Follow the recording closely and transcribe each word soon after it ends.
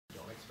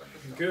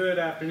Good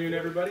afternoon,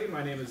 everybody.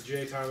 My name is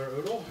Jay Tyler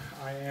Odell.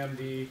 I am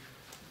the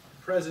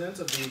president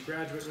of the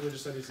Graduate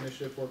Religious Studies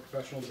Initiative for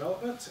Professional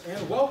Development,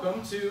 and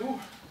welcome to,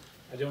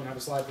 I don't have a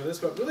slide for this,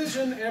 but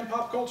Religion and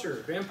Pop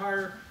Culture,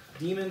 Vampire,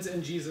 Demons,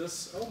 and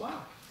Jesus. Oh my.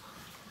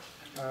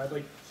 I'd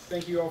like to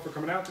thank you all for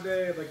coming out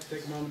today. I'd like to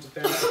take a moment to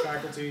thank the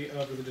faculty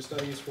of Religious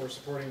Studies for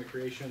supporting the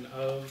creation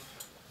of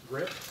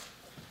GRIP,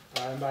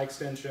 and by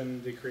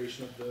extension, the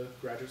creation of the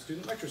Graduate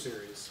Student Lecture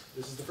Series.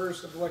 This is the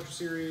first of the lecture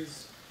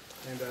series,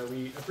 and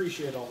we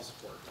appreciate all the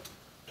support.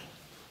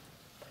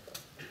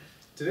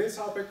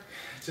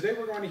 Today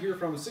we're going to hear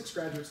from 6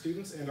 graduate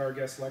students and our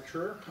guest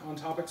lecturer on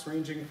topics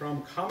ranging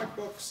from comic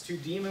books to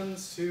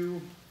demons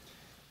to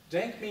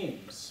dank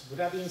memes. With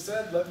that being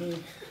said, allow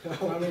me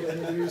to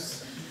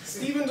introduce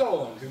Stephen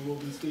Dolan, who will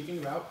be speaking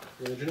about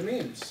religion and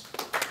memes.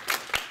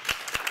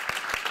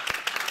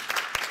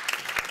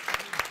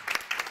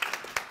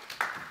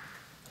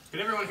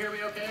 Can everyone hear me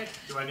okay?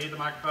 Do I need the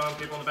microphone?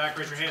 People in the back,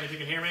 raise your hand if you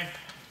can hear me.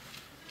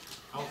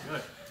 Oh,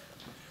 good.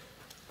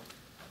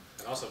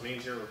 It also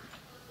means you're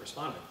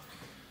responding.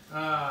 All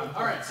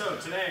right, so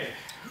today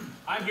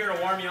I'm here to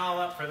warm you all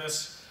up for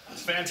this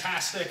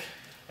fantastic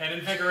and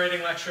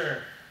invigorating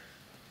lecture.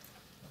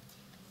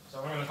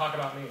 So we're going to talk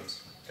about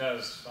memes,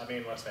 because, I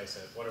mean, let's face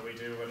it, what do we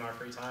do in our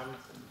free time?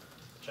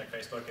 Check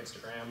Facebook,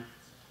 Instagram.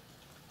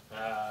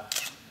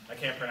 I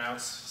can't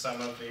pronounce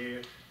some of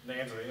the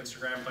names of the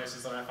Instagram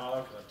places that I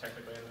follow, because I'm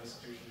technically in the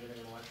institution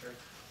giving a lecture.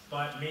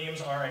 But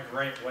memes are a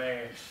great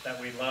way that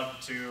we love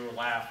to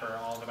laugh for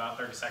all of about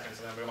 30 seconds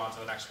and then move on to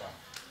the next one.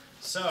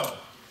 So,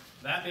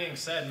 that being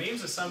said,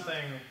 memes is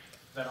something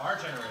that our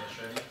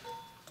generation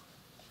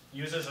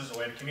uses as a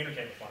way to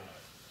communicate with one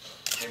another.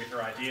 Maybe through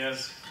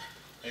ideas,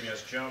 maybe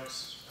as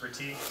jokes,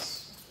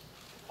 critiques,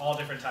 all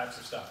different types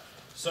of stuff.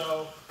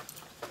 So,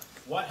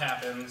 what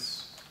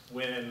happens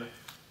when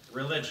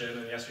religion,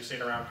 and yes, you see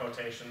it around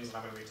quotations, and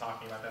I'm going to be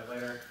talking about that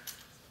later,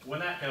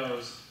 when that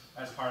goes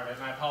as part of it,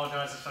 and I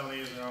apologize if some of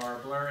these are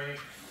blurry,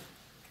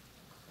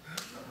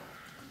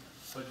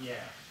 but yeah.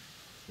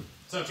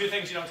 So 2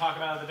 things you don't talk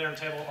about at the dinner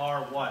table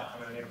are what?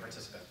 I'm going to need a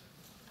participant.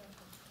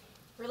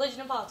 Religion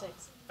and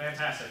politics.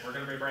 Fantastic. We're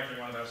going to be breaking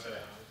one of those today.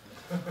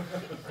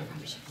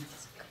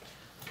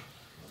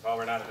 Well,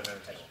 we're not at the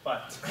dinner table,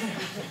 but.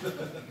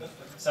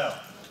 So,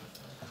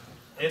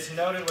 it's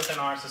noted within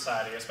our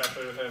society,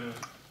 especially within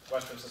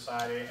Western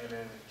society and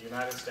in the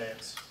United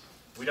States,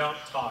 we don't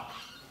talk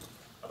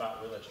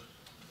about religion.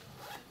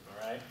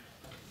 Alright?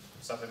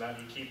 Something that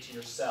you keep to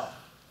yourself.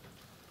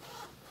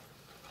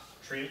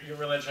 Treat your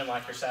religion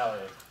like your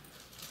salary.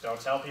 Don't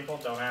tell people,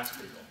 don't ask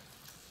people.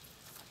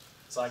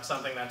 It's like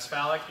something that's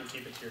phallic, you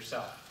keep it to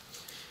yourself.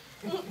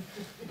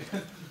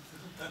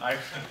 I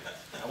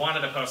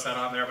wanted to post that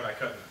on there, but I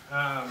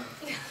couldn't.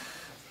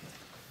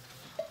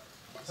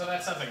 So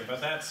that's something, but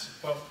that's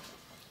what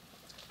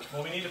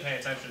we need to pay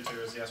attention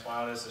to is, yes,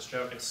 while it is this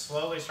joke, it's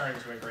slowly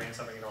starting to ingrain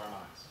something into our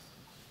minds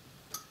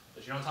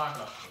that you don't talk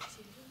about.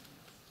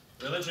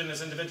 Religion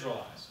is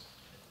individualized.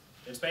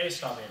 It's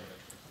based on the individual.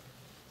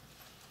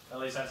 At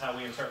least that's how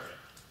we interpret it.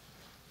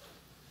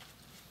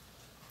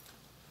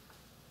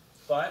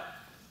 But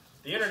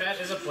the internet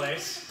is a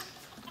place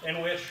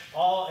in which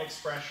all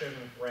expression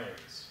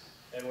reigns,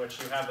 in which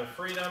you have the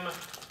freedom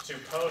to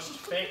post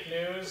fake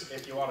news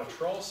if you want to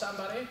troll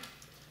somebody,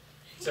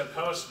 to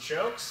post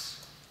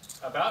jokes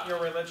about your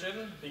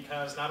religion,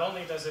 because not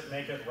only does it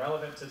make it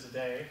relevant to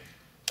today,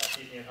 by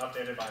keeping it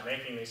updated by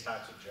making these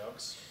types of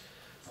jokes.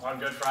 On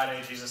Good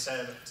Friday, Jesus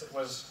said it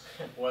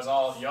was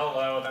all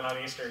YOLO, then on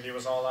Easter he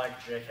was all like,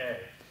 JK.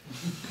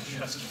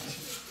 Just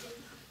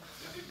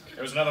kidding.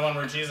 There was another one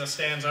where Jesus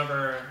stands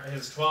over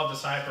his 12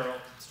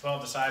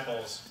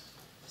 disciples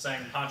saying,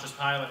 Pontius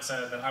Pilate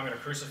said that I'm going to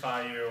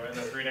crucify you, and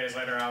then 3 days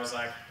later I was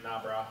like,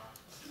 nah, bro.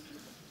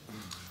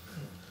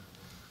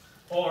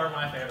 Or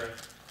my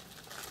favorite.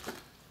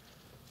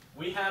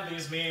 We have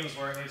these memes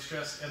where it's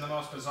just in the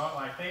most bizarre,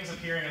 like things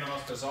appearing in the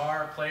most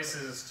bizarre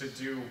places to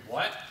do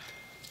what?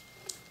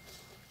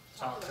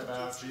 Talk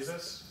about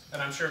Jesus.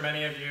 And I'm sure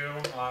many of you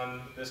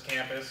on this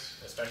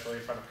campus, especially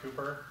in front of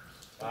Cooper,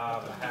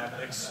 have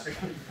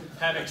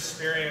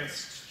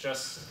experienced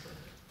just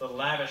the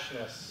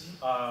lavishness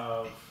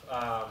of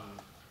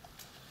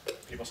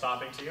people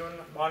stopping to you and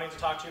wanting to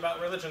talk to you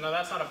about religion. Now,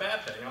 that's not a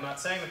bad thing. I'm not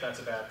saying that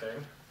that's a bad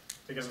thing,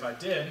 because if I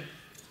did,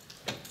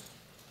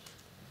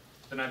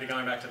 then I'd be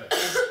going back to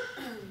this.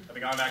 I'd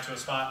be going back to a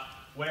spot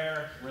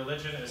where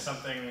religion is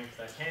something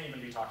that can't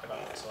even be talked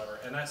about whatsoever,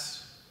 and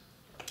that's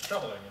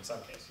troubling in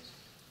some cases.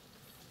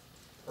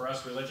 For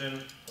us,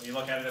 religion, when you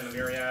look at it in the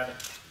myriad,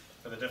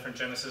 for the different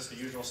genesis, the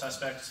usual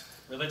suspects,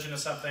 religion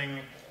is something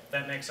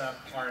that makes up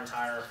our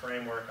entire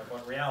framework of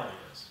what reality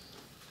is.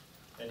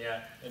 And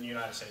yet, in the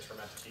United States, we're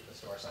meant to keep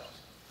this to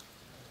ourselves.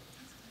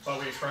 But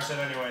we express it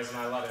anyways, and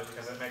I love it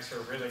because it makes for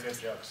really good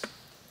jokes.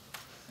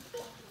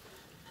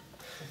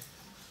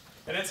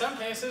 And in some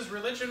cases,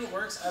 religion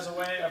works as a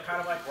way of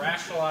kind of like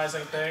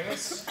rationalizing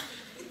things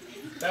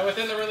that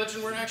within the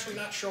religion we're actually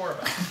not sure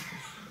about.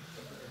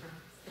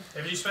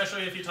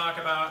 Especially if you talk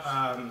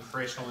about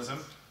racialism,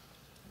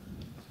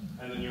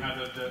 And then you have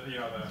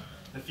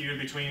the feud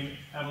between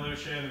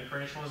evolution and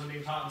creationism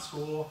being taught in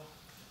school.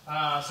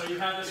 So you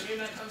have this meme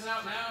that comes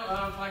out now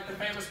of like the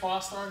famous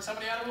boss throwing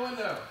somebody out of a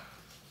window.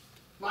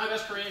 My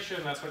best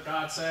creation, that's what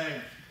God's saying,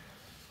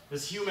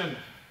 is human.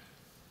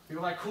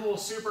 People like cool,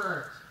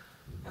 super.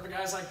 And the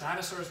guy's like,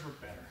 dinosaurs were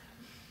better.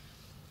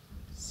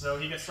 So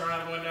he gets thrown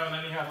out of a window, and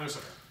then you have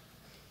Lucifer.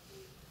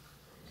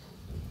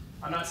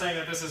 I'm not saying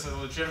that this is a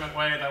legitimate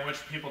way that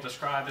which people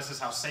describe this is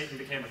how Satan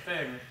became a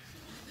thing.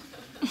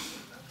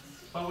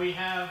 But we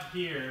have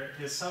here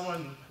is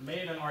someone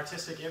made an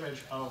artistic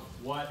image of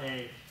what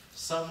a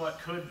somewhat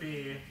could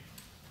be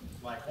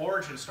like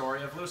origin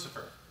story of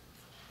Lucifer.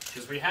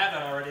 Because we have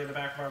that already in the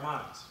back of our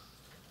minds.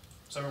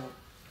 So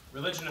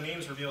religion and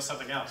memes reveal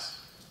something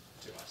else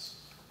to us.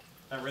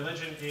 That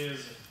religion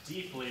is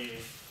deeply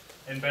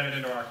embedded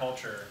into our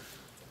culture,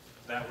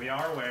 that we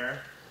are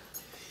aware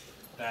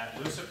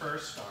that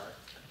Lucifer's start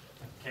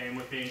came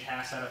with being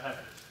cast out of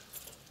heaven.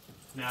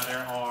 Now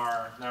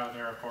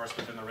there of course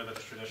within the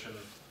religious tradition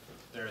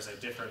there is a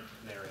different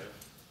narrative.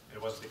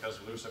 It wasn't because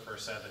Lucifer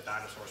said that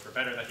dinosaurs were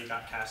better that he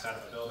got cast out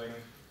of a building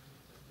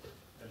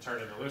and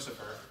turned into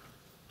Lucifer,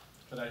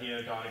 but that he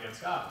had gone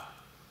against God.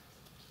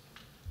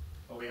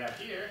 What we have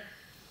here,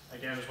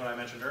 again, is what I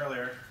mentioned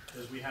earlier,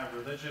 is we have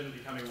religion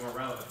becoming more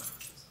relevant,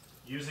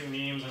 using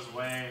memes as a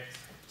way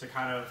to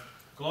kind of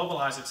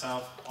globalize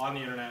itself on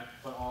the internet,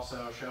 but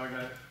also showing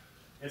that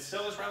it's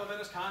still as relevant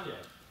as Kanye.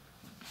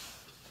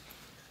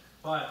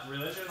 But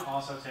religion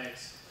also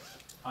takes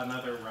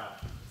another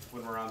route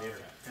when we're on the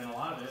internet, and a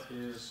lot of it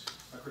is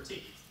a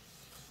critique.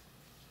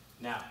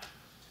 Now,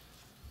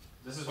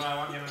 this is what I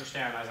want you to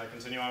understand as I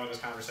continue on with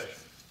this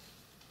conversation.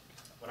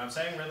 When I'm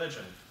saying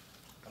religion,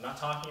 I'm not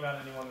talking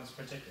about anyone in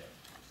particular.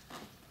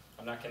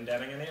 I'm not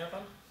condemning any of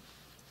them.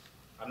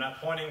 I'm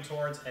not pointing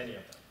towards any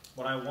of them.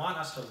 What I want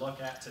us to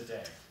look at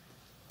today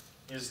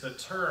is the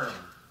term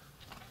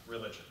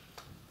religion.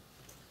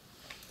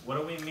 What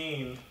do we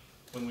mean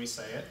when we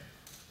say it?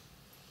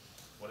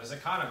 What does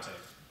it connotate?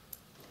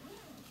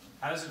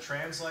 How does it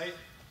translate?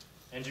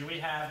 And do we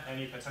have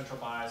any potential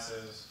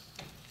biases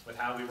with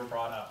how we were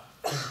brought up?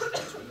 All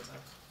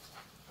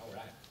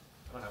right.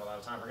 I don't have a lot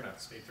of time. We're going to have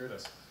to speed through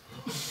this.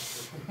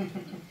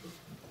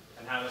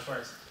 And how this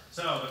works.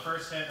 So the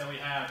first hint that we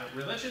have,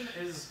 religion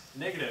is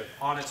negative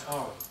on its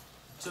own,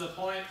 to the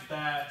point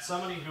that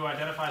somebody who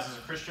identifies as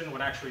a Christian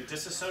would actually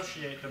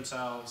disassociate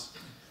themselves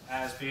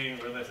as being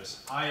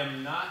religious. I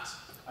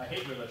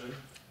hate religion,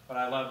 but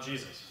I love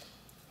Jesus.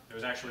 There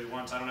was actually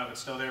once, I don't know if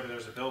it's still there, but there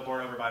was a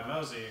billboard over by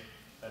Mosey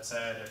that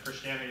said,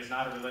 Christianity is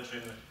not a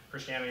religion,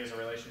 Christianity is a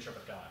relationship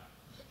with God.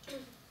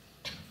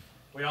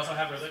 We also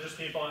have religious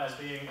people as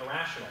being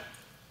irrational.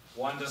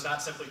 One does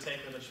not simply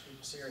take religious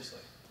people seriously,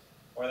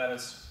 or that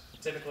it's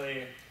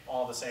typically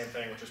all the same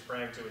thing, which is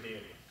praying to a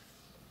deity.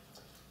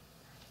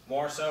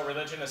 More so,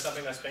 religion is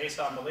something that's based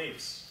on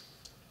beliefs,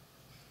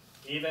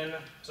 even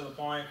to the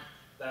point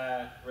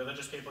that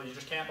religious people, you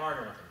just can't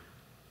bargain with them.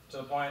 To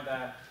the point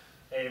that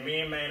a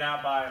meme made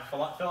out by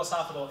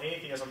philosophical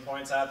atheism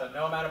points out that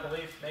no amount of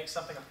belief makes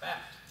something a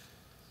fact.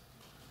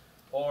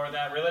 Or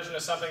that religion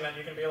is something that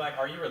you can be like,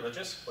 are you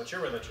religious? What's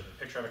your religion?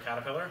 Picture of a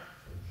caterpillar.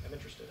 I'm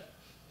interested in.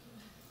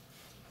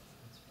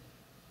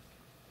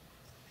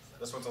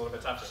 This one's a little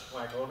bit tougher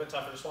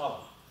to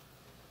swallow.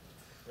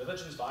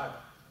 Religion's violent.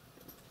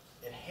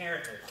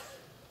 Inherently violent.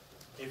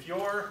 If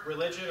your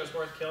religion is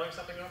worth killing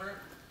something over,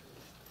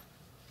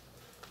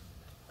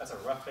 that's a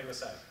rough thing to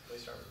say.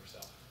 Please start with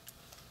yourself.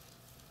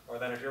 Or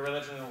that if your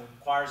religion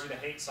requires you to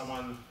hate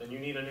someone, then you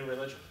need a new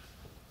religion.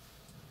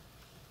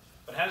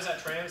 But how does that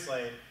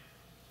translate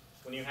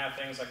when you have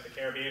things like the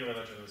Caribbean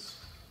religions,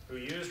 who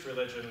used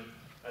religion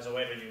as a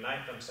way to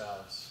unite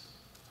themselves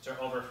to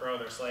overthrow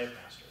their slave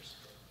masters?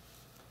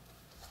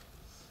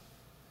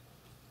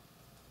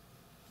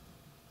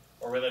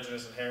 Or religion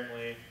is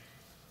inherently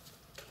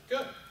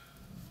good.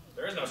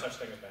 There is no such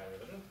thing as bad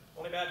religion,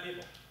 only bad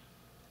people.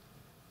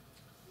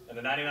 And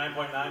the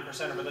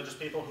 99.9% of religious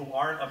people who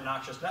aren't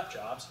obnoxious nut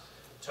jobs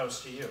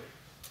toast to you.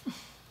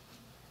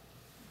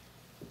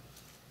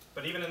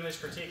 But even in these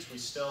critiques, we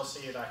still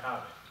see a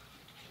dichotomy.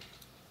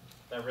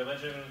 That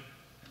religion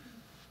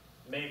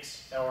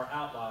makes or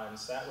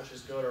outlines that which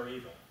is good or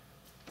evil.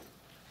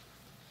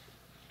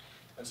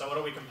 And so what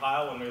do we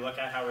compile when we look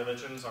at how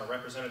religions are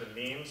represented in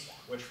memes,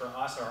 which for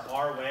us are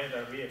our way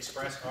that we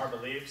express our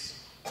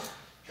beliefs,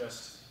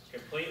 just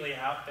completely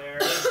out there,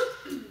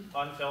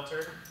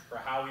 unfiltered for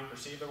how we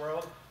perceive the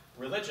world?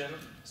 Religion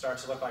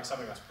starts to look like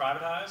something that's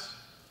privatized,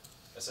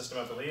 a system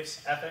of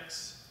beliefs,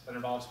 ethics, that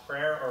involves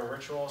prayer or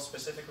ritual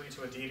specifically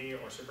to a deity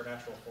or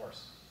supernatural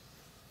force.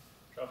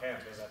 Show of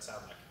hands, what does that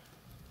sound like?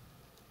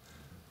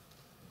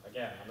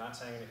 Again, I'm not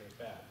saying anything's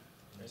bad.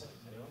 Is it?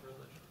 Anyone?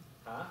 Religion.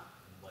 Huh?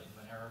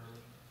 Enlightenment era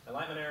religion.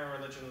 Enlightenment era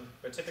religion,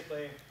 but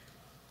typically,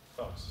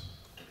 folks,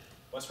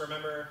 let's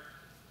remember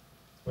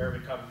where we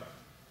come from.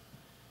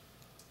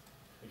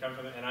 We come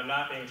from, and I'm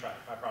not being trite,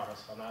 I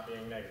promise, I'm not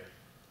being negative.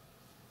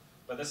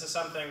 But this is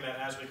something that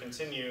as we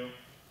continue,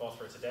 both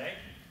for today,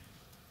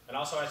 and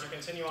also as you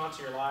continue on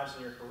to your lives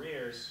and your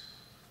careers,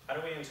 How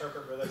do we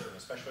interpret religion,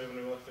 especially when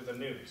we look through the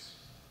news,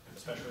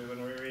 especially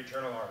when we read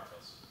journal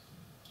articles,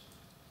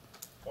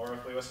 or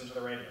if we listen to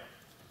the radio?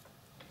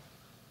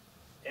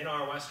 In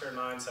our Western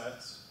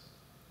mindsets,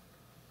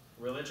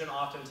 religion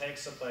often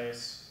takes the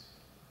place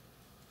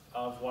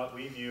of what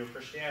we view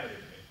Christianity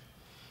to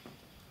be.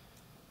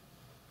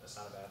 That's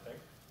not a bad thing.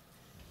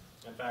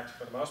 In fact,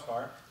 for the most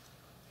part,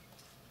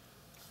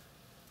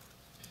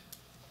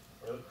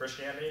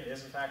 Christianity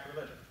is in fact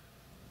religion.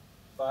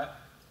 But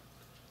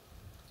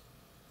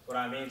what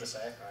I mean to say,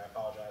 I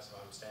apologize if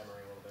I'm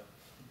stammering a little bit.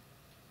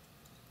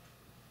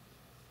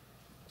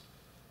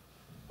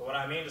 But what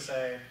I mean to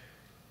say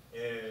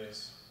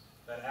is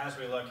that as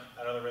we look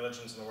at other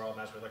religions in the world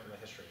and as we look at the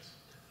histories,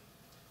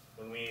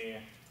 when we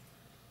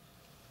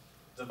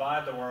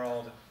divide the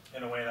world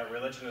in a way that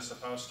religion is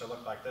supposed to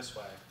look like this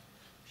way,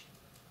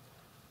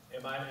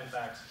 it might in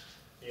fact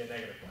be a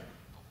negative way.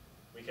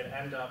 We could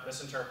end up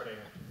misinterpreting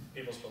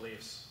people's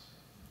beliefs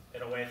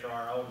in a way through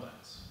our own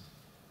lens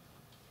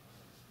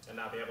and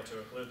not be able to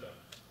include them.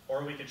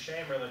 Or we could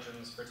shame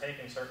religions for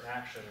taking certain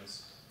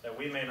actions that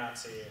we may not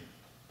see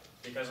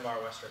because of our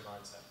Western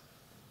mindset.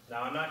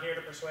 Now, I'm not here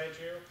to persuade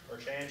you or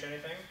change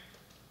anything.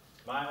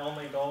 My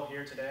only goal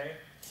here today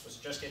was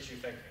to just get you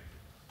thinking.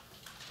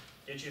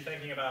 Get you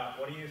thinking about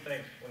what do you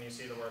think when you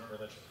see the word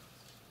religion.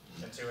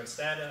 And to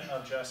instead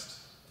of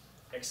just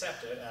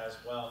accept it as,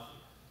 well,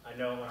 I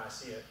know when I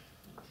see it,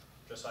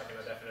 just like in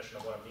the definition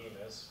of what a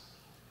meme is,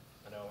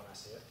 I know when I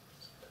see it.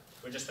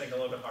 We just think a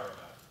little bit harder about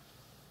it.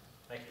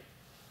 Thank you.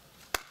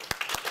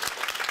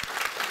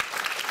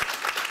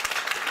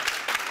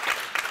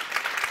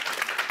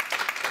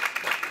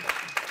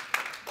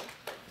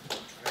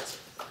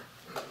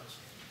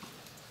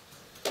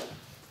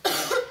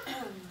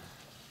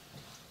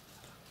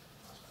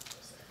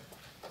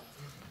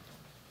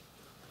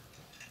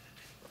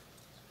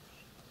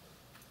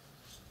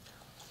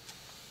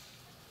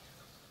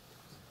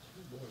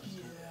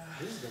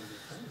 This is going to be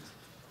fun.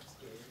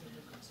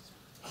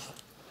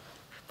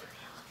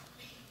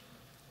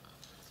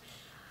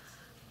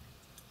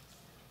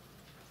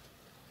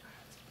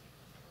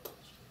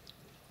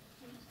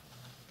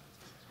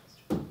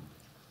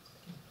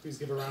 Please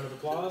give a round of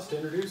applause to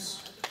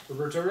introduce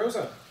Roberto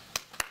Rosa.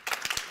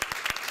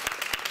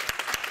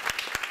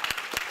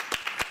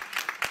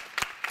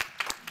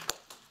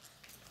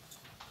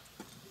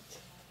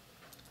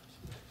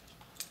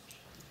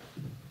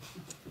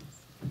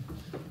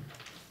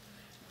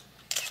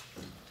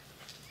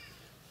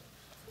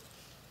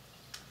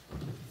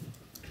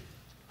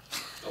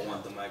 I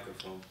want the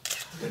microphone.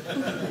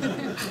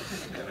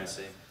 What can I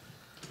say?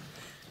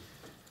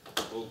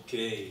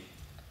 Okay,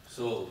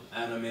 so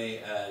anime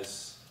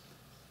as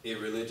a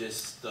religious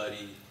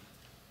study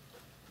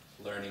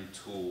learning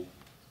tool.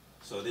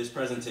 So this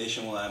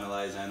presentation will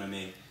analyze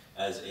anime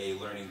as a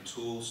learning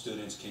tool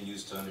students can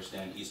use to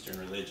understand Eastern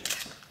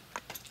religions.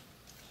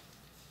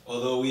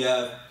 Although we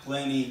have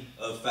plenty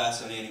of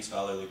fascinating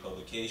scholarly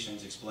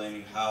publications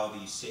explaining how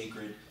the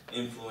sacred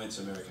influence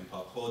American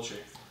pop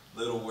culture,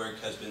 little work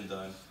has been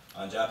done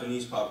on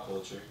Japanese pop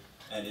culture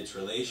and its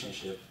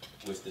relationship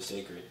with the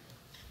sacred.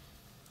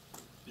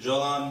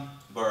 Jolan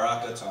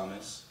Baraka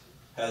Thomas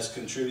has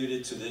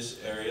contributed to this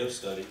area of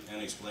study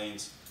and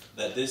explains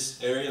that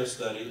this area of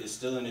study is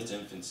still in its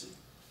infancy.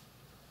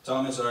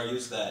 Thomas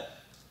argues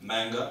that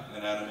manga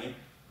and anime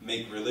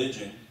make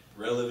religion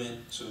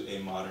relevant to a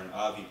modern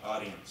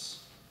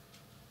audience.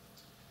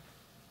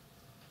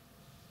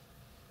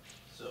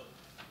 So,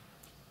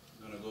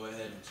 I'm going to go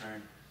ahead and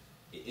turn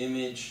the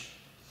image.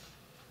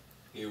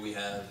 Here we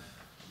have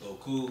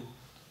Goku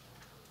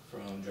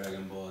from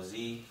Dragon Ball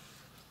Z,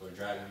 or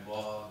Dragon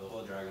Ball, the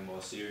whole Dragon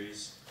Ball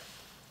series.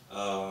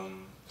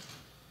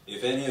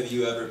 If any of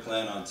you ever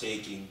plan on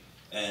taking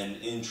an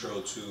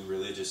Intro to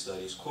Religious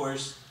Studies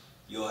course,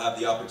 you'll have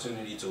the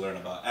opportunity to learn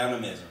about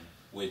animism,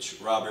 which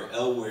Robert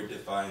Elwood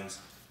defines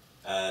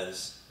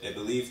as a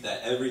belief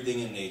that everything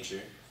in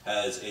nature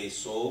has a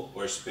soul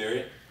or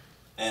spirit,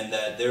 and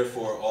that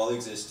therefore all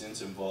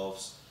existence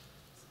involves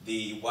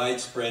the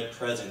widespread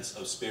presence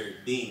of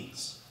spirit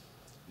beings,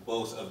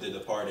 both of the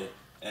departed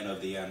and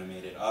of the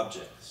animated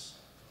objects.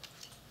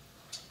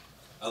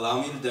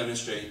 Allow me to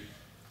demonstrate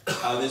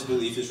how this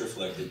belief is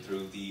reflected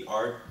through the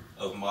art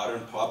of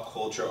modern pop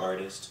culture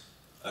artist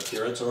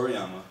Akira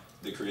Toriyama,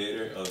 the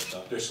creator of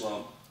Dr.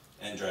 Slump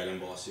and Dragon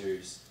Ball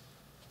series.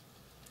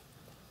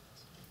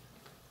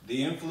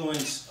 The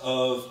influence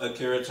of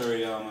Akira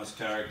Toriyama's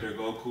character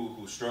Goku,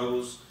 who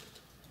struggles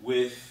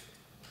with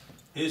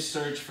his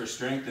search for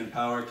strength and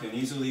power, can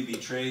easily be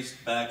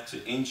traced back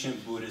to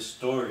ancient Buddhist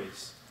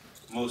stories,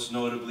 most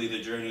notably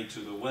the Journey to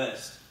the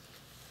West.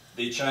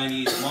 The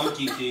Chinese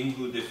Monkey King,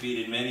 who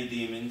defeated many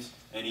demons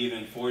and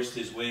even forced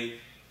his way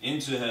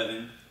into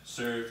heaven,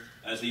 served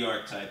as the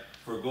archetype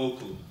for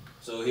Goku.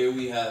 So here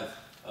we have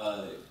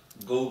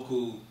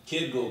Goku,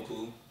 Kid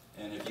Goku,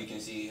 and if you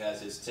can see, he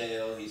has his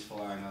tail, he's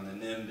flying on the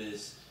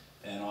Nimbus,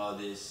 and all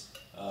this.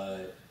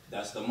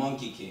 That's the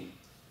Monkey King.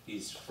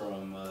 He's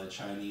from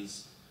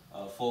Chinese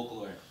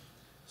folklore.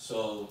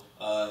 So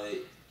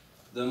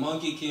the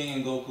Monkey King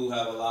and Goku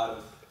have a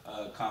lot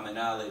of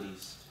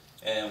commonalities,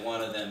 and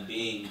one of them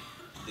being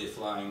the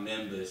flying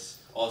Nimbus.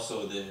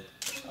 Also the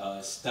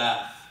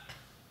staff.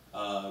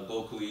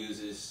 Goku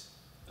uses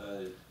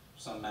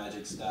some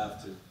magic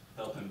staff to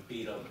help him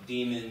beat up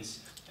demons,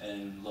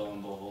 and lo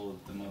and behold,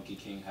 the Monkey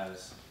King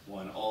has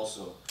one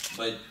also.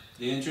 But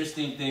the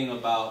interesting thing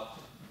about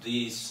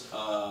this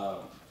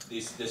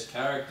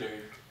character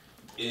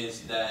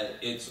is that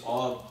it's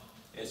all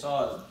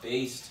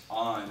based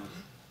on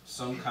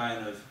some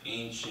kind of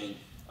ancient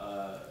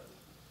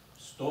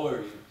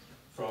story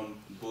from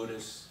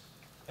Buddhist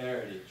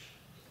heritage.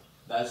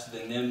 That's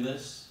the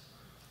Nimbus,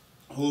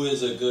 who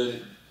is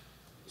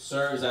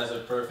serves as a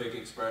perfect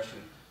expression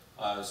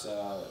as,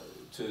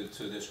 to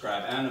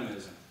describe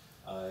animism.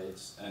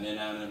 It's an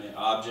inanimate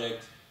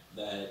object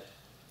that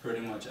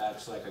pretty much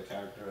acts like a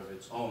character of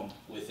its own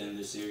within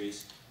the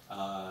series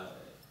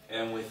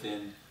and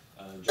within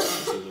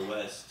Journey to the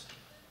West.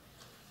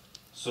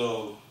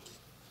 So,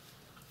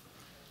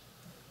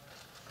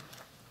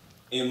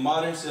 in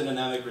modern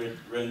cinematic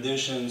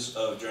renditions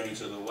of Journey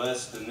to the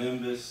West, the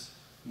Nimbus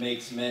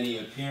makes many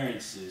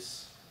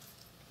appearances,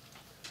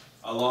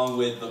 along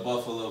with the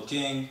Buffalo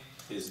King,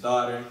 his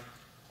daughter,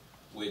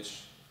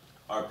 which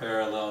are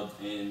paralleled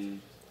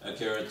in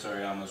Akira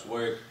Toriyama's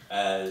work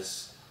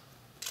as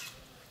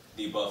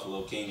the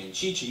Buffalo King and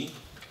Chi-Chi.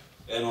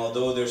 And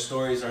although their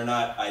stories are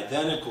not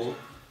identical,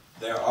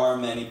 there are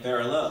many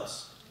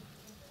parallels,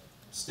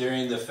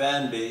 steering the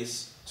fan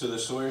base to the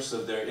source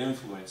of their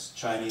influence,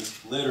 Chinese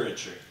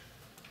literature.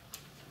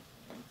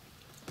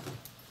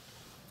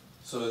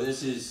 So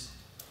this is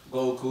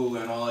Goku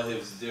and all of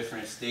his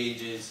different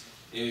stages.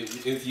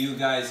 If you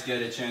guys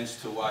get a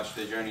chance to watch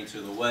The Journey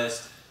to the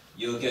West,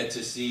 you'll get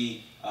to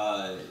see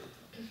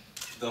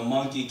the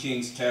Monkey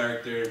King's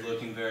character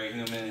looking very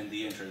human in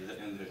the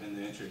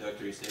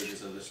introductory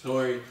stages of the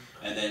story,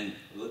 and then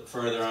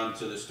further on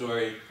to the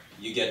story,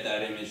 you get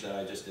that image that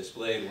I just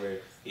displayed where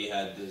he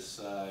had this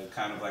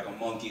kind of like a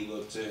monkey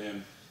look to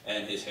him,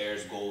 and his hair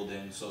is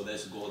golden, so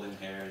this golden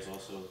hair is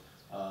also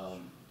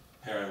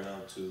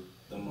parallel to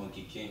the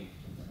Monkey King.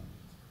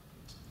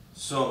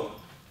 So,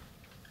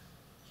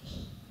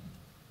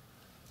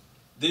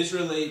 this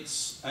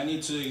relates, I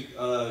need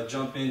to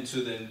jump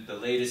into the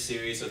latest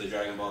series of the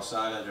Dragon Ball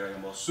Saga,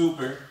 Dragon Ball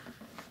Super,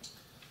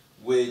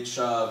 which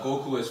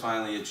Goku has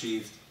finally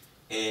achieved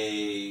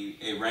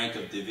a rank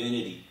of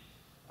divinity.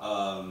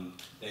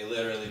 They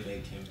literally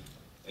make him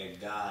a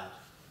god.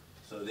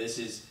 So this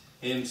is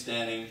him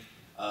standing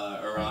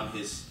around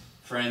his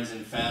friends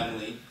and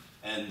family,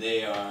 and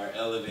they are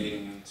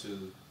elevating him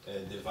to a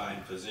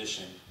divine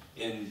position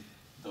in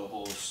the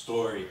whole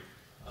story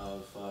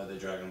of the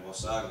Dragon Ball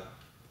Saga.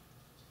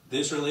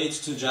 This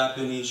relates to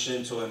Japanese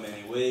Shinto in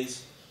many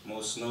ways.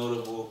 Most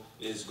notable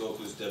is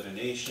Goku's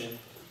divination.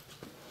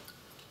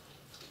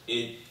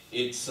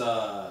 It's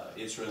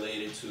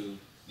related to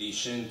the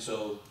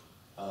Shinto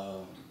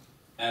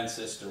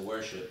ancestor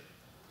worship.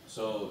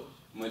 So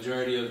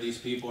majority of these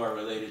people are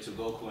related to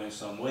Goku in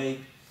some way,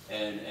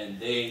 and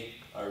they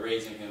are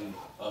raising him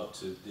up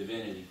to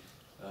divinity.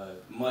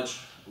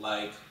 Much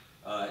like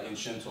in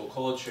Shinto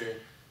culture,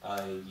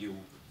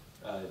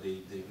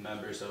 the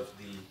members of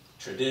the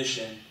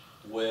tradition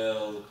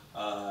will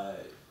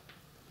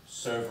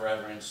serve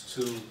reverence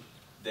to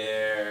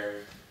their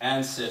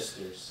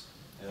ancestors.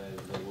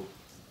 They will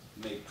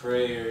make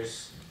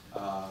prayers,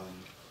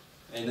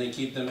 and they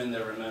keep them in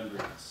their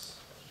remembrance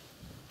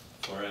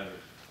forever.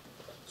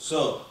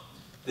 So,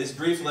 this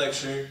brief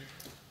lecture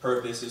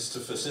purpose is to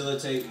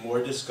facilitate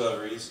more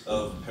discoveries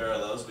of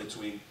parallels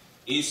between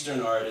Eastern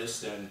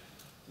artists and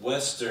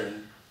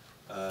Western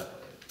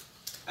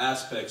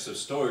aspects of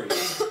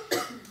stories.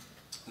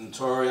 And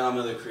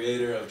Toriyama, the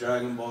creator of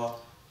Dragon Ball,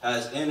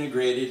 has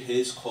integrated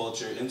his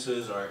culture into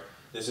his art.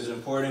 This is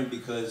important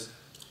because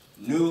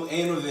new,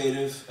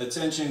 innovative,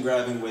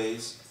 attention-grabbing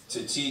ways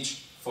to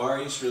teach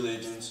Far East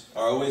religions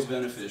are always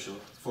beneficial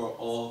for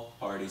all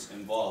parties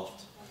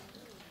involved.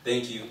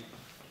 Thank you.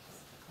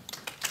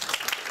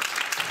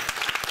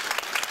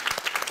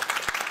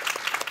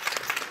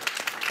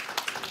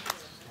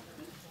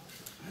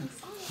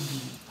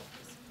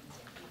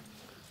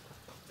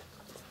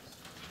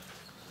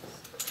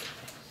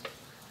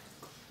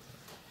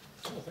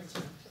 Oh, thanks,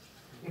 man.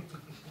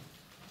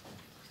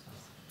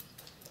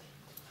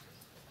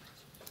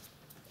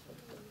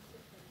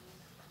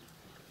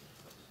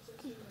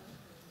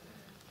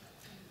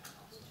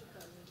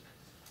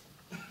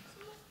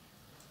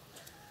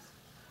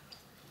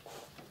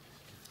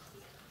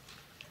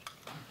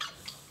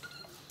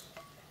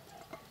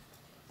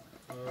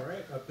 All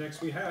right, up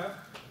next we have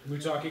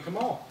Mutaki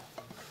Kamal.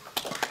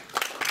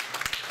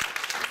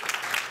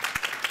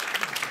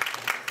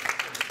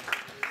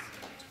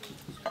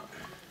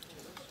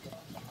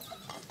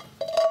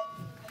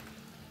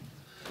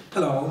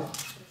 Hello,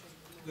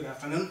 good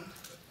afternoon.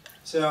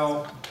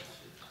 So,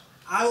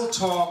 I will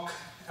talk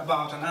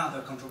about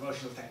another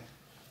controversial thing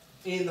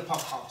in the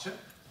pop culture,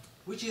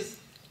 which is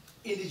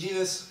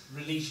indigenous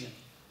religion.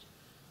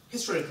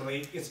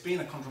 Historically, it's been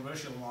a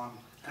controversial one,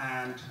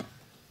 and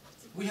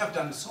we have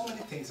done so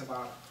many things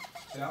about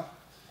it, you know.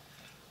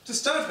 To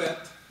start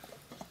with,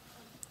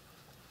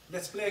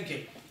 let's play a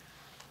game.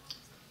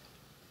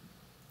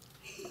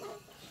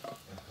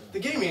 The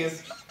game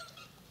is,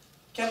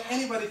 can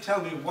anybody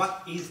tell me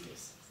what is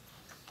this?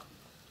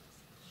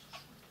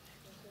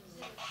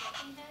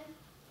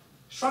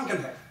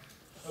 Shrunken head.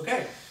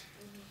 Okay.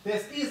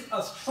 This is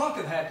a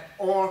shrunken head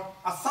or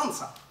a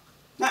sansa.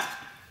 Now,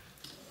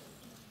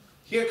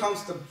 here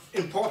comes the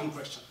important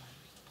question.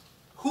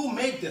 Who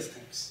made these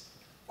things?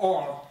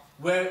 Or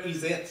where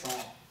is it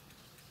from?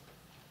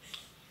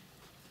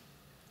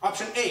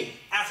 Option A,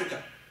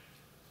 Africa.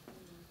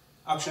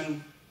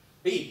 Option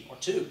B, or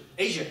 2,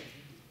 Asia.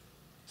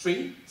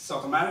 3,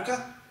 South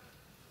America.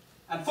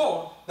 And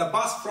 4, the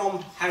bus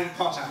from Harry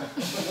Potter.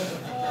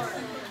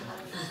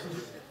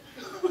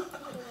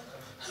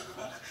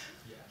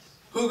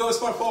 Who goes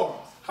for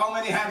 4? How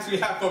many hands we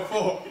have for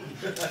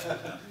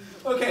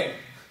 4? Okay.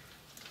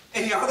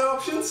 Any other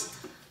options?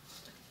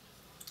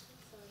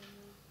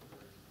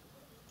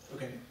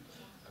 Okay.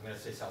 I'm going to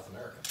say South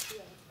America.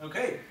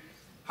 Okay.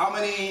 How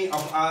many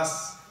of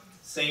us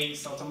say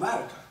South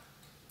America?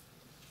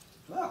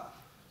 Well,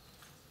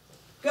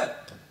 good.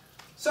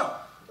 So,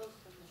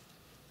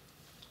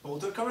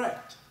 both are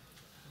correct.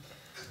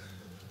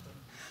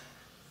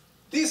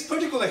 This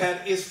particular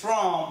head is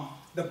from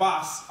the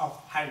bus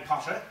of Harry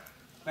Potter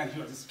when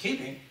he was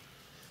escaping,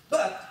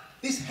 but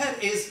this head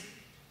is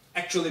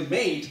actually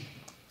made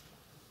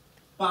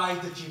by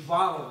the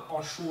Jivaro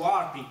or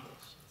Shuar people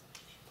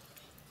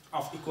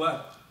of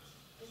Ecuador.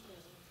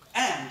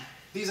 And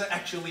these are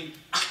actually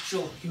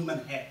actual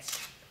human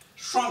heads,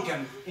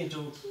 shrunken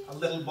into a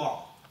little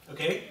ball,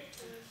 okay?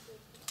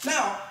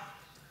 Now,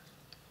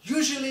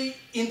 usually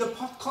in the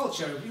pop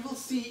culture, we will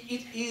see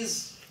it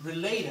is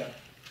related.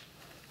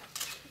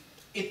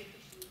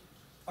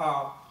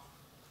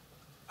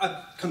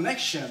 A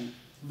connection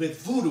with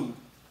voodoo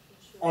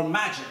or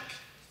magic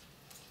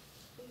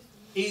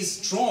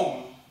is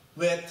drawn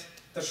with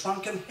the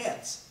shrunken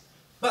heads.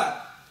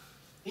 But,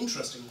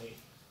 interestingly,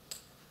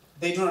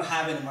 they do not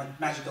have any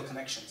magical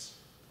connections.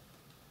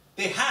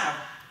 They have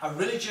a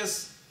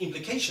religious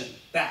implication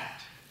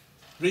that,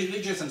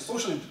 religious and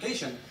social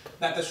implication,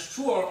 that the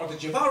Shuar or the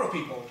Jivaro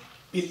people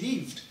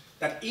believed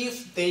that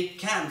if they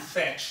can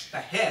fetch the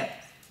head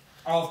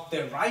of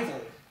their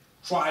rival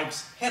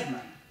tribe's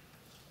headman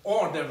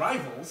or their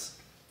rivals,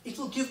 it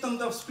will give them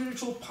the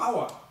spiritual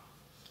power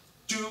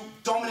to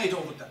dominate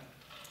over them.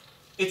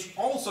 It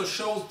also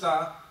shows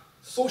the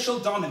social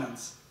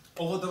dominance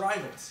over the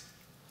rivals.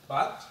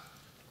 But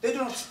they do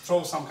not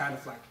throw some kind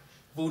of like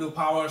voodoo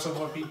powers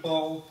over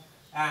people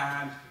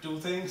and do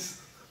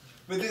things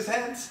with these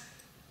heads.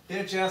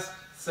 They just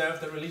serve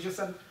the religious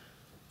and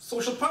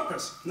social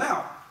purpose.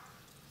 Now,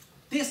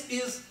 this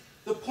is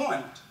the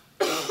point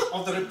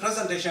of the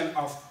representation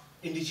of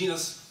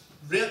indigenous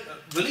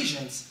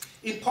religions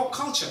in pop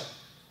culture.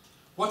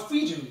 What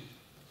we do,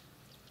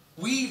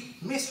 we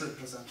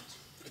misrepresent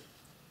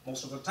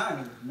most of the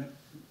time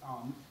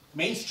in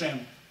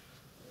mainstream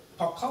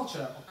pop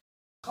culture or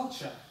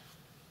culture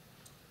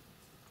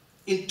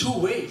in 2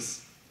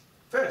 ways.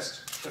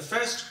 First, the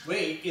first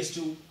way is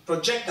to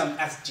project them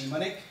as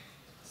demonic,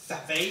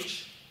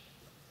 savage,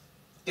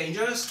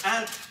 dangerous,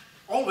 and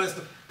always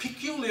the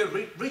peculiar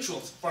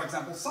rituals. For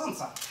example,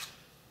 Sansa.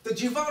 The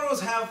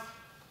Jivaros have,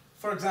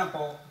 for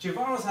example,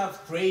 Jivaros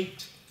have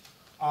great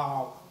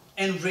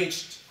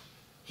enriched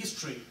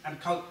history and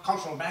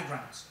cultural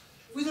backgrounds.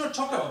 We do not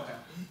talk about them.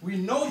 We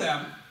know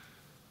them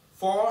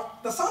for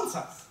the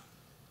Sansas.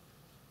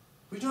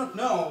 We do not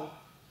know,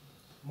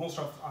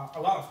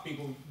 a lot of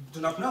people do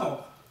not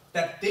know,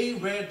 that they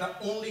were the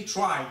only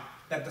tribe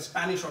that the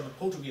Spanish or the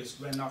Portuguese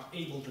were not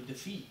able to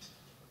defeat.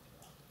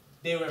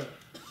 They were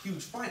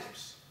huge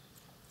fighters,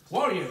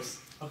 warriors.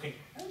 Okay,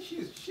 and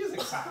she's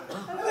excited.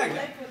 I like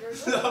that.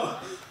 So,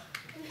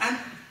 and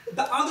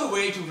the other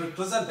way to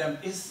represent them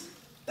is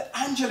the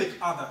angelic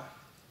other.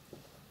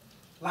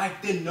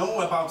 Like they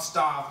know about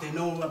stuff, they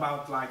know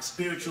about like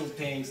spiritual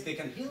things, they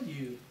can heal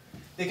you.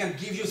 They can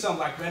give you some,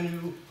 like when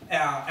you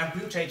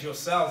amputate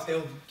yourself,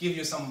 they'll give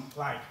you some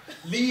like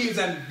leaves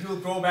and you'll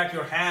grow back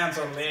your hands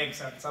or legs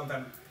and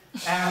something.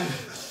 And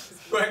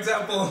for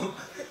example,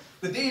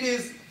 the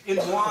deities in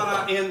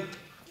Moana in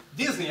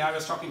Disney, I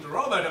was talking to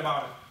Robert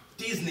about it.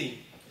 Disney,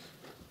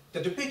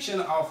 the depiction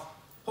of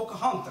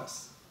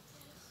Pocahontas,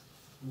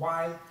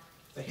 while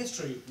the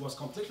history was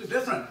completely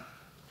different.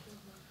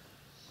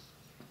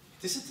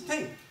 This is the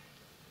thing.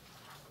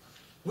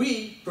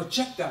 We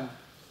project them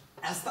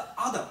as the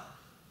other.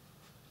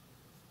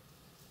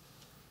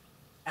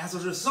 As a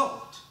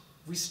result,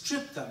 we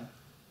strip them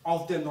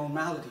of their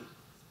normality.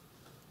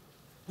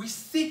 We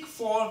seek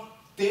for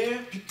their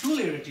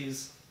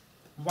peculiarities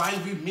while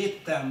we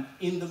meet them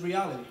in the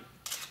reality,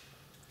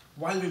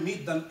 while we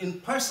meet them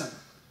in person.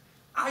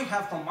 I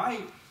have, from my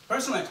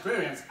personal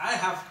experience, I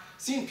have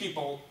seen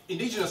people,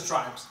 indigenous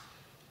tribes,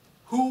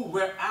 who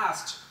were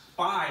asked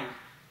by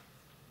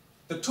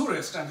the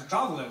tourists and the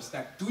travelers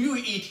that, do you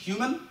eat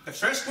human? The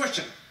first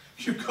question,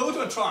 you go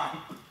to a tribe,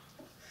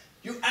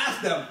 You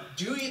ask them,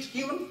 do you eat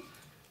human?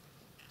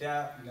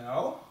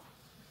 No.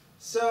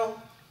 So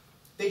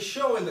they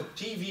show in the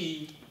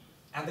TV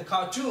and the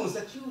cartoons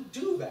that you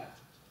do that.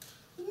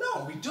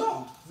 No, we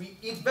don't. We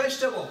eat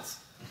vegetables.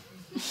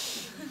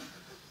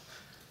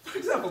 For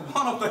example,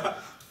 one of the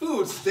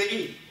foods they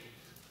eat.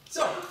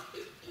 So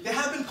they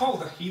have been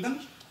called the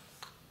heathen.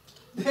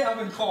 They have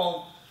been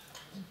called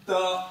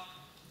the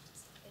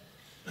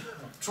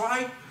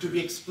try to be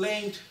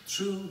explained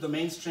through the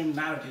mainstream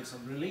narratives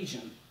of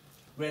religion,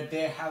 where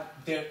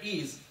there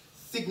is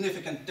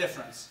significant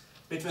difference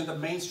between the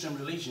mainstream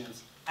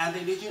religions and the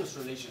indigenous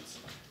religions.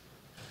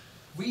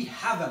 We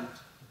haven't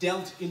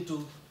delved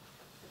into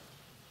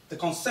the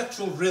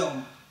conceptual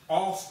realm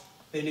of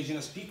the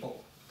indigenous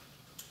people,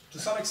 to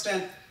some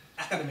extent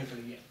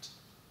academically yet.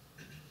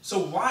 So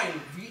while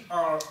we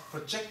are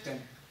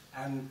projecting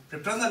and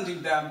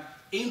representing them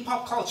in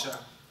pop culture,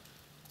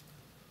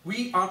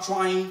 we are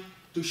trying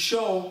to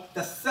show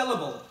the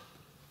sellable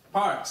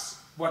parts,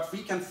 what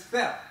we can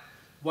sell,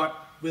 what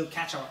will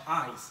catch our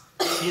eyes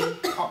in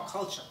pop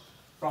culture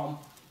from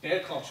their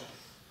culture.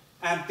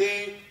 And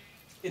they,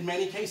 in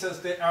many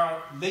cases, they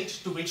are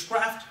linked to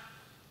witchcraft.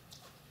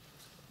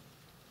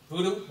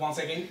 Voodoo, once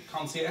again,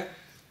 comes here.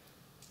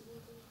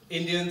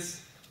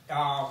 Indians,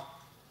 how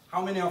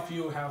many of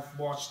you have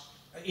watched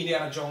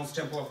Indiana Jones'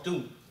 Temple of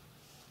Doom?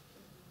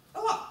 A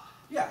lot,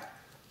 yeah.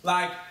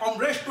 Like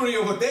Amresh Puri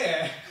over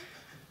there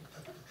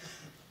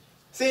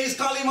says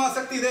Kali Ma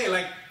Sakti De,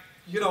 like,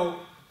 you know,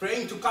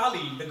 praying to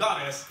Kali, the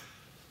goddess,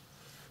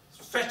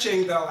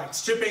 fetching the, like,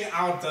 stripping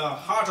out the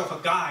heart of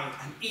a guy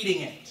and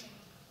eating it.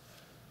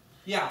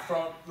 Yeah,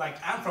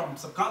 I'm from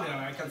subcontinent,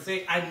 I can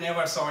say I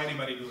never saw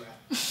anybody do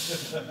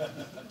that.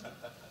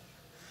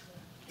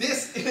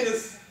 This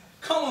is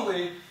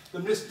commonly the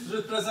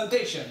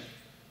misrepresentation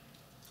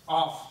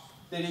of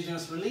the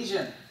indigenous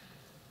religion,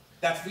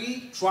 that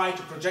we try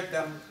to project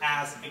them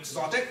as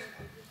exotic,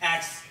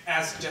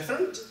 as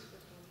different,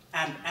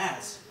 and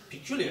as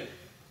peculiar.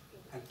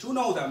 And to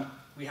know them,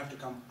 we have to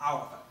come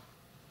out of them.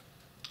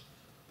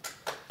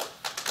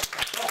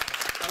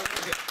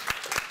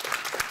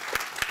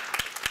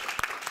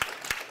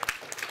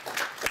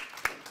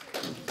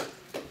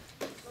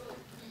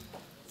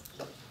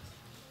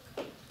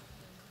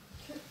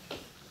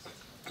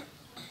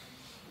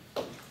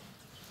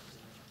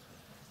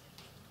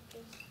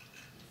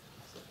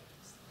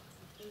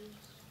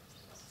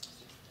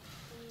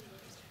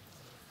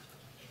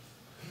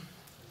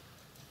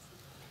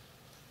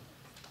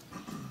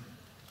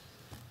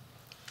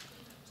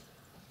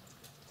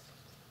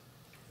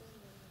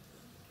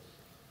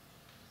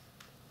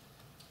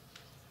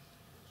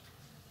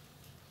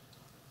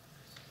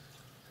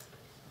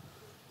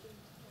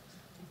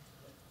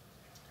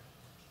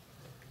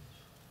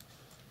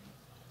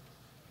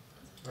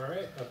 All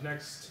right, up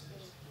next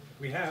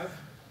we have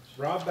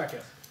Rob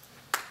Beckett.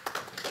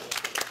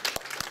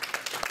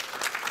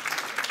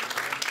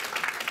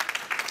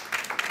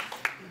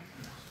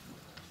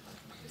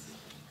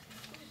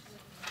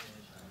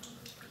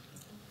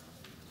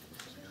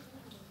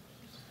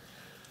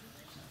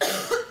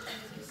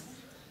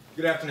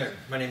 Good afternoon.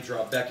 My name's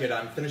Rob Beckett.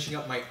 I'm finishing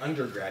up my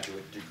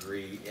undergraduate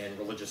degree in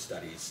religious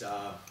studies.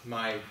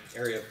 My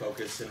area of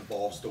focus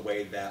involves the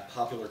way that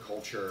popular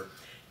culture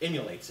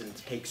emulates and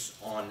takes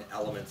on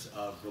elements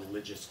of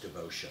religious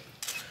devotion.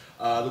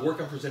 The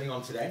work I'm presenting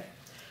on today,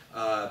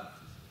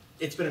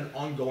 it's been an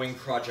ongoing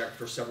project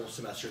for several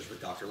semesters with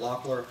Dr.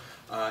 Locklear,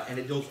 and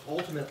it deals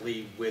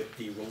ultimately with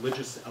the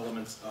religious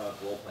elements of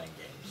role-playing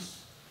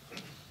games.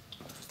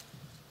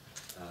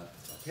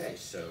 Okay,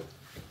 so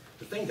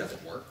the thing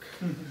doesn't work.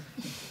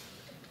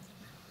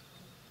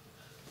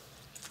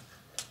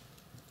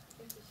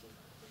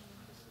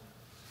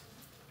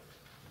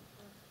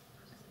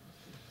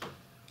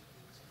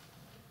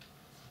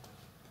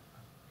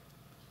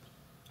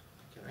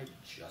 Can I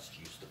just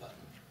use the button?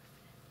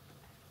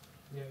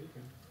 Yeah, you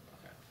can.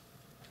 Okay.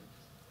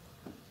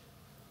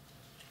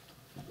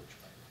 Which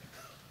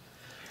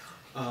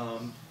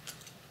button?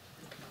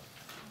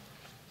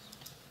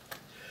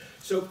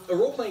 So a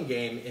role-playing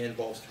game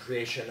involves the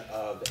creation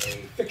of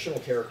a fictional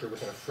character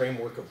within a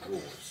framework of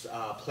rules.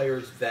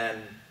 Players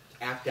then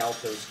act out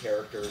those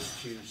characters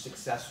to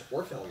success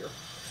or failure.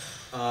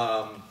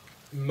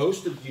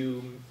 Most of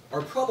you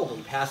are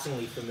probably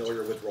passingly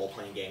familiar with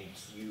role-playing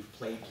games. You've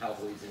played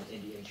cowboys and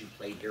Indians, you've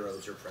played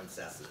heroes or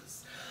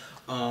princesses.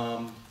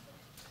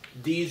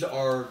 These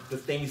are the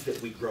things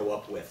that we grow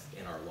up with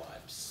in our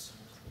lives.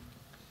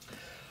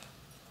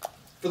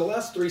 For the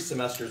last 3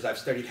 semesters, I've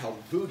studied how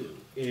voodoo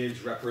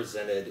is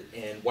represented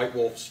in White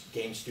Wolf's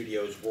Game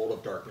Studio's World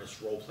of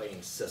Darkness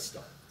role-playing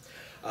system.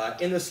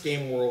 In this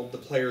game world, the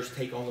players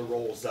take on the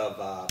roles of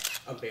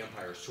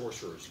vampires,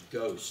 sorcerers,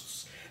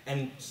 ghosts,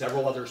 and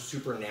several other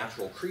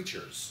supernatural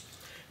creatures.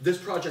 This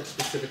project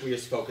specifically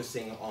is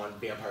focusing on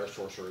vampires,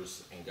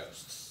 sorcerers, and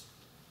ghosts.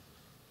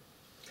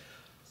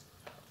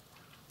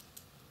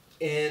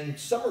 In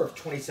summer of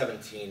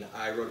 2017,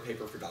 I wrote a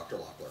paper for Dr.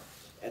 Locklear.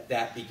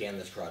 That began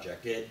this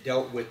project. It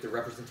dealt with the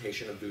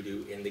representation of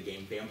voodoo in the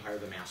game Vampire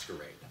the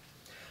Masquerade.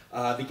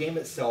 The game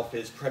itself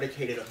is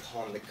predicated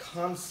upon the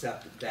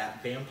concept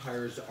that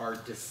vampires are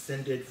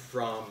descended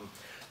from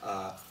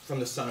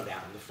the son of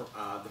Adam,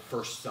 the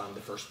first son,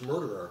 the first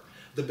murderer,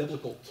 the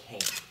biblical Cain.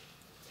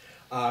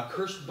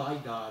 Cursed by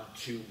God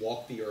to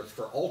walk the earth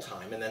for all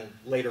time, and then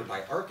later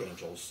by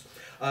archangels,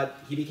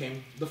 he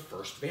became the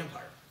first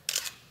vampire.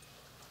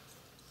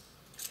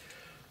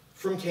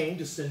 From Cain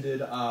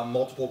descended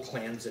multiple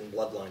clans and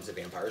bloodlines of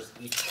vampires,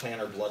 each clan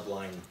or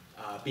bloodline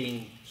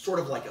being sort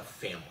of like a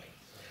family.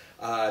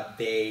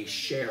 They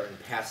share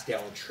and pass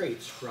down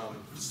traits from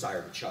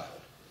sire to child.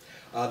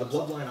 The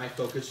bloodline I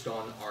focused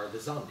on are the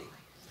zombie.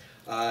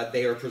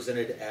 They are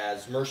presented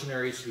as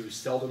mercenaries who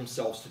sell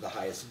themselves to the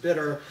highest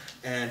bidder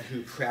and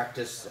who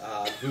practice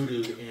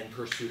voodoo in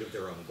pursuit of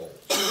their own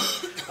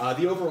goals.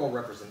 The overall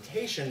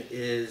representation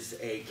is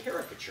a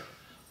caricature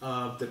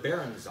of the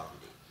Baron zombie,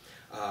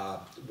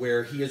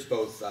 where he is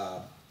both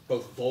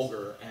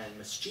vulgar and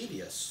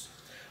mischievous.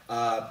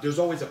 There's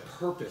always a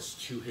purpose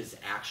to his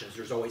actions.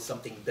 There's always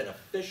something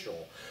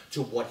beneficial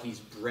to what he's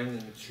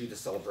bringing to the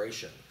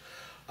celebration.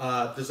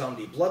 The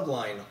zombie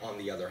bloodline, on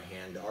the other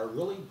hand, are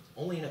really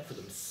only in it for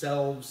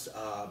themselves.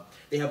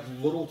 They have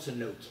little to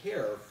no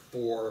care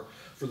for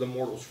the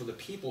mortals, for the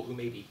people who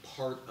may be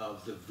part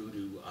of the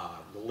voodoo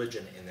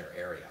religion in their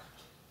area.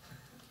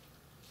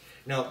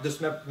 Now,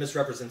 this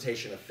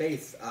misrepresentation of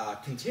faith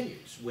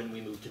continues when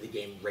we move to the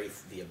game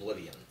Wraith the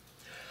Oblivion.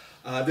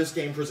 This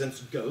game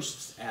presents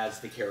ghosts as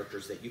the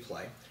characters that you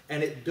play,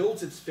 and it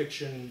builds its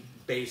fiction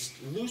based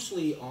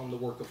loosely on the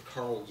work of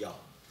Carl Jung.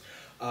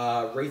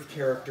 Wraith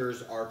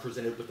characters are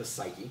presented with a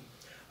psyche,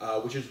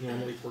 which is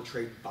normally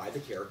portrayed by the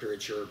character.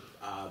 It's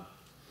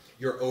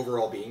your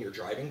overall being, your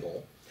driving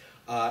goal,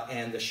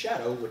 and the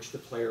shadow, which the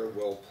player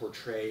will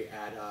portray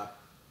at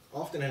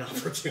often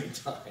inopportune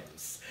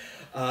times.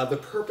 The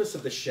purpose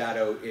of the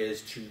shadow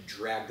is to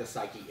drag the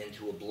psyche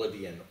into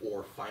oblivion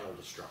or final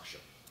destruction.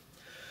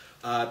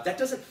 That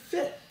doesn't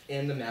fit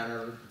in the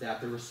manner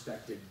that the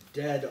respected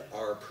dead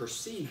are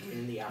perceived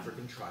in the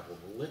African tribal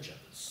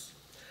religions.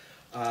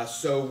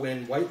 So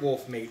when White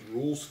Wolf made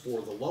rules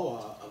for the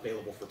Loa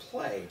available for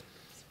play,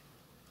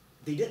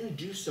 they didn't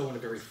do so in a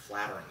very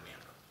flattering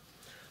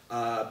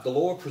manner. The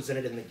Loa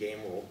presented in the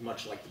game world,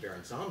 much like the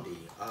Baron Zombie,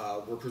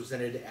 were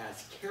presented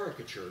as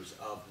caricatures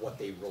of what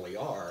they really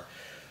are,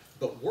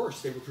 but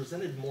worse, they were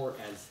presented more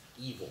as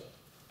evil.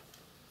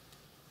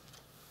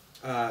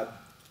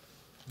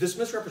 This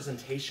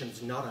misrepresentation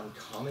is not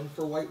uncommon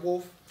for White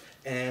Wolf,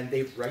 and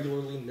they've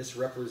regularly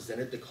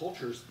misrepresented the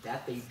cultures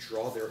that they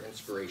draw their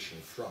inspiration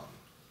from.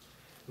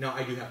 Now,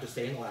 I do have to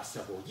say, in the last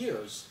several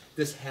years,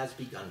 this has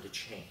begun to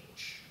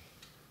change.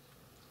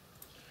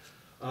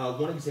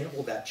 One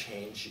example of that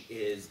change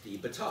is the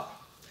Bata.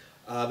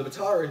 The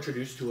Bata are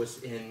introduced to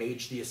us in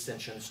Mage the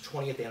Ascension's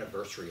 20th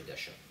anniversary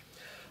edition.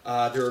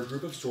 They're a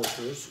group of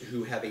sorcerers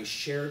who have a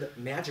shared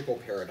magical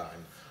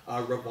paradigm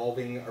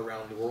revolving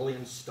around New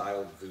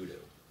Orleans-style voodoo.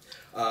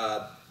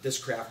 This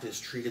craft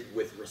is treated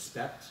with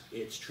respect,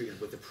 it's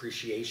treated with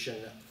appreciation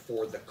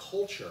for the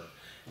culture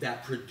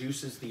that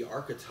produces the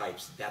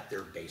archetypes that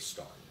they're based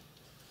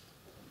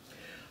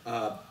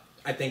on.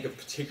 I think of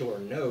particular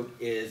note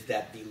is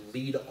that the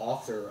lead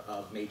author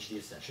of Mage the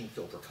Ascension,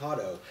 Phil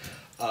Mercado,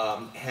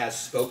 has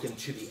spoken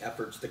to the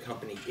efforts the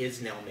company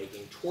is now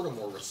making toward a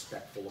more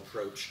respectful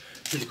approach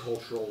to the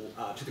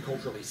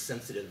culturally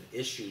sensitive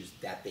issues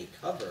that they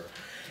cover.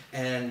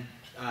 And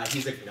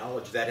he's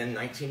acknowledged that in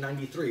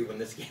 1993, when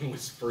this game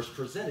was first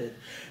presented,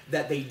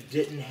 that they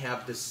didn't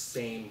have the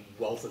same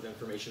wealth of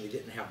information, they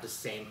didn't have the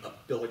same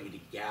ability to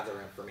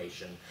gather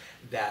information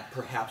that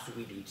perhaps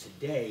we do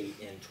today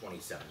in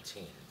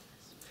 2017.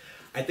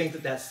 I think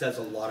that that says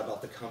a lot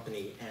about the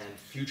company and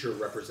future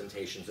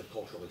representations of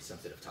culturally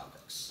sensitive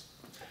topics.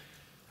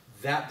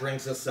 That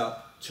brings us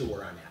up to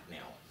where I'm at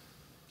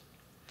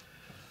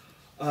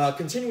now.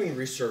 Continuing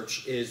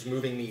research is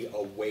moving me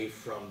away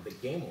from the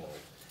game world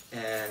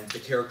and the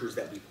characters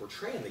that we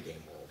portray in the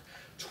game world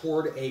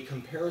toward a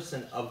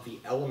comparison of the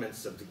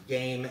elements of the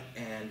game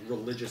and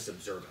religious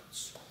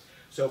observance.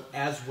 So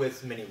as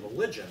with many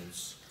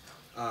religions,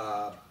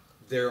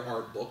 there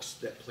are books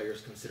that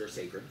players consider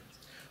sacred.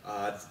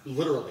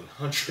 Literally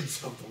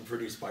hundreds of them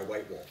produced by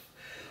White Wolf.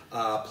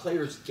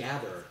 Players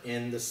gather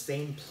in the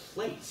same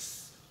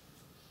place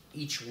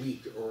each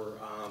week or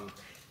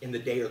in the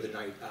day or the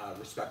night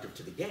respective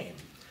to the game.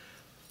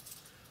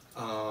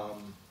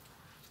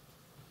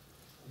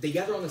 They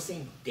gather on the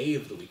same day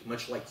of the week,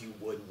 much like you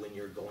would when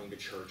you're going to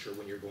church or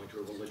when you're going to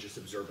a religious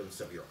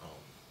observance of your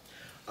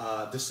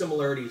own. The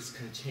similarities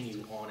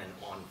continue on and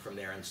on from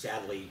there, and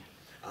sadly,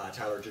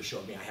 Tyler just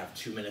showed me I have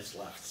 2 minutes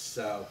left.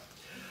 So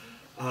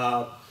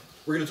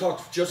we're going to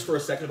talk just for a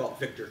second about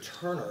Victor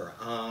Turner.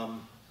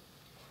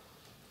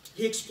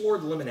 He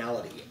explored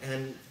liminality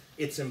and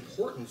its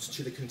importance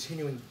to the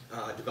continuing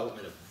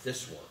development of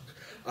this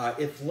work.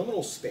 If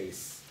liminal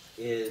space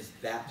is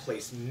that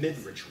place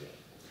mid-ritual,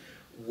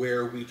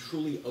 where we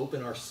truly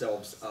open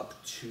ourselves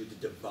up to the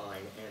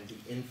divine and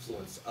the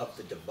influence of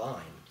the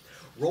divine,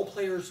 role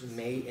players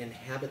may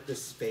inhabit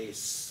this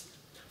space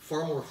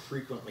far more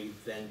frequently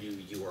than do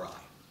you or I.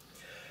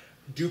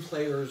 Do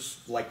players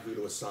like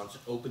Voodoo Assance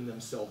open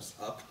themselves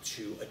up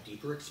to a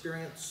deeper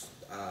experience?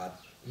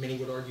 Many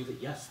would argue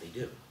that yes, they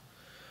do.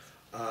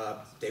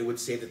 They would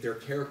say that their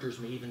characters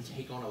may even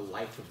take on a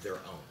life of their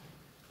own.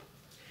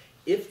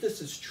 If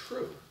this is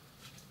true,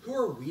 who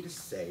are we to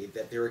say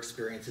that their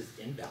experience is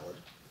invalid?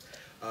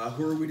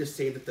 Who are we to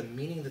say that the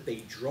meaning that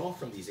they draw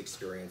from these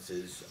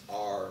experiences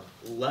are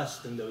less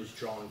than those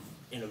drawn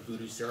in a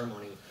voodoo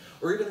ceremony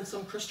or even in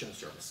some Christian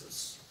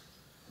services?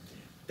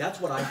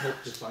 That's what I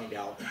hope to find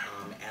out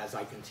as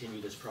I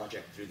continue this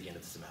project through the end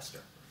of the semester.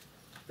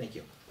 Thank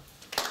you.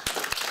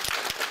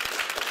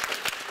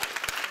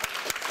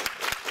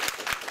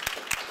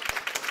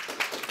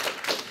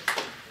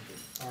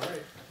 All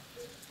right.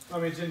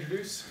 Allow me to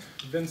introduce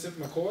Vincent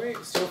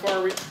McCoy. So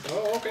far we...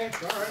 Oh, okay.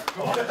 All right.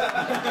 Come on.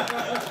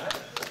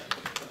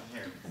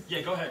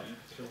 Yeah, go ahead.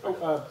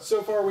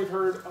 So far we've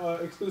heard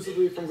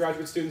exclusively from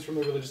graduate students from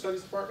the Religious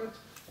Studies Department.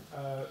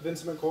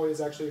 Vincent McCoy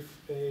is actually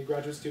a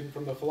graduate student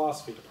from the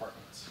Philosophy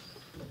Department.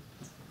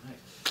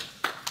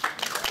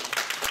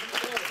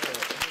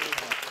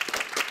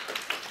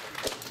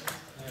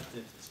 I have to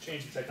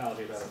change the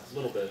technology about a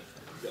little bit.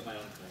 Get my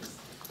own thing.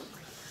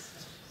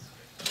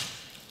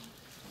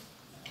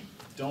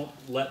 Don't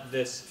let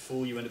this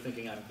fool you into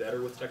thinking I'm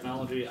better with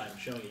technology. I'm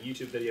showing a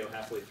YouTube video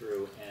halfway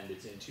through, and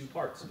it's in 2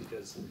 parts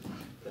because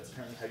that's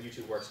apparently how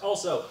YouTube works.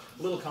 Also,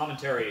 a little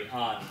commentary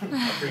on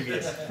a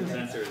previous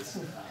presenter's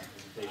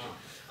presentation.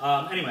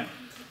 Anyway,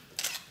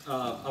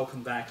 I'll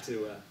come back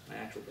to my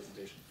actual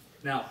presentation.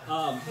 Now,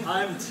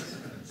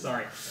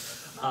 sorry.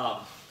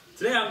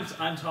 Today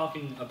I'm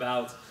talking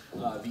about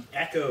the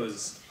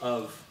echoes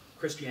of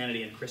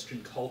Christianity and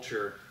Christian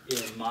culture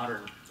in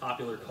modern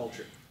popular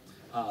culture.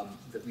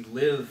 That we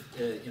live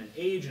in an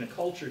age and a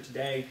culture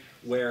today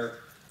where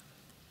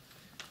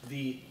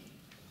the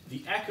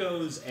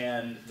echoes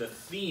and the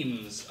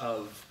themes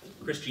of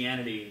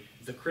Christianity,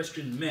 the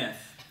Christian myth,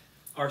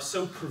 are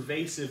so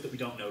pervasive that we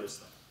don't notice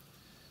them.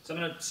 So I'm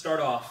going to start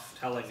off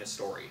telling a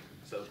story.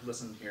 So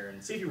listen here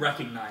and see if you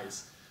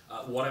recognize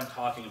what I'm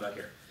talking about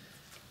here.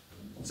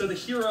 So the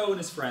hero and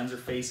his friends are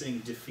facing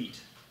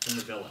defeat from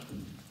the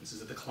villain. This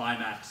is at the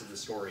climax of the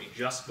story,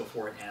 just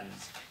before it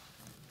ends.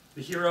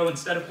 The hero,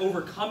 instead of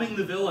overcoming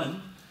the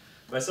villain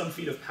by some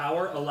feat of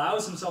power,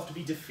 allows himself to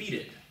be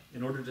defeated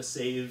in order to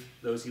save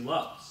those he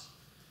loves.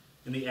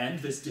 In the end,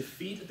 this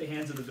defeat at the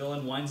hands of the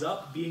villain winds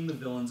up being the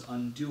villain's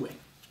undoing,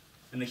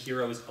 and the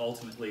hero is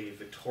ultimately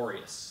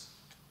victorious.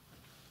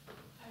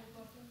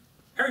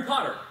 Harry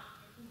Potter.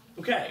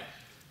 Okay,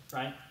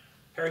 right?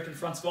 Harry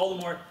confronts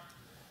Voldemort.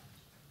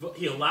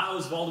 He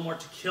allows Voldemort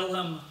to kill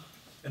him,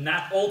 and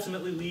that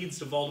ultimately leads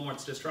to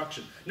Voldemort's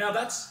destruction. Now,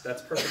 that's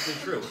perfectly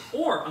true.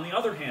 Or, on the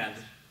other hand,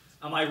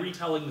 am I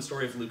retelling the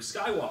story of Luke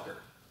Skywalker,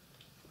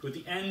 who at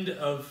the end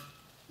of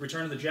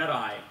Return of the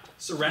Jedi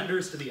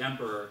surrenders to the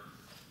Emperor,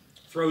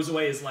 throws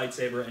away his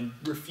lightsaber, and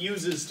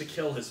refuses to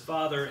kill his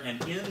father,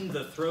 and in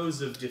the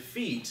throes of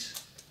defeat,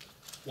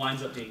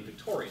 winds up being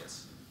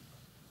victorious.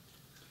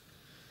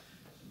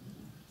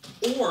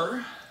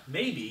 Or,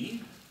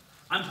 maybe,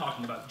 I'm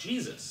talking about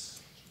Jesus.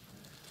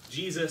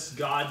 Jesus,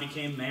 God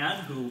became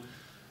man, who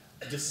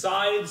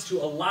decides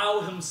to allow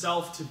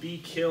himself to be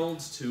killed,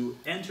 to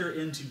enter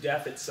into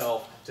death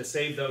itself, to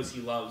save those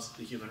he loves,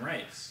 the human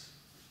race.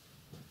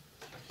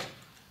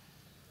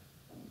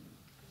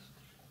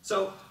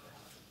 So,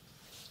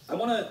 I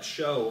want to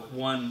show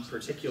one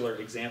particular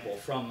example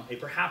from a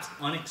perhaps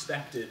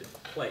unexpected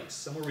place,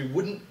 somewhere we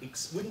wouldn't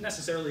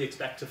necessarily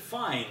expect to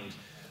find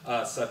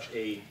such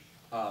a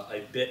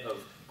bit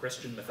of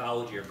Christian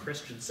mythology or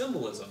Christian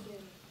symbolism.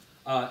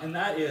 And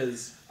that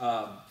is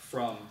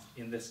from,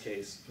 in this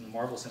case, from the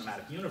Marvel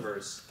Cinematic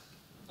Universe,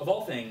 of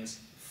all things,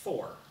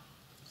 Thor.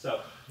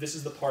 So this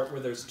is the part where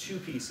there's 2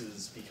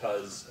 pieces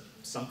because of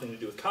something to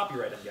do with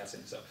copyright, I'm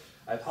guessing. So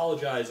I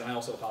apologize, and I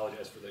also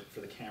apologize for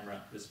the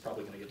camera. This is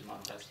probably going to get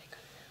demonetized.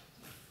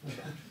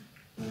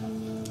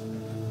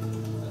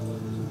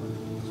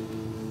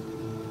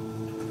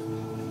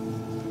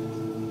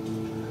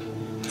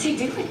 What's he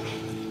doing?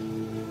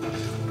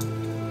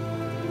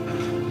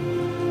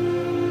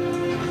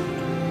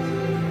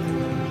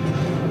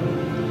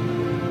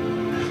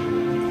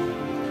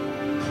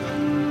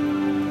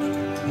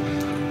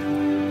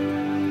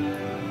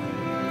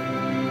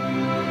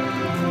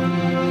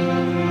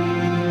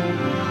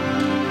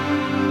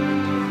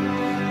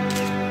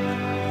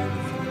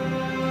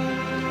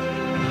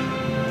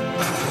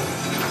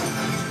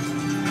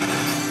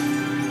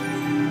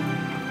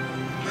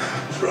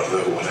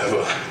 Brother,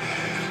 whatever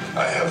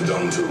I have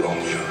done to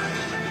wrong you,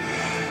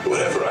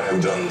 whatever I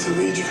have done to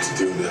lead you to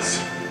do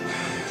this,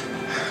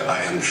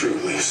 I am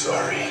truly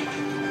sorry.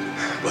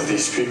 But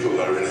these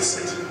people are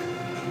innocent.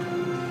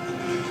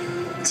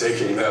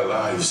 Taking their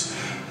lives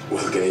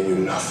will gain you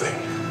nothing.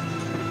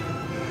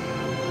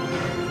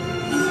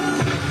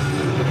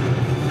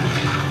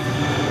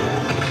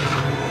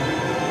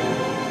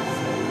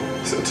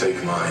 So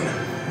take mine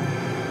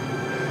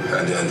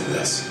and end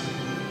this.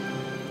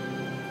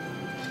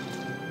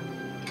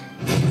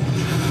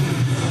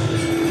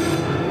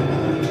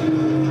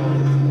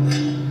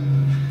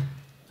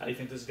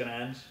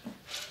 And,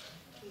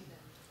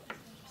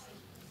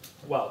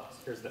 well,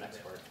 here's the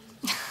next part.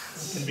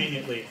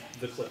 Conveniently,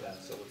 the clip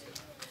ends, so let's go.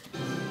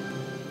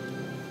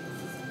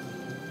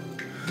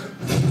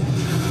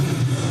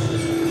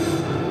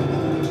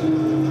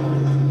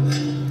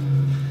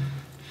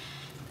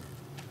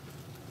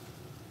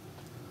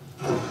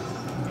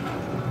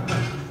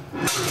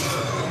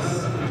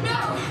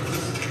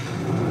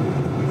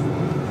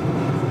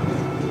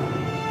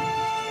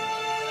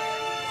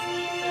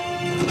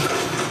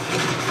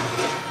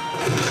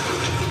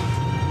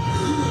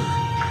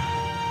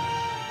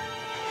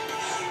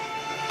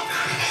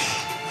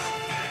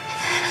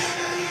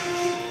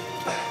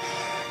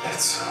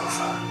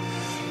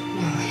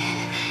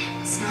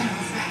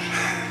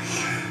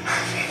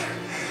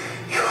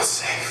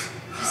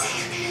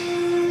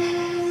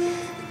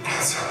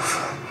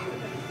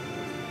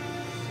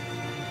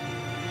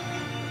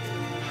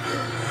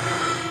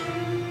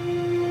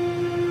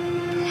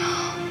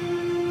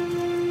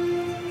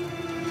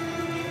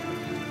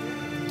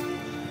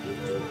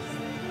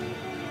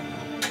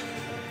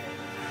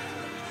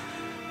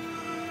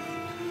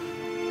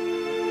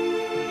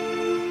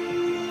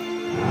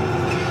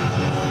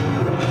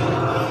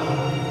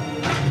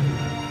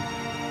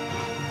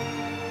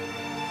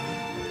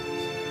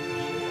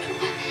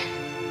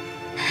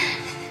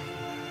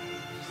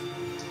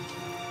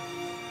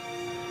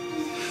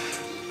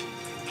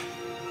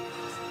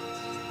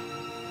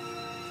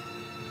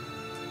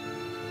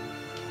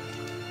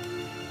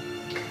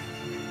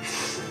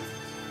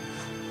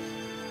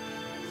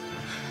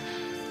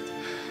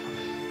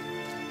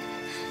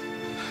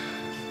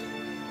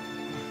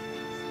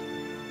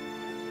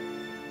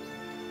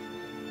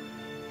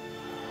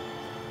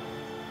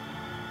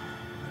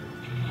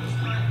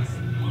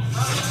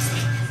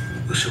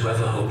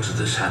 Whosoever holds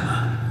this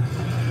hammer,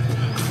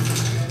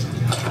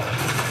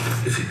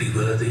 if he be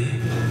worthy,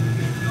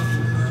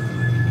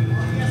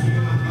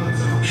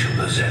 shall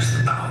possess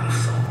the power of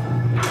Thor.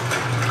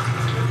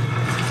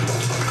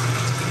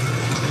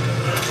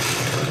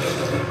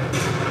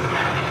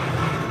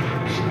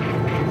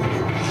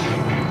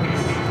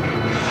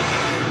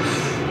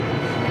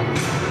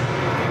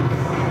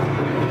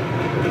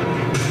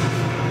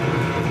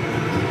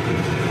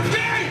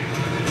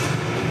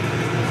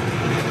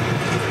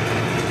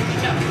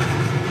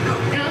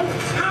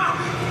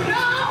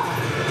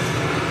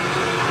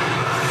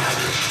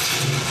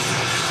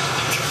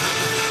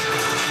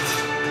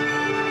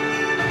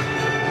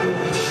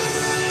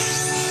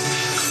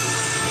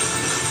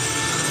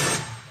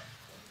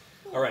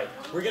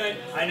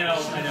 I know.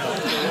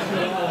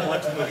 Don't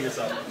watch the movie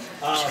yourself.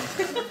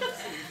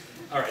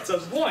 All right, so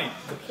the point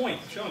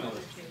of showing all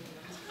this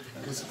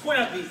was to point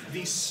out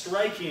the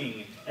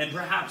striking and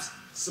perhaps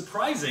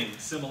surprising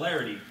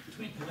similarity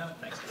between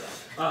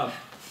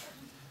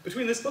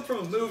this book from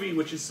a movie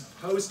which is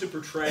supposed to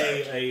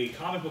portray a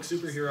comic book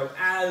superhero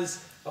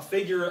as a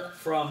figure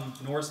from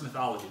Norse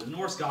mythology, the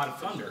Norse god of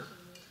thunder,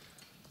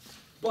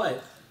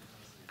 but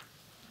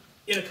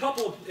in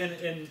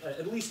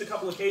at least a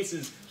couple of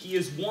cases, he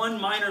is one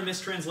minor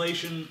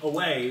mistranslation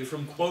away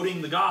from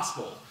quoting the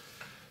gospel.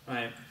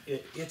 Right?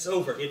 It's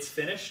over. It's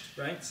finished.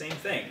 Right? Same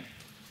thing.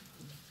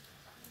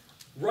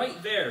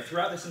 Right there,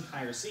 throughout this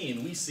entire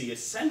scene, we see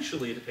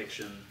essentially a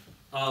depiction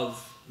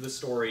of the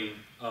story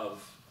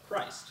of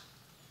Christ.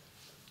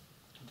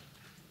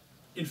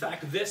 In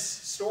fact, this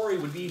story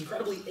would be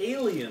incredibly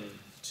alien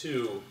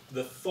to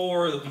the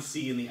Thor that we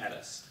see in the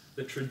Eddas,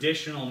 the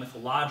traditional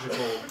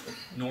mythological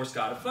Norse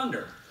god of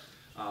thunder.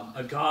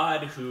 A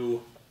god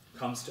who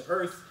comes to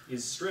Earth,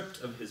 is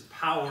stripped of his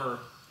power,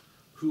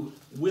 who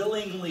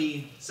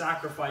willingly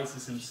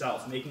sacrifices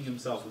himself, making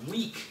himself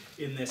weak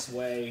in this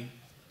way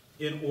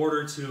in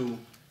order to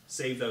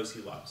save those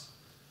he loves.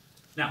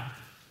 Now,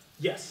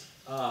 yes,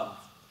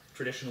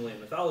 traditionally in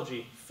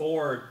mythology,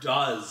 Thor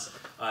does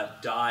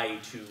die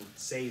to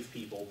save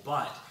people,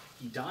 but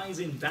he dies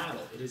in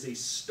battle. It is a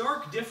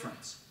stark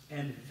difference.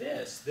 And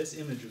this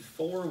image of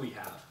Thor we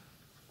have,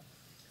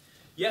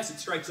 yes, it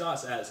strikes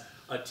us as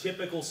a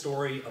typical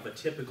story of a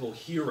typical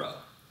hero.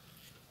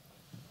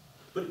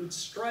 But it would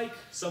strike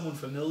someone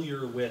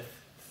familiar with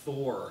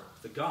Thor,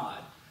 the god,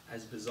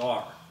 as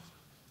bizarre,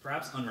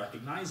 perhaps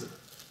unrecognizable.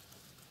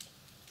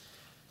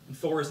 And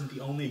Thor isn't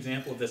the only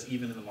example of this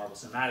even in the Marvel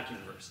Cinematic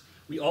Universe.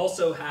 We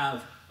also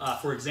have,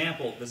 for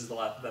example, that's the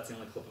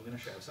only clip I'm going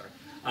to show,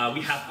 sorry.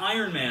 We have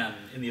Iron Man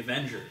in the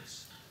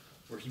Avengers,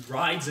 where he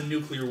rides a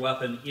nuclear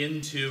weapon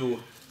into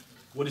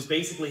what is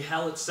basically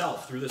hell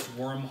itself through this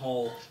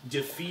wormhole,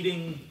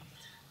 defeating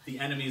the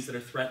enemies that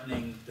are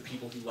threatening the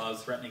people he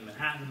loves, threatening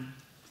Manhattan,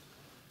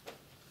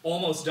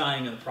 almost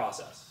dying in the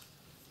process.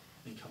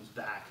 And he comes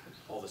back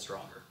all the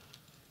stronger.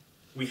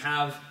 We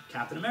have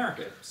Captain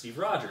America, Steve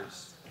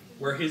Rogers,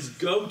 where his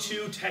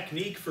go-to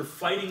technique for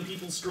fighting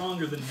people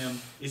stronger than him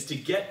is to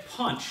get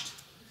punched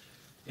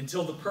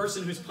until the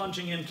person who's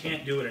punching him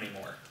can't do it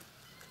anymore.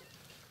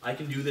 I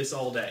can do this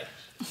all day.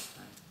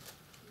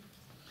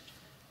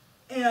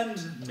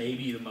 And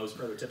maybe the most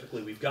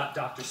prototypically, we've got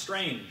Doctor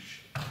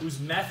Strange, whose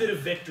method of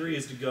victory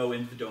is to go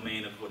into the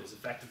domain of what is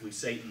effectively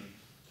Satan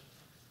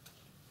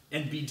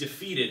and be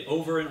defeated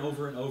over and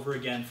over and over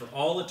again for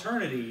all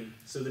eternity,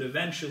 so that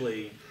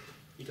eventually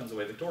he comes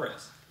away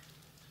victorious.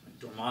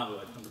 Dormammu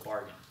had become the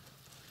bargain.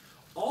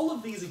 All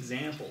of these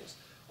examples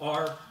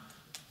are,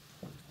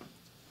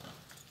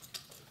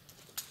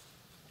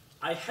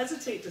 I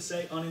hesitate to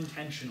say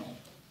unintentional,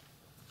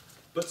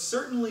 but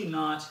certainly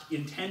not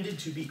intended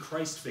to be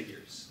Christ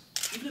figures.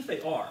 Even if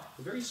they are,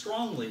 they're very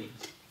strongly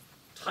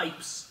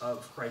types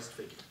of Christ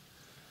figure.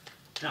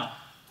 Now,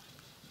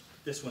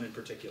 this one in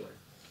particular,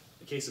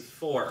 the case of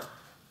Thor.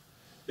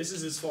 This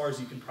is as far as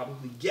you can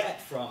probably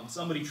get from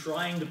somebody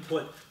trying to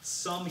put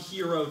some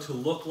hero to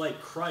look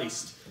like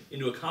Christ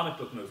into a comic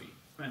book movie,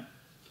 right?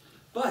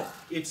 But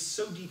it's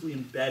so deeply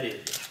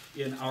embedded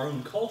in our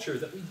own culture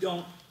that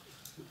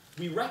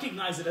we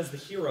recognize it as the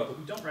hero, but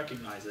we don't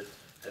recognize it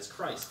as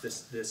Christ,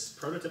 this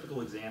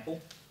prototypical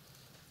example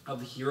of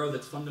the hero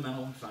that's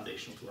fundamental and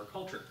foundational to our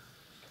culture.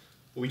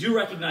 What we do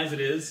recognize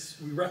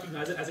we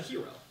recognize it as a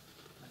hero.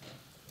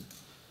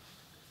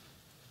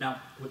 Now,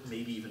 what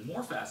may be even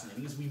more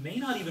fascinating is we may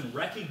not even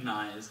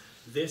recognize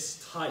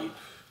this type,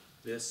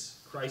 this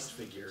Christ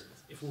figure,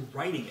 if we're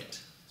writing it,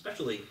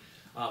 especially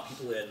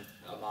people in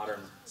a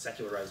modern,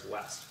 secularized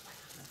West.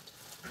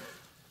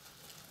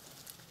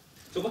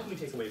 So what can we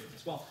take away from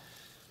this? Well,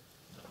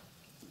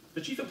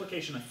 the chief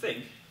implication, I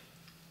think,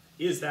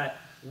 is that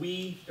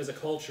we, as a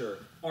culture,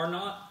 are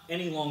not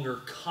any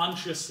longer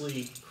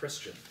consciously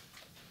Christian.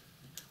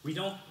 We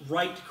don't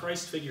write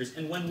Christ figures,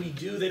 and when we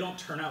do, they don't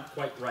turn out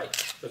quite right.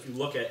 So if you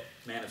look at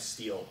Man of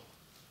Steel,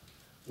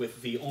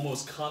 with the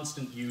almost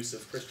constant use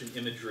of Christian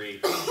imagery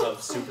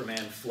of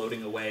Superman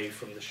floating away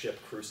from the ship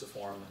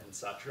cruciform and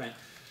such, right?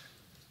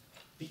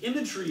 The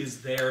imagery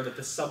is there, but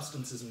the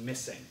substance is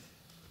missing.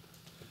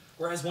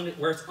 Whereas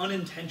where it's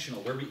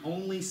unintentional, where we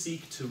only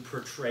seek to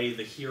portray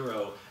the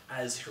hero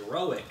as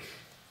heroic,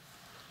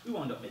 we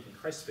wound up making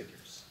Christ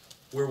figures,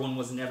 where one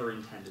was never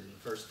intended in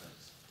the first place.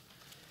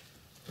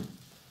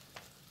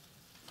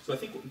 So I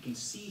think what we can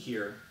see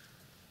here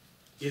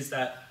is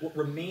that what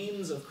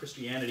remains of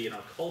Christianity in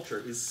our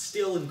culture is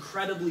still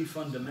incredibly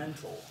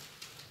fundamental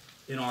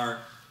in our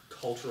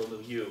cultural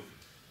milieu,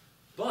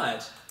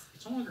 but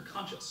it's no longer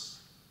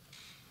conscious.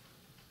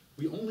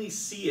 We only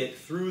see it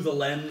through the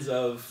lens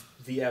of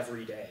the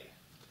everyday.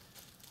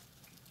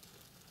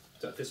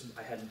 So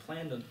I hadn't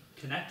planned on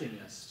connecting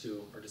this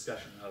to our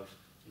discussion of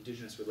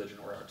indigenous religion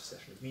or our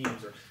discussion of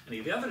memes or any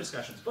of the other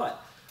discussions,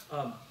 but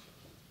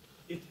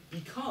it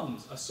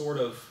becomes a sort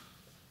of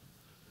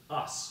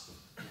us.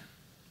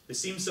 This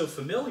seems so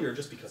familiar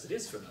just because it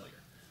is familiar.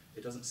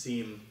 It doesn't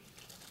seem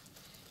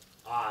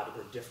odd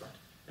or different.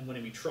 And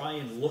when we try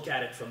and look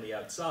at it from the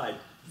outside,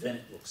 then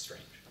it looks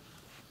strange.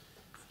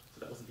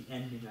 So that wasn't the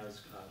ending I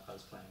was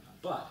planning on.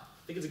 But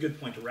I think it's a good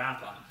point to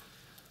wrap on.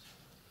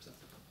 So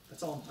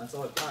that's all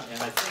I've got.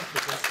 And I think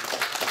that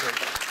this is great.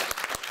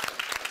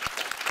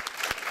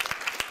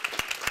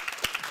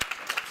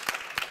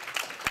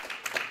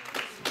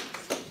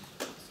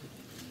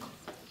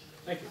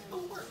 Thank you.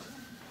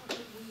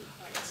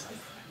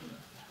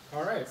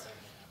 All right.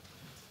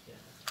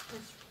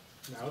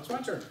 Now it's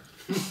my turn.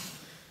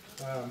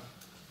 Today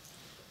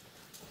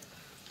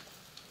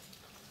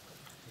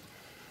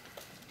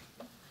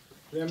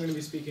I'm going to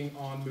be speaking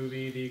on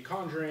movie The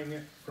Conjuring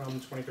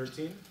from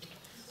 2013.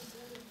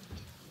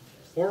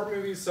 Horror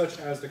movies such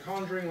as The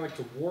Conjuring like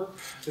to warp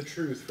the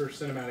truth for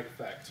cinematic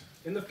effect.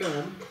 In the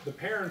film, the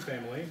Perron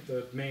family,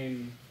 the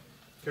main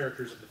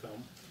characters of the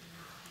film,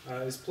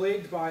 is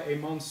plagued by a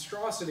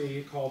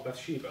monstrosity called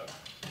Bathsheba.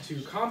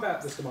 To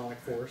combat this demonic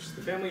force,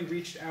 the family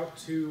reached out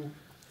to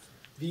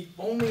the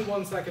only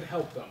ones that could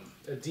help them,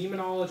 a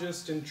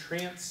demonologist and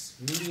trance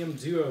medium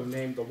duo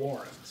named the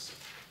Warrens.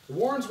 The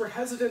Warrens were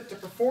hesitant to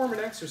perform an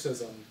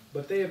exorcism,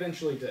 but they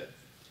eventually did.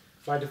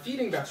 By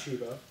defeating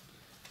Bathsheba,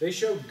 they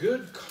showed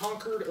good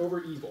conquered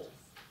over evil.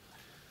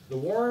 The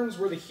Warrens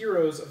were the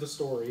heroes of the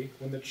story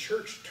when the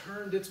church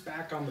turned its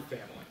back on the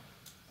family.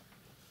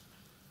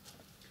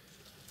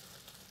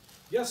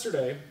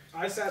 Yesterday,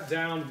 I sat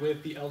down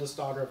with the eldest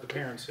daughter of the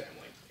Perron's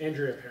family,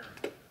 Andrea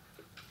Perron.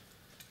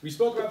 We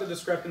spoke about the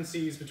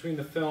discrepancies between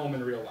the film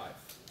and real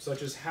life,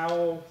 such as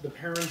how the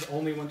Perrons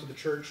only went to the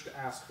church to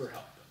ask for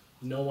help,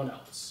 no one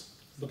else.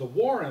 But the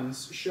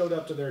Warrens showed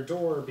up to their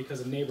door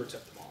because a neighbor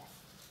tipped them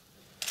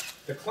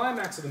off. The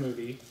climax of the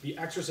movie, the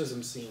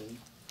exorcism scene,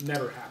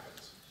 never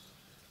happened.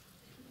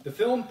 The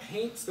film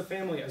paints the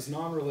family as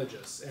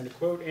non-religious, and to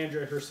quote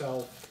Andrea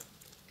herself,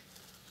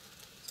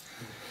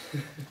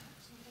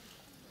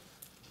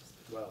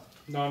 well,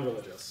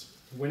 non-religious,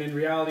 when in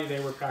reality they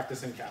were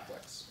practicing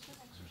Catholics.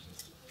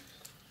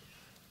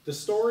 The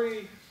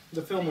story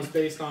the film was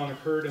based on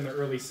occurred in the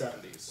early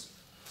 70s.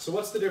 So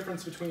what's the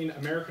difference between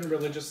American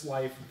religious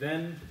life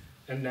then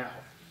and now?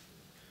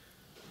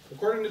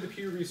 According to the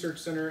Pew Research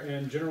Center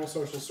and General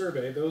Social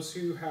Survey, those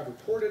who have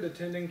reported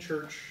attending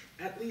church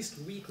at least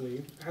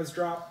weekly has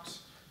dropped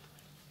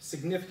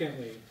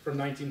significantly from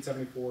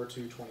 1974 to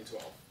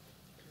 2012.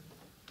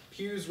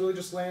 Pew's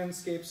religious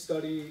landscape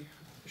study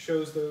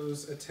shows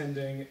those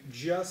attending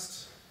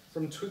just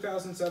from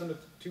 2007 to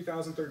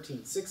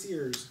 2013, 6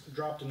 years,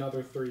 dropped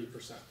another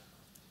 30%.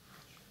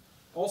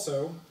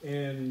 Also,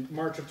 in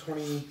March of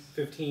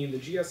 2015, the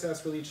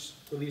GSS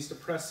released a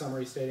press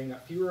summary stating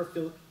that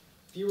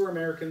fewer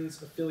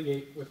Americans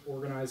affiliate with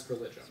organized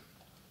religion.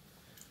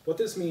 What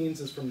this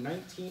means is from the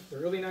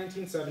early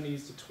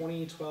 1970s to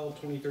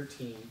 2012,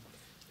 2013,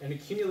 an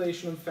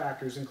accumulation of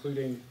factors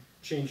including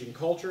changing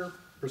culture,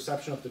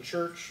 perception of the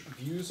church,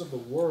 views of the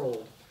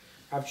world,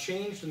 have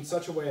changed in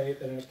such a way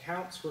that it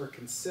accounts for a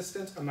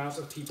consistent amount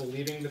of people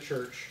leaving the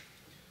church,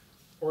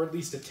 or at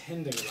least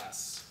attending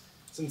less,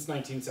 since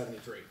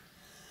 1973.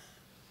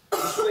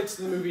 This relates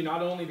to the movie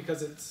not only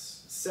because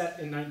it's set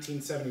in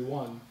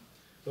 1971,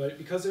 but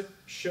because it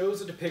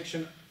shows a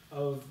depiction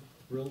of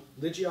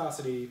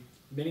religiosity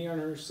many in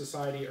our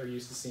society are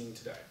used to seeing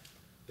today.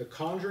 The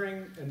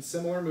Conjuring and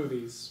similar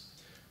movies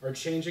are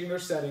changing their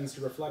settings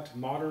to reflect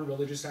modern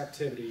religious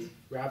activity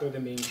rather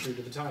than being true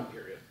to the time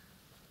period.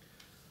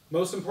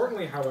 Most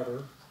importantly,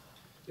 however,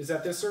 is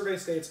that this survey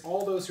states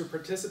all those who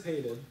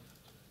participated,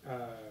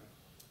 let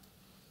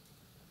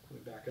me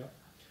back up,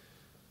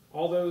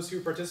 all those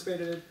who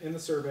participated in the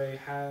survey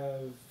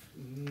have,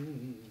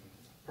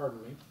 pardon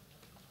me.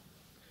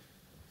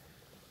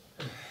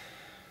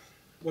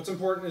 What's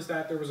important is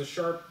that there was a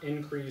sharp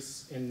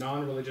increase in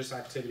non-religious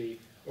activity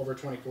over a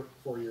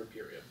 24-year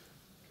period.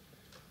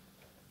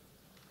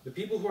 The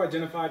people who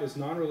identified as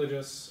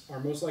non-religious are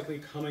most likely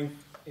coming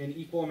in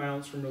equal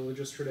amounts from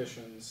religious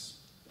traditions,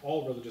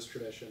 all religious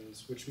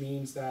traditions, which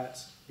means that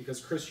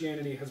because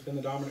Christianity has been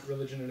the dominant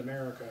religion in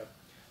America,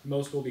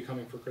 most will be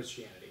coming for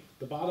Christianity.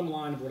 The bottom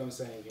line of what I'm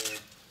saying here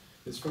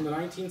is from the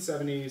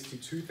 1970s to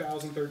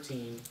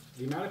 2013,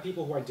 the amount of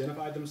people who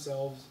identified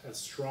themselves as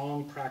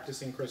strong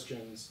practicing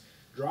Christians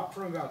dropped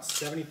from about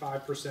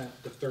 75%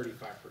 to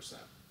 35%.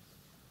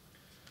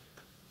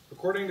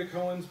 According to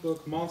Cohen's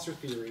book Monster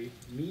Theory,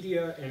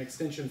 media and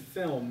extension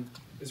film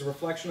is a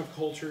reflection of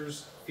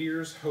cultures,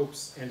 fears,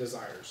 hopes, and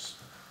desires.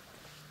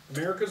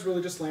 America's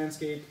religious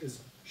landscape is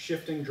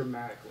shifting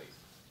dramatically.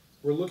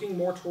 We're looking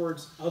more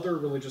towards other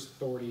religious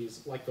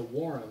authorities like the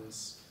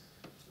Warrens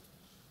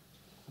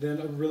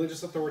than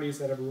religious authorities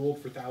that have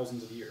ruled for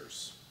thousands of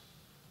years.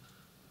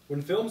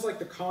 When films like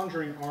The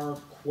Conjuring are,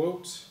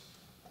 quote,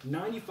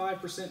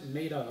 95%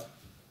 made up,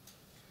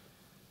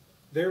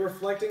 they're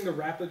reflecting the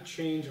rapid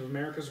change of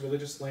America's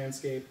religious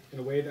landscape in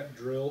a way that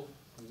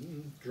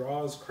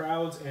draws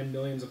crowds and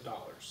millions of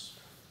dollars.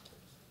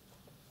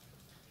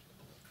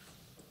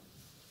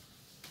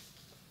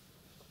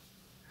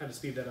 Had to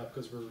speed that up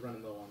because we're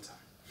running low on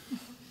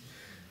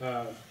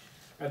time.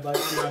 I'd like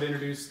now to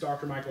introduce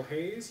Dr. Michael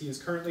Hayes. He is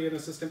currently an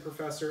assistant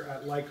professor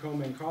at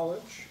Lycoming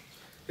College.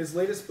 His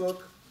latest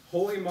book,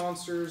 Holy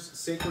Monsters,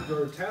 Sacred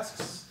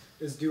Grotesques,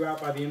 is due out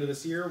by the end of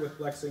this year with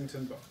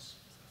Lexington Books.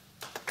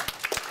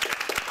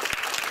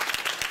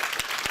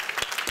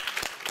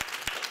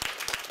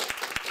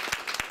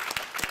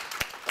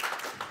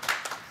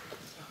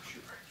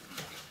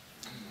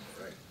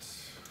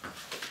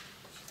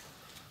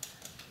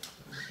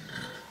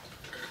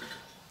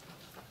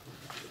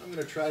 I'm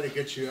going to try to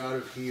get you out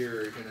of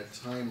here in a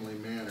timely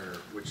manner,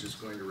 which is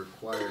going to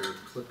require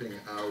clipping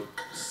out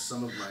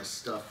some of my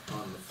stuff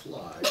on the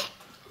fly.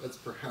 That's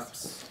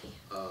perhaps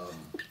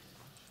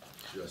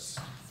just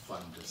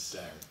fun to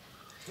say.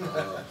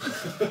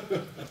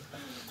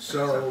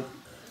 So, am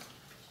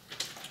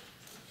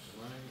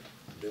I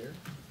there?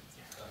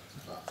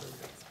 Ah, there we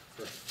go.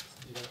 Perfect.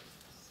 Yeah,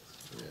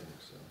 I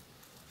think so.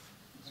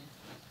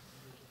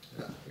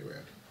 Yeah, here we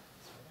are.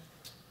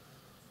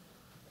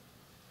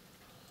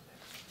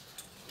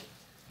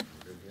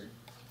 Good here.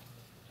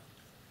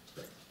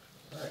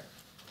 All right.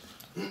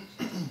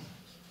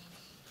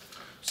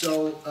 So,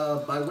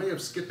 by way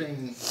of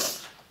skipping,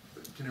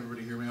 can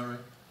everybody hear me all right?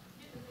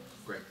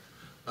 Great.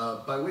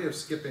 By way of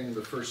skipping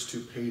the first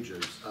 2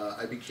 pages,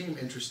 I became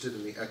interested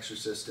in The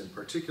Exorcist in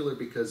particular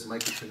because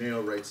Mikey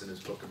Cuneo writes in his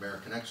book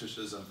American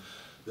Exorcism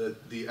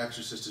that The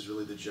Exorcist is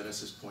really the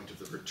genesis point of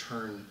the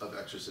return of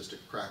exorcistic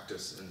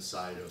practice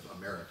inside of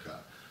America,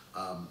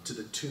 to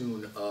the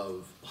tune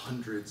of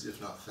hundreds,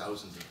 if not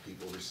thousands of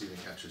people receiving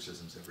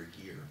exorcisms every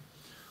year.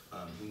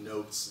 He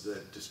notes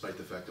that despite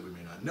the fact that we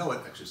may not know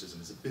it,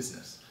 exorcism is a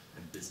business,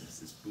 and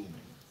business is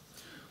booming.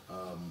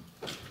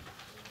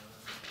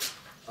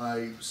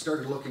 I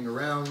started looking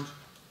around,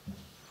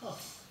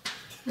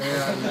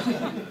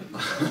 and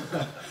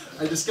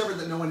I discovered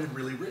that no one had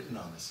really written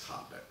on this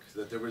topic,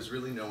 that there was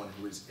really no one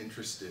who was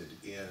interested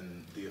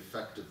in the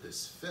effect of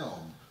this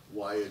film,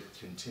 why it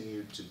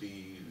continued to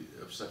be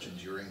of such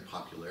enduring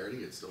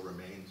popularity. It still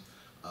remains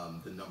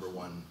the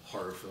 #1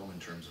 horror film in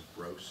terms of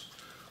gross,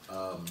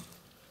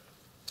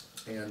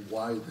 and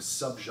why the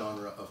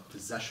subgenre of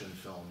possession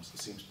films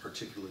seems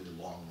particularly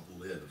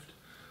long-lived.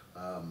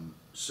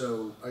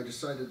 So I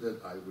decided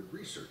that I would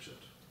research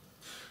it.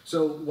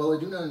 So while I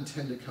do not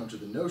intend to counter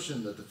the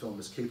notion that the film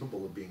is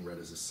capable of being read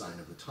as a sign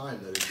of the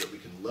time, that is, that we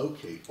can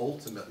locate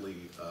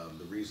ultimately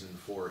the reason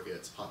for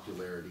its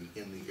popularity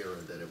in the era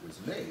that it was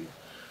made,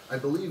 I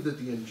believe that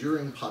the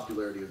enduring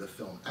popularity of the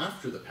film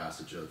after the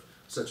passage of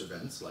Such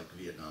events, like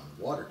Vietnam and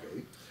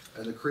Watergate,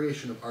 and the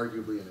creation of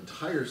arguably an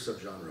entire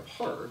subgenre of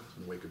horror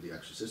in the wake of The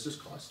Exorcist is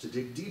cause to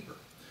dig deeper.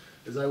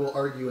 As I will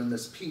argue in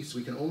this piece,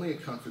 we can only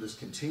account for this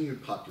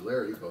continued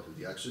popularity, both of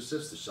The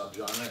Exorcist, the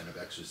subgenre, and of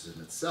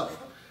exorcism itself,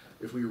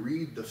 if we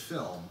read the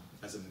film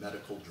as a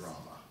medical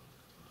drama.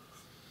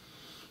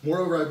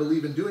 Moreover, I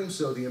believe in doing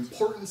so, the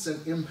importance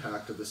and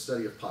impact of the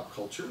study of pop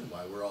culture, and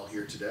why we're all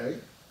here today,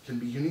 can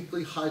be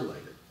uniquely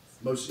highlighted.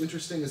 Most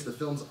interesting is the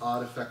film's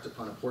odd effect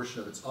upon a portion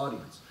of its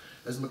audience.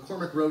 As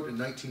McCormick wrote in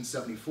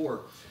 1974,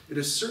 it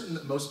is certain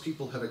that most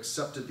people have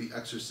accepted The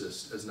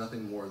Exorcist as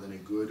nothing more than a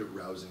good,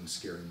 rousing,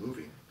 scary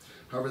movie.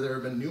 However, there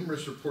have been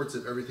numerous reports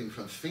of everything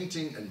from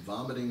fainting and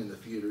vomiting in the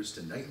theaters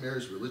to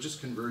nightmares, religious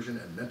conversion,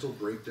 and mental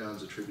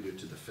breakdowns attributed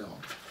to the film.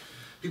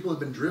 People have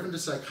been driven to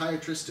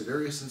psychiatrists, to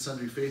various and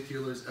sundry faith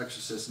healers,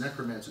 exorcists,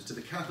 necromancers, to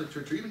the Catholic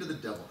Church, or even to the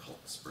devil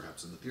cults,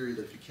 perhaps in the theory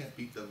that if you can't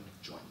beat them,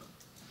 join them.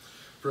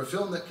 For a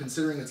film that,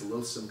 considering its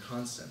loathsome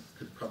content,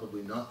 could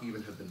probably not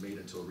even have been made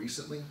until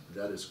recently,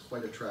 that is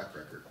quite a track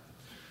record.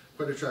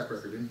 Quite a track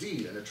record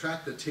indeed, and a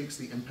track that takes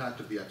the impact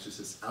of The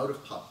Exorcist out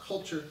of pop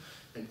culture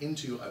and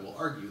into, I will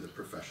argue, the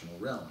professional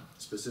realm.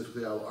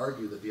 Specifically, I will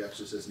argue that The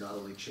Exorcist not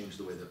only changed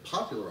the way that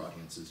popular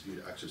audiences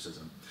viewed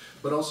exorcism,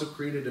 but also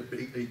created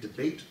a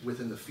debate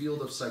within the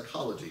field of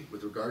psychology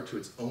with regard to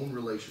its own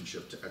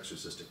relationship to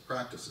exorcistic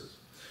practices.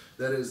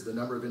 That is, the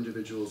number of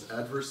individuals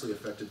adversely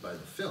affected by the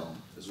film,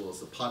 as well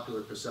as the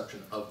popular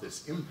perception of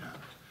this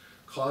impact,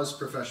 caused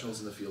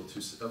professionals in the field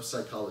of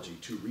psychology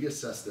to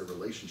reassess their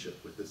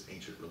relationship with this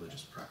ancient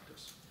religious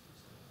practice.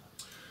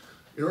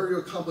 In order to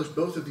accomplish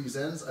both of these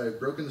ends, I have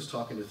broken this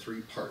talk into 3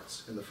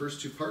 parts. In the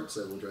first 2 parts,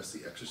 I will address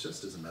The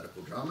Exorcist as a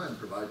medical drama and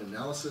provide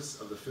analysis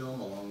of the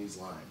film along these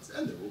lines,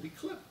 and there will be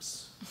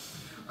clips.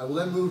 I will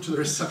then move to the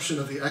reception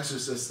of The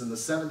Exorcist in the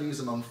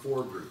 70s among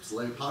 4 groups: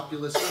 lay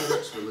populace,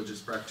 critics,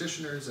 religious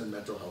practitioners, and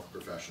mental health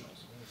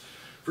professionals.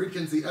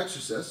 Friedkin's The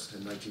Exorcist,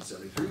 in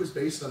 1973, was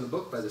based on the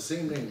book by the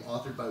same name,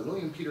 authored by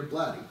William Peter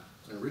Blatty,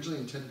 and originally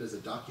intended as a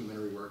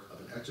documentary work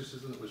of an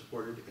exorcism that was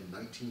reported in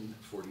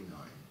 1949.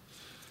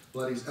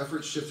 Blatty's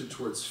efforts shifted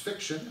towards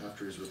fiction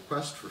after his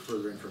request for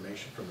further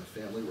information from the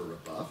family were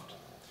rebuffed.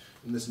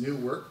 In this new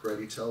work,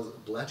 Blatty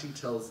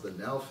tells the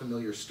now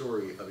familiar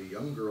story of a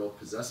young girl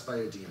possessed by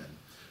a demon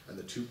and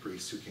the 2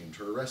 priests who came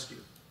to her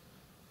rescue.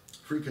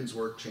 Friedkin's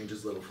work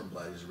changes little from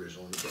Blatty's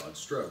original in broad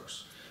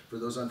strokes. For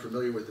those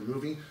unfamiliar with the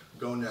movie,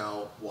 go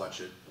now, watch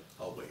it,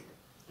 I'll wait.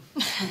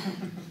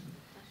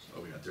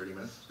 Oh, we got 30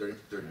 minutes? 30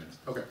 minutes,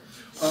 okay.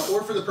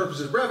 Or for the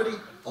purposes of brevity,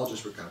 I'll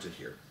just recount it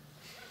here.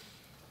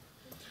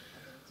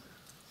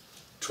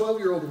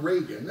 12-year-old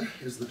Reagan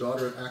is the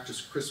daughter of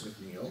actress Chris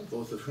McNeil,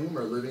 both of whom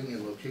are living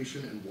in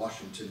location in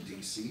Washington,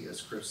 D.C.,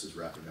 as Chris is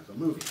wrapping up a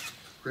movie.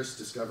 Chris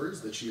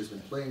discovers that she has been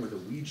playing with a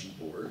Ouija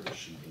board,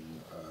 she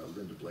being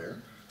Linda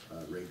Blair.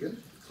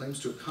 Reagan claims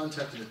to have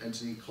contacted an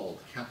entity called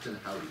Captain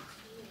Howdy.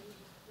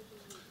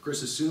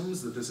 Chris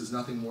assumes that this is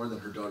nothing more than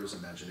her daughter's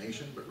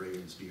imagination, but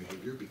Reagan's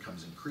behavior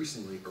becomes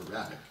increasingly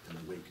erratic in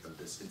the wake of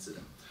this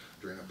incident.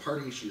 During a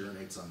party, she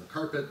urinates on the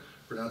carpet,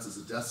 pronounces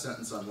a death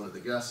sentence on one of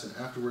the guests, and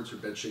afterwards her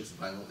bed shakes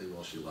violently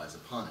while she lies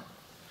upon it.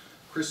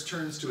 Chris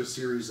turns to a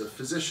series of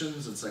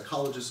physicians and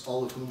psychologists,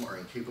 all of whom are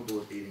incapable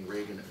of aiding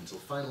Reagan, until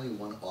finally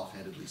one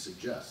offhandedly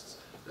suggests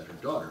that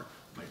her daughter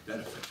might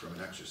benefit from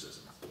an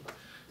exorcism.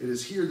 It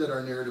is here that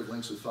our narrative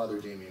links with Father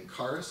Damien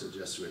Karras, a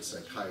Jesuit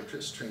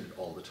psychiatrist trained at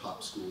all the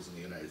top schools in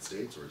the United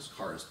States, or as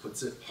Karras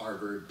puts it,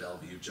 Harvard,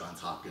 Bellevue, Johns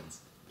Hopkins,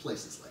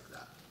 places like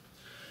that.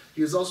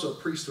 He is also a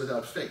priest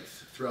without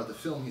faith. Throughout the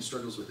film, he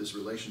struggles with his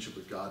relationship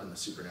with God and the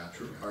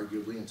supernatural,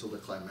 arguably until the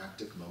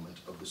climactic moment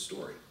of the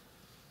story,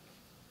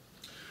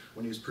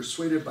 when he is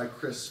persuaded by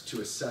Chris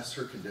to assess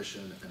her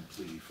condition and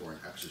plea for an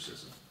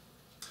exorcism.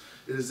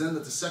 It is then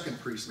that the second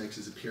priest makes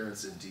his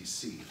appearance in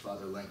D.C.,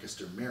 Father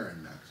Lancaster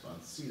Marin Max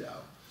von Sydow.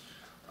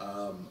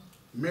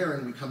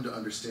 Marin, we come to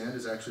understand,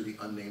 is actually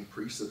the unnamed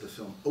priest that the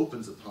film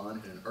opens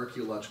upon in an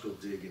archaeological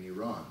dig in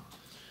Iran.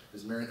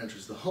 As Marin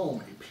enters the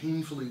home, a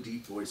painfully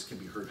deep voice can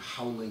be heard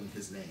howling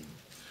his name.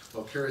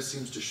 While Karras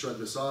seems to shrug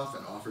this off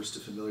and offers to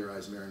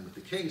familiarize Marin with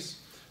the case,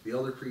 the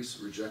elder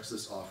priest rejects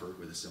this offer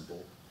with a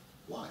simple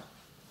lie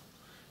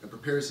and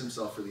prepares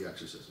himself for the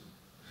exorcism.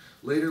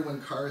 Later,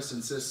 when Karras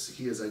insists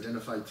he has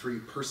identified 3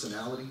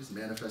 personalities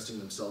manifesting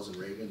themselves in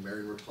Reagan,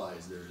 Marin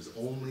replies, "There is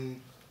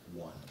only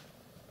one."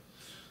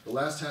 The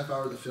last half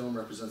hour of the film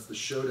represents the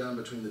showdown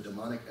between the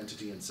demonic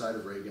entity inside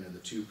of Reagan and the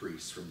 2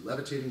 priests. From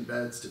levitating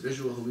beds to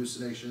visual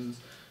hallucinations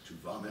to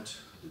vomit,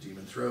 the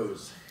demon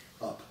throws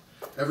up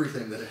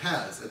everything that it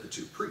has at the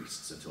 2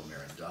 priests until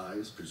Marin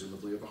dies,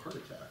 presumably of a heart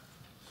attack.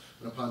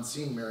 And upon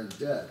seeing Marin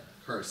dead,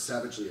 Karras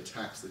savagely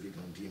attacks the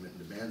giggling demon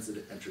and demands that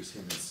it enters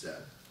him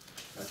instead.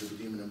 After the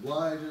demon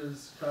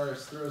obliges,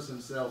 Karras throws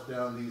himself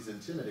down these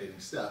intimidating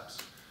steps,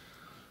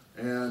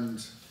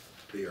 and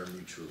they are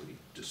mutually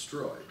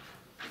destroyed.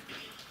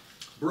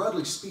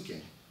 Broadly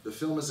speaking, the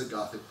film is a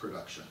Gothic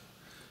production.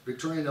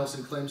 Victoria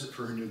Nelson claims it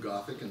for her new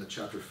Gothic in the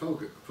chapter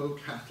Faux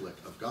Catholic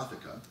of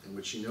Gothica, in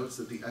which she notes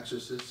that The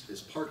Exorcist is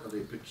part of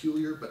a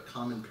peculiar but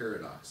common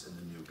paradox in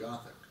the new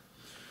Gothic.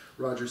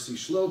 Roger C.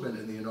 Schlobin,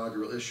 in the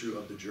inaugural issue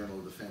of the Journal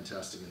of the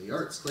Fantastic and the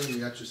Arts, claimed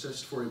The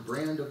Exorcist for a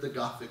brand of the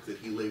Gothic that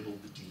he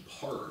labeled the deep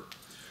horror,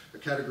 a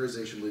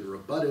categorization later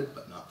rebutted,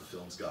 but not the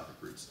film's Gothic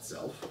roots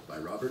itself, by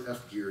Robert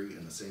F. Geary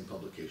in the same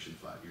publication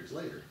 5 years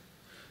later.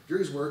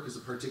 Geary's work is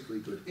a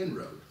particularly good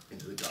inroad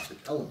into the Gothic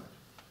element.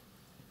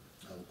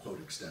 I will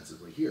quote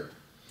extensively here.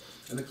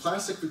 In the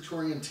classic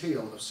Victorian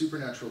tale of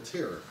supernatural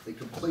terror, a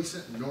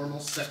complacent,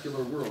 normal,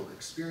 secular world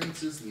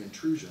experiences the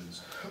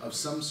intrusions of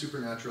some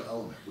supernatural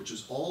element, which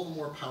is all the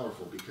more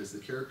powerful because the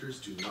characters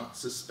do not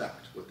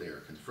suspect what they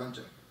are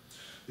confronting.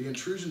 The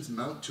intrusions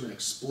mount to an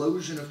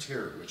explosion of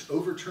terror, which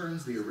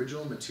overturns the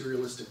original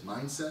materialistic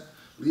mindset,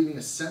 leaving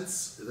a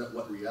sense that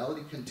what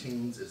reality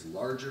contains is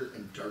larger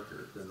and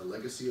darker than the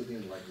legacy of the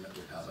Enlightenment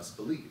would have us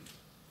believe.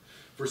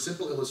 For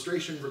simple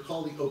illustration,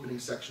 recall the opening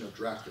section of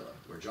Dracula,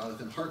 where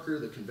Jonathan Harker,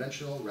 the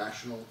conventional,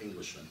 rational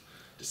Englishman,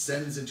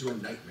 descends into a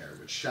nightmare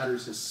which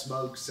shatters his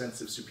smug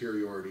sense of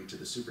superiority to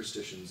the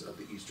superstitions of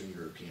the Eastern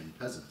European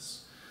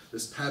peasants.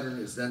 This pattern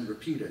is then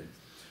repeated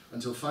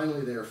until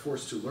finally they are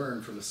forced to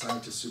learn from the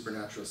scientist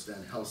supernaturalist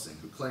Van Helsing,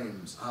 who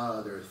claims,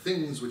 there are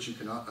things which you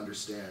cannot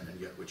understand and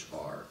yet which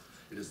are.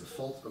 It is the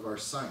fault of our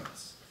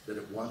science that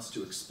it wants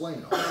to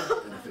explain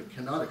all, and if it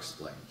cannot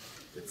explain,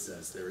 it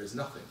says there is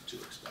nothing to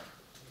explain.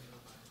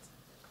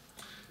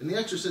 In The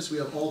Exorcist, we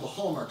have all the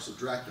hallmarks of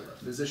Dracula,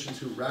 physicians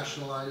who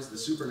rationalize the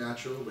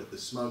supernatural with the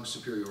smug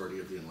superiority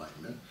of the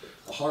Enlightenment,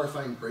 a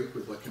horrifying break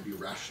with what can be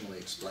rationally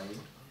explained,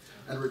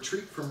 and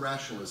retreat from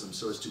rationalism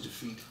so as to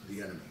defeat the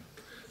enemy.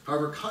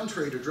 However,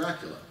 contrary to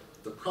Dracula,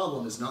 the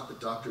problem is not that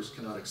doctors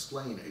cannot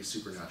explain a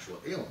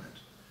supernatural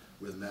ailment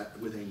with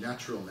a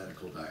natural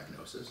medical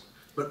diagnosis,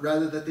 but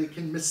rather that they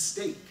can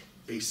mistake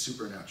a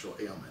supernatural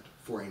ailment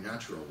for a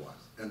natural one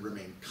and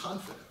remain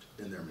confident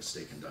in their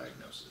mistaken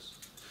diagnosis.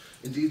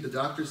 Indeed, the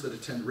doctors that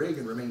attend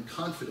Reagan remain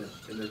confident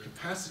in their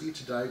capacity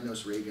to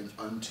diagnose Reagan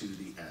unto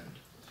the end.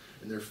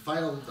 In their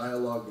final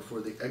dialogue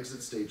before the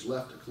exit stage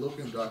left, a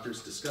colloquium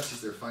doctors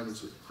discusses their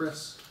findings with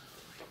Chris.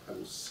 I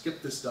will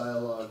skip this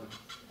dialogue.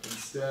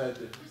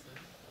 Instead,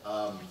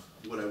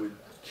 what I would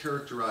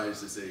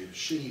characterize as a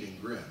shit-eating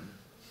grin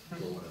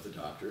for one of the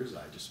doctors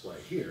I display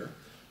here,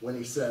 when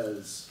he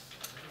says,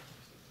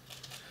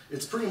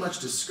 "It's pretty much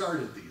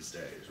discarded these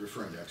days,"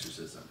 referring to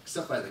exorcism,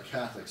 except by the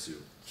Catholics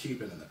who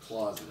keep it in the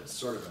closet as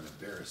sort of an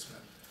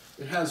embarrassment.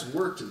 It has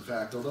worked, in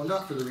fact, although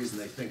not for the reason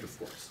they think, of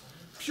course.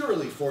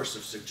 Purely force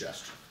of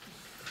suggestion.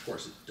 Of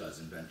course, it does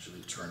eventually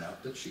turn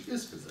out that she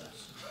is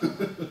possessed.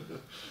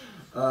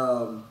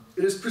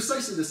 It is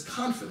precisely this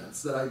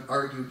confidence that I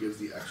argue gives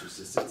The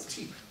Exorcist its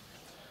teeth.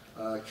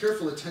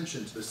 Careful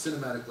attention to the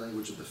cinematic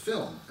language of the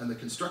film and the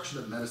construction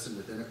of medicine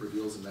within it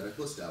reveals a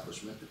medical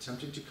establishment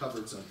attempting to cover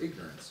its own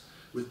ignorance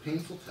with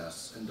painful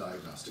tests and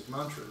diagnostic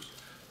mantras,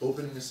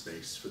 opening a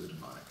space for the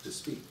demonic to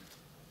speak.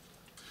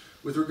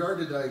 With regard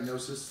to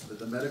diagnosis,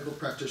 the medical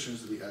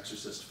practitioners of The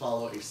Exorcist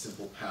follow a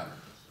simple pattern.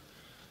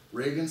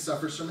 Reagan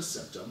suffers from a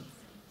symptom.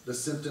 The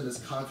symptom is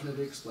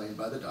confidently explained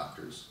by the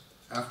doctors,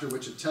 after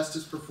which a test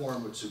is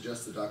performed which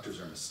suggests the doctors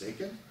are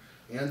mistaken,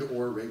 and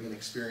or Reagan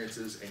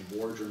experiences a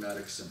more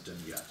dramatic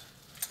symptom yet.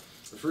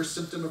 The first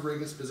symptom of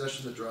Reagan's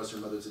possession that draws her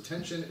mother's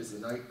attention is the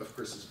night of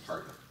Chris's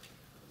party.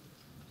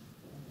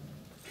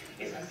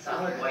 It's a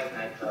solid white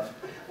nightclub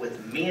with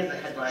me as the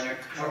headliner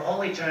for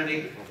all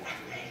eternity, and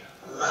they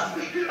love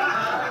me.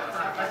 On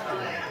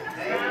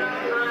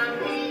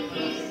the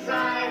east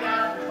side of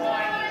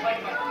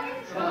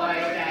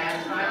Toys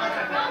and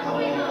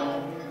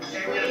home,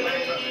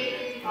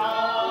 sweet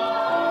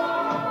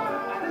home,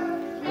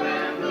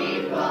 where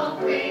people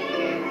think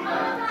it's a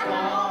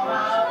form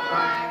of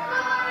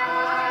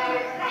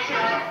paradise,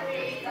 just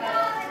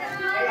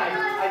because. Hey, I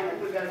think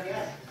we got a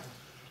guess.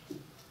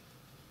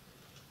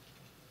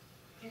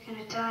 You're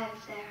gonna die up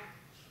there.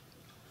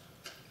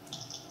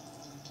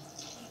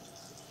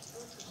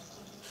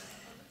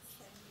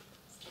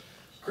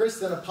 Chris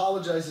then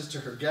apologizes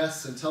to her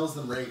guests and tells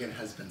them Reagan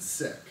has been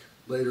sick.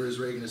 Later, as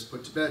Reagan is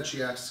put to bed,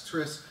 she asks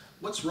Chris,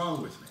 "What's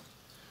wrong with me?"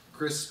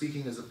 Chris,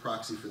 speaking as a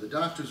proxy for the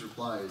doctors,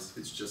 replies,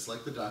 "It's just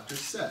like the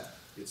doctors said.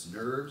 It's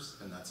nerves,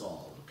 and that's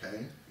all,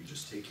 okay? You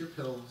just take your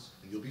pills,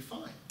 and you'll be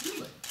fine,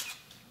 really."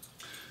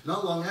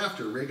 Not long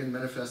after, Reagan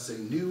manifests a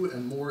new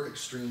and more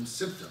extreme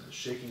symptom, the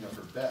shaking of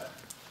her bed.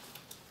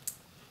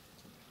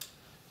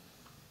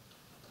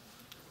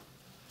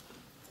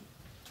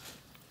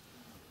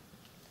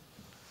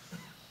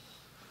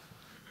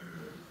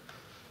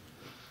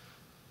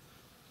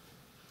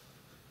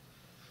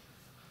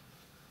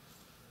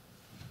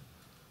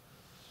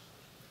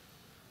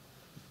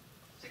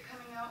 Is it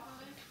coming out,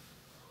 Willie?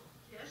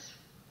 Yes,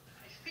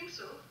 I think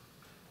so.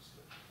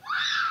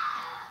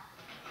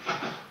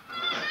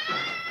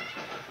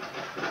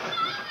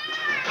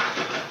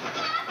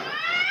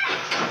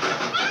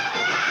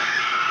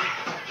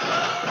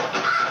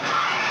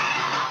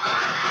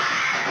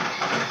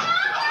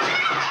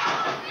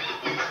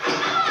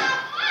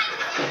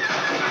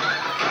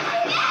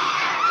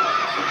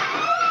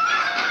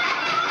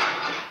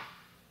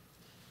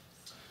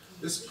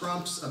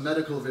 prompts a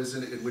medical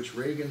visit in which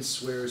Reagan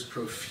swears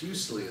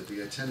profusely at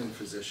the attending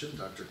physician,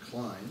 Dr.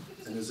 Klein,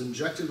 and is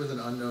injected with an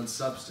unknown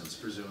substance,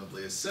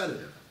 presumably a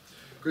sedative.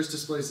 Chris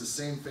displays the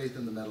same faith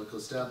in the medical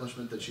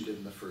establishment that she did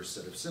in the first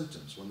set of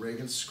symptoms. When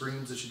Reagan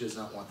screams that she does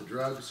not want the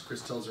drugs,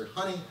 Chris tells her,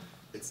 "Honey,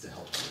 it's to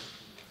help you."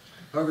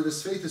 However,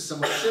 this faith is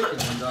somewhat shaken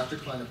when Dr.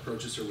 Klein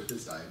approaches her with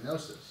his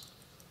diagnosis.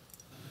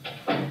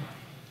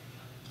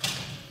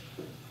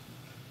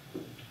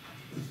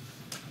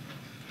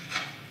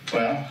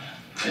 Well,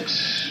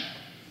 it's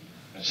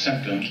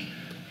symptoms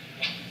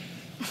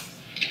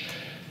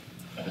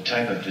of a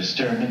type of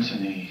disturbance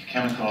in the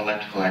chemical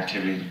electrical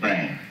activity of the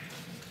brain. In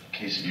the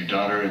case of your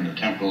daughter, in the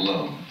temporal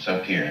lobe, it's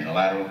up here in the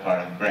lateral part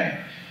of the brain.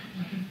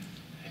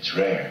 It's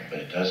rare, but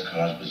it does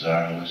cause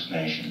bizarre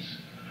hallucinations,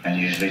 and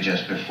usually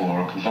just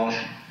before a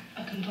convulsion.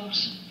 A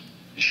convulsion?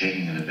 The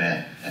shaking of the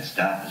bed. That's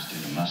doubtless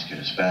due to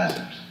muscular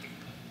spasms.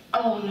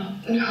 Oh,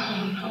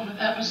 no,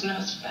 that was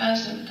no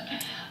spasm.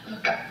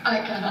 Look, I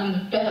got on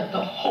the bed.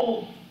 The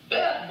whole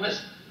bed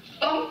was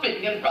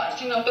thumping and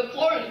rising off the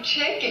floor and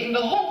shaking, the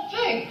whole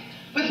thing,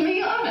 with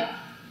me on it.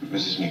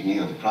 Mrs.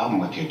 McNeil, the problem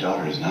with your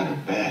daughter is not her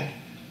bed.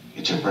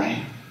 It's her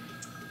brain.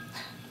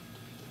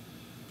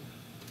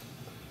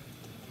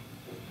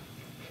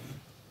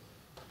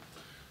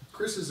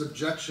 Chris's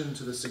objection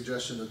to the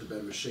suggestion that the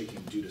bed was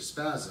shaking due to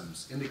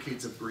spasms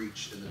indicates a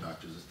breach in the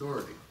doctor's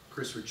authority.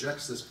 Chris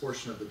rejects this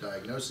portion of the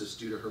diagnosis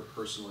due to her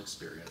personal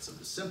experience of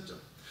the symptom.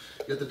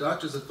 Yet the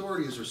doctor's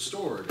authority is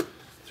restored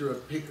through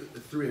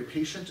a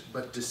patient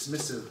but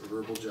dismissive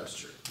verbal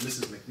gesture.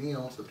 Mrs.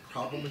 McNeil, the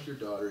problem with your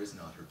daughter is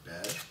not her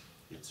bed,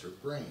 it's her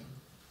brain.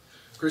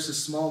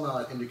 Chris's small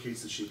nod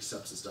indicates that she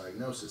accepts this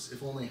diagnosis,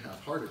 if only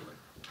half-heartedly.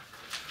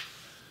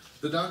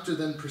 The doctor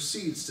then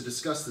proceeds to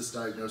discuss this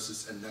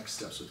diagnosis and next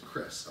steps with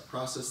Chris, a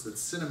process that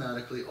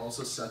cinematically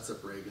also sets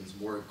up Reagan's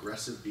more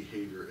aggressive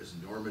behavior as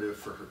normative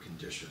for her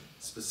condition.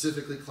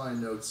 Specifically, Klein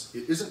notes,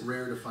 it isn't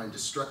rare to find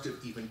destructive,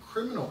 even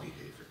criminal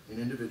behavior in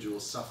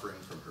individuals suffering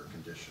from her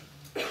condition.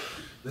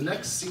 The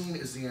next scene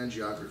is the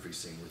angiography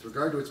scene. With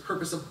regard to its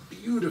purpose, a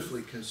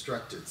beautifully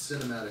constructed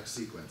cinematic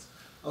sequence.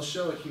 I'll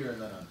show it here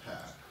and then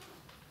unpack.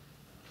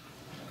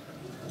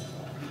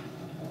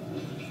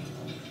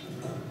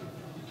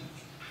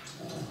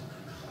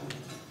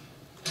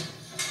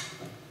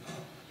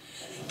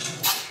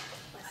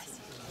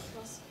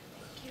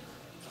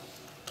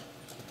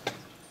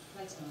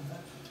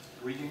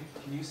 Regan,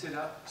 can you sit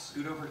up?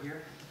 Scoot over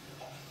here.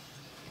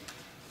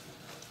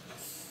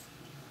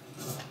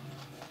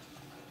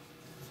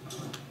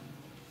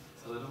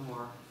 A little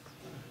more.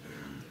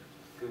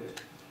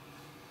 Good.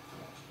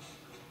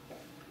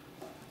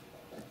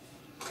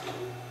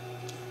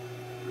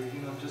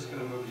 Regan, I'm just going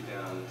to move you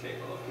down the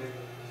table, okay?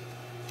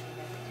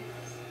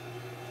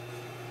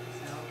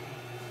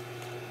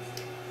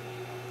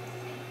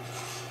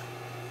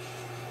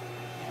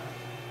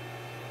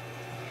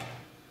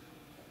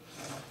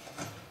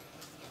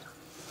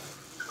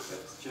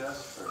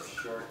 Just for a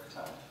short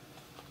time.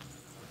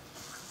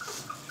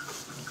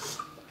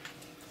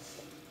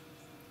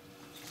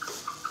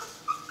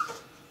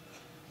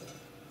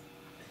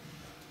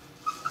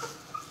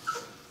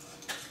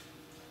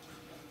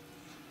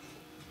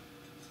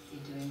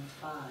 You're doing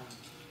fine.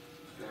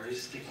 Very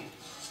sticky.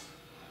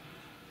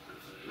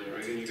 I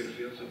reckon you're going to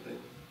feel something.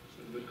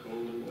 A little bit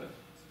cold and wet.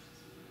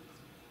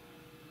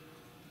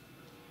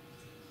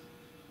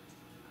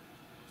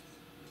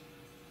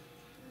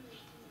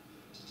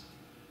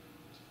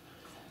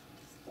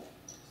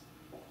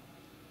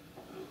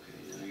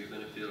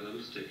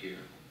 Stickier.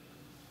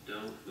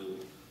 Don't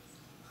move.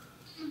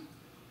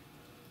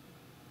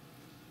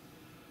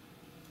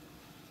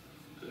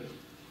 Good.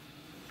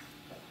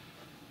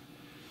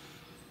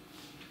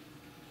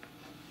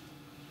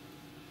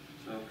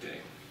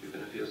 Okay, you're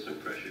going to feel some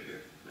pressure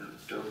here. Now,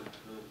 don't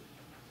move.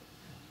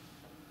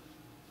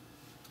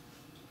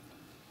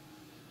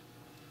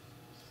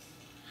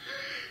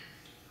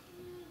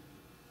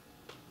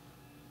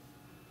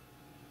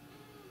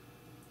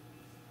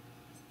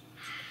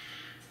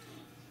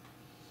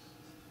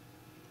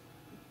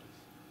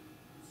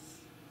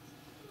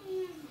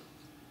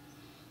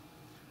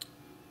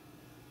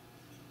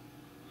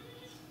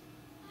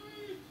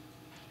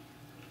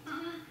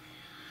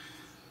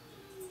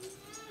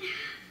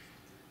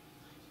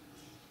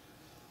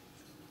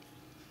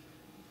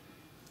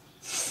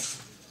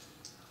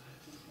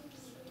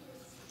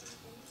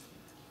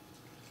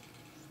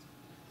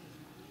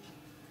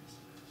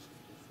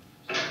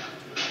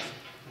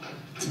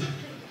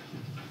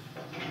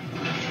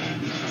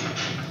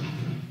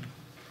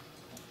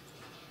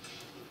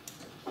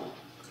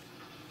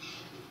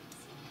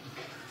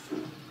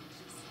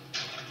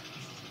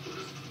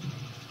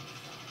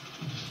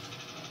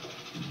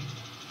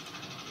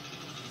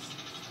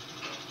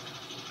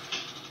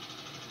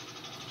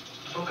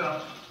 Look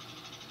up.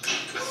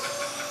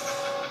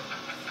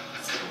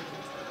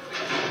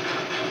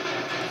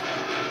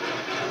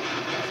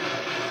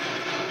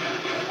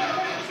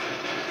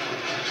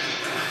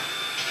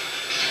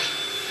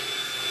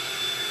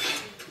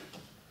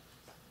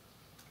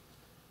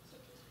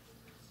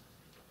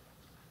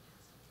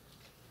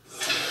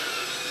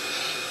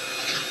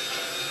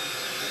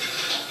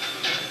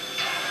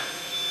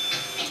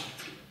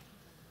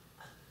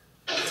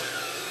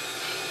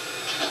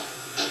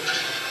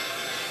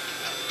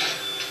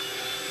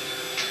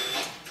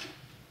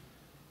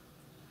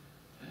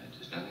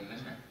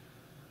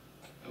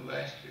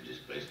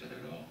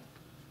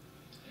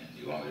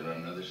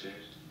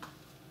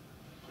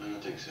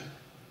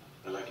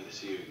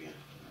 see you again.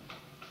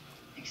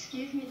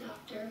 Excuse me,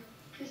 Doctor.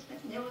 Chris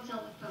McNeil's on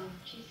the phone.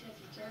 She says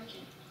it's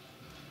urgent.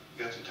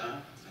 You got some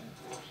time?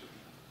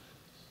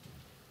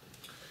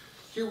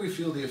 Here we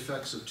feel the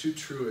effects of two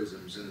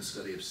truisms in the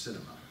study of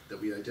cinema, that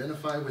we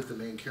identify with the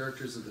main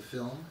characters of the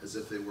film as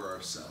if they were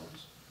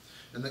ourselves,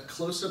 and that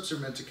close-ups are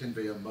meant to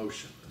convey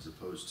emotion, as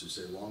opposed to,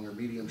 say, long or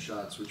medium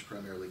shots which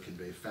primarily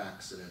convey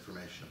facts and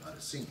information about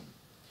a scene.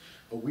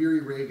 A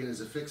weary Reagan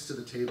is affixed to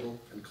the table,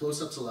 and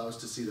close-ups allow us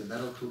to see the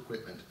medical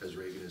equipment as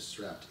Reagan is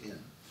strapped in.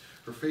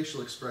 Her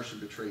facial expression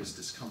betrays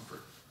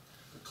discomfort.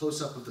 A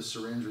close-up of the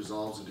syringe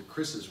resolves into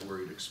Chris's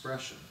worried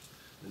expression.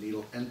 The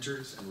needle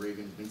enters, and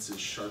Reagan winces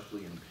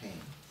sharply in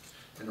pain.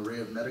 An array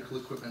of medical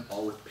equipment,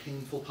 all with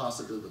painful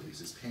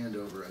possibilities, is panned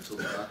over until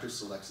the doctor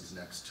selects his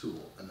next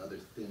tool, another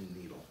thin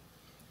needle.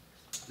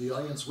 The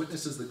audience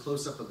witnesses the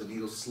close-up of the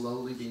needle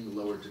slowly being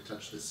lowered to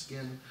touch the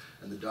skin,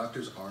 and the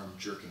doctor's arm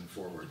jerking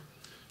forward.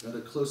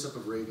 Another close-up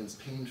of Reagan's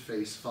pained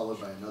face, followed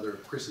by another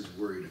of Chris's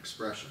worried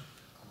expression.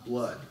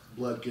 Blood.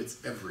 Blood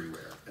gets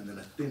everywhere, and then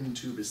a thin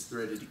tube is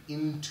threaded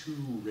into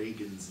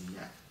Reagan's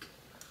neck.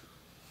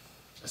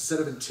 A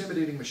set of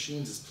intimidating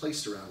machines is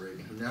placed around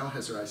Reagan, who now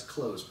has her eyes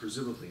closed,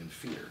 presumably in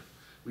fear.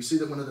 We see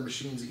that one of the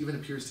machines even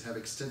appears to have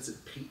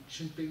extensive paint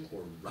chimping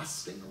or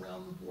rusting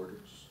around the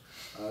borders,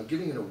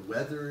 giving it a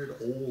weathered,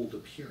 old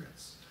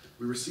appearance.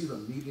 We receive a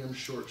medium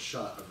short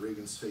shot of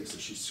Reagan's face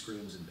as she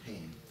screams in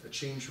pain, a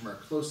change from our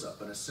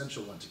close-up, an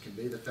essential one to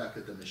convey the fact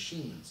that the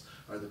machines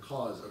are the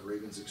cause of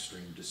Reagan's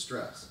extreme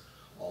distress.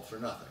 All for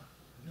nothing,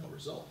 no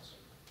results.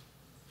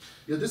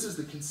 Yet this is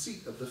the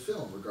conceit of the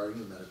film regarding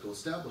the medical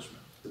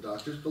establishment. The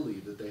doctors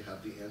believe that they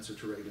have the answer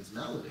to Reagan's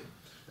malady,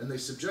 and they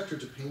subject her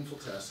to painful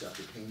test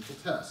after painful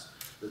test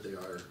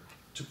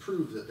to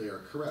prove that they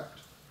are correct.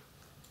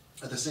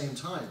 At the same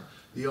time,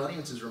 the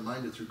audience is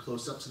reminded through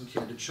close-ups and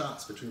candid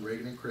shots between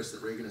Reagan and Chris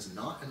that Reagan is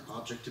not an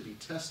object to be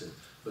tested,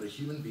 but a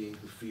human being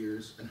who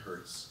fears and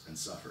hurts and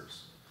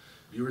suffers.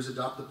 Viewers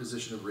adopt the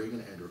position of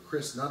Reagan and or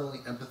Chris, not only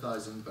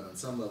empathizing, but on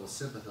some level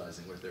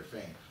sympathizing with their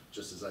fame,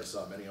 just as I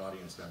saw many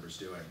audience members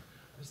doing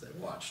as they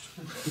watched.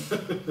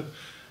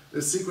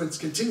 This sequence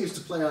continues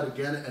to play out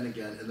again and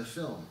again in the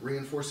film,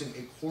 reinforcing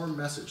a core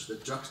message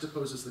that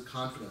juxtaposes the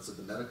confidence of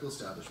the medical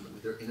establishment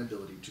with their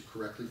inability to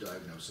correctly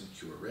diagnose and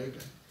cure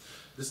Reagan.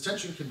 This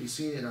tension can be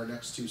seen in our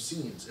next two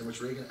scenes, in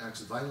which Reagan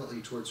acts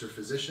violently towards her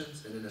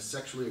physicians and in a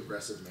sexually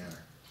aggressive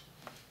manner.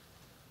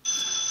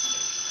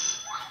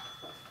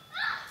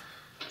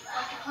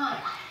 Dr.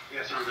 Klein.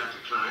 Yes, I'm Dr.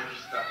 Klein. This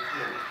is Dr.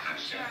 Dillon.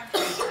 Sure.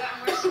 It's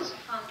gotten worse since I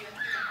found you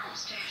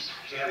downstairs.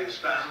 She having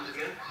spasms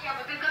again? Yeah,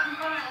 but they've gotten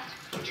violent.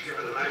 Did you give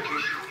her the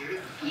medication you gave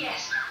you?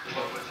 Yes.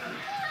 What was that?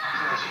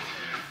 What was it?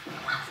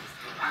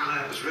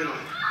 It was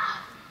Ritalin.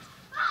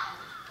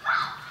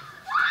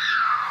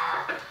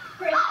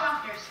 Where's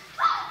doctors?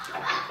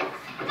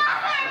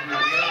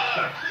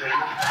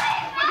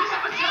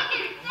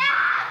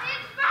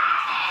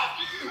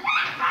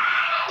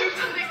 Do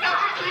something,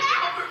 doctor. Please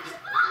help her.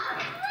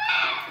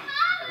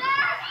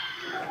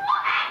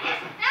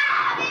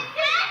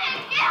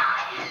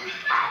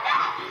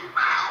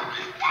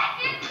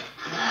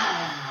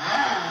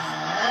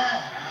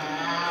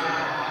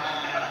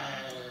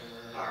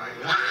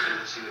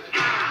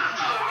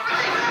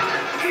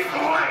 Keep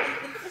away!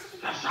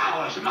 That's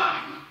ours,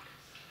 mine.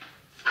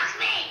 Fuck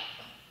me!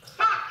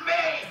 Fuck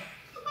me!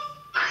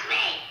 Fuck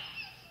me!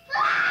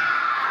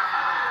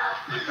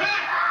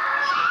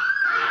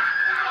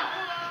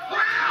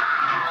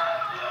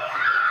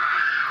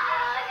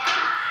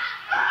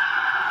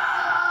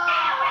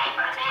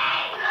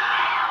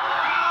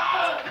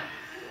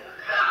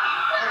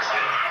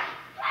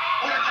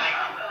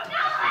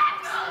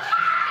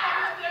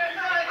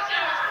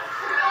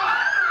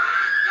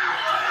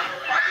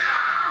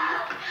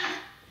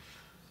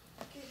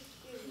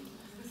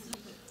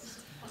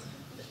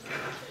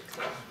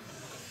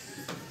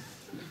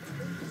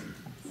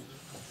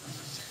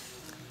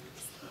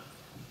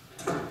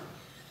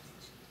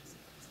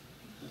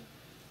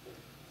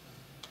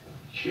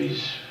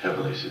 She's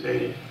heavily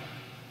sedated.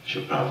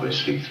 She'll probably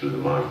sleep through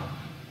tomorrow.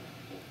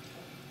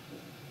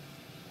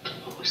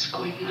 What was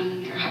going on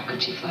in there? How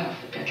could she fly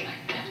off the bed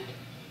like that?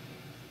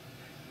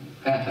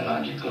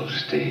 Pathological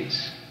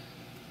states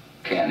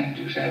can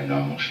induce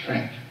abnormal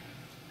strength,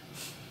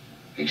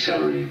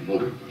 accelerated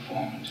motor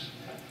performance.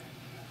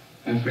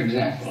 And for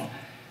example,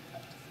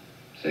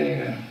 say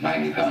a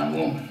 90-pound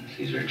woman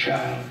sees her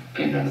child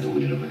pinned under the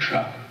wheel of a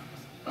truck,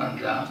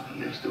 runs out and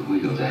lifts the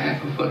wheels a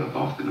half a foot up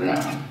off the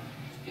ground.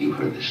 You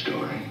heard the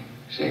story.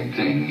 Same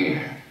thing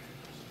here.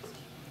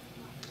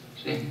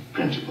 Same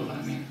principle,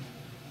 I mean.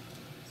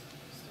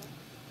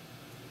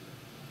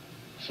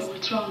 So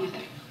what's wrong with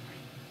her?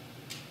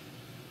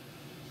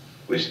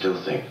 We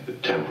still think the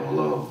temporal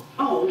lobe.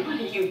 Oh, what are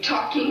you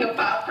talking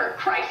about, for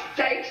Christ's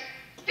sakes?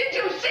 Did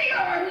you see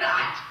her or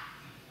not?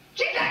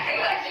 She's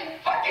acting like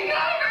she's fucking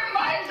out of her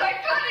mind,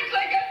 psychotic,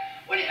 like a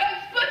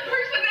split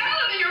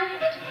personality or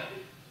what?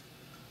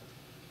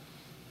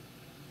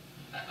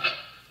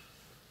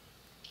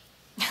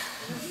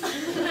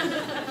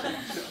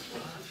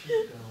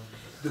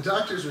 The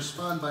doctor doctors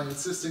respond by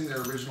insisting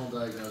their original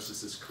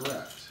diagnosis is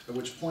correct, at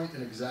which point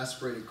an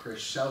exasperated Chris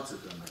shouts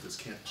at them that this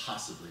can't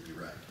possibly be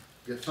right.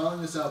 Yet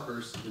following this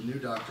outburst, the new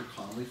doctor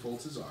calmly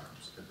folds his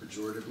arms and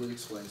pejoratively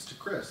explains to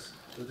Chris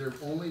that there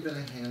have only been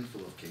a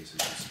handful of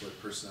cases of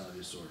split personality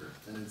disorder,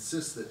 and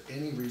insists that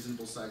any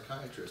reasonable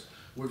psychiatrist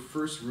would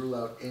first rule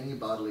out any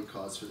bodily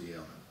cause for the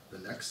ailment.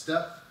 The next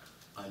step,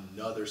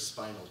 another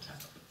spinal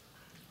tap.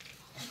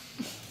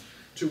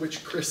 To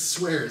which Chris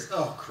swears,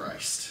 "Oh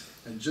Christ."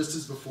 And just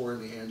as before in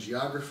the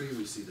angiography,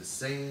 we see the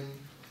same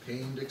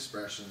pained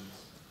expressions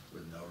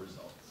with no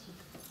results.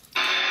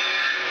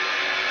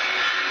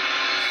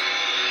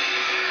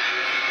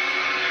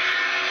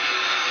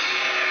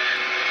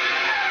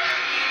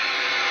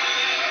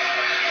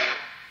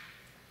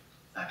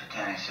 Dr.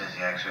 Tanny says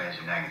the x-rays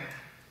are negative.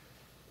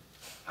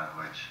 In other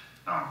words,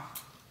 normal.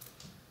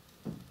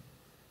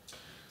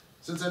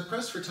 Since I'm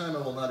pressed for time, I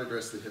will not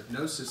address the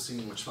hypnosis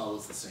scene, which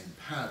follows the same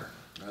pattern.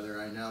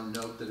 Rather, I now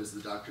note that as the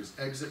doctors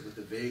exit with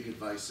the vague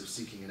advice of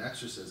seeking an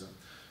exorcism,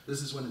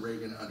 this is when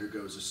Reagan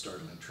undergoes a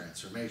startling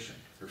transformation.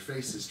 Her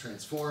face is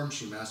transformed,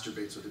 she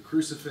masturbates with a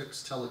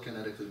crucifix,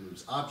 telekinetically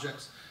moves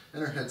objects,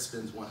 and her head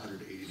spins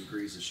 180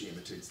 degrees as she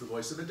imitates the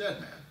voice of a dead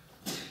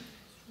man.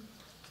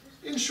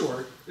 In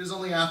short, it is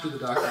only after the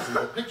doctors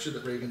leave the picture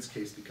that Reagan's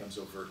case becomes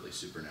overtly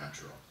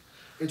supernatural.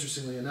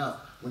 Interestingly enough,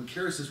 when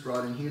Karras is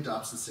brought in, he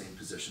adopts the same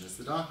position as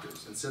the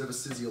doctors. Instead of a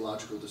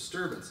physiological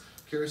disturbance,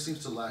 Karras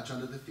seems to latch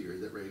onto the theory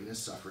that Reagan is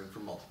suffering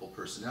from multiple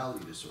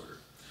personality disorder.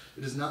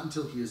 It is not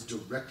until he is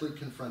directly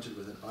confronted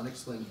with an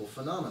unexplainable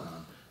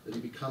phenomenon that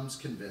he becomes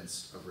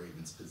convinced of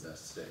Reagan's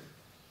possessed state.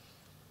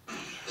 The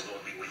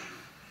Lord be with you,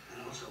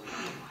 and also with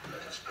you.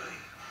 Let us pray.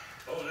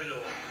 Holy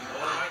Lord,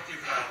 Almighty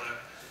Father,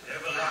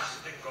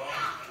 everlasting God,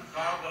 and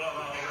Father of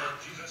our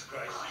Lord Jesus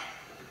Christ,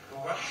 who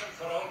once and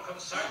for all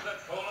consigned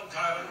that fallen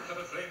tyrant to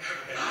the flames of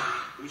hell,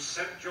 who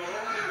sent your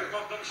only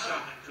begotten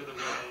Son into the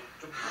world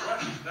to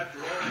crush that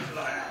roaring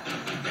lion,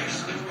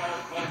 hasten to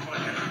our call for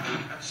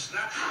help, and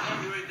snatch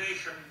from you a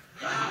nation,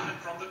 and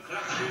from the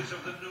clutches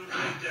of the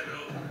noonday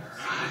devil,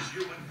 this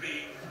human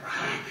being,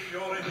 making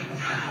your image and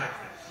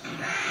likeness.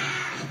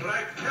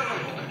 Strike terror,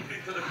 Lord,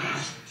 into the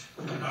beast,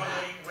 now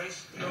laying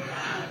waste your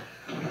life.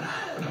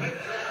 Let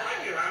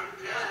your mighty hand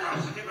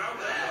cast him out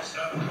of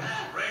yourself,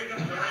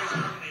 Reagan to raise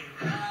from thee,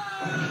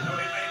 so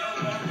he may no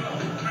longer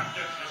hold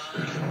captive this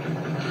creature.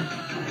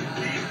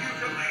 These you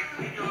to make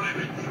in your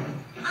image,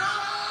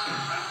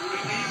 and to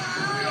redeem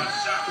to your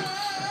Son,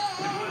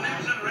 who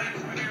lives and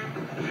reigns with you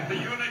in the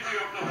unity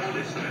of the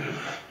Holy Spirit,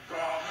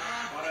 God,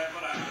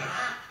 forever and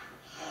ever.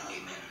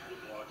 Amen.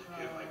 Lord,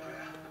 hear my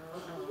prayer.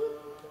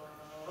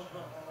 Come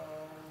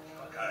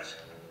on, guys.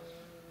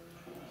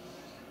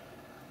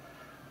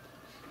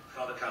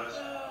 Father Carlos.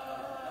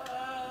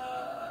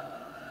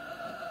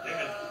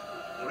 Reagan,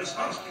 the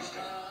response, please,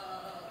 Dick.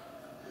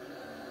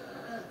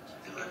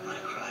 You let my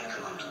cry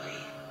come unto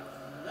thee.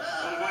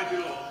 Almighty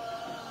Lord,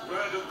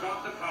 Word of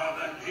God the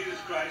Father, Jesus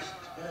Christ,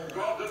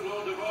 God and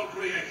Lord of all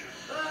creation,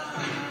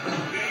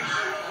 gave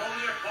to your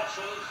holy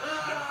apostles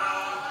the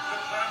power to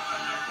trample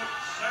underfoot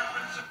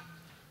serpents.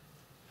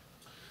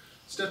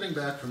 Stepping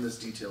back from this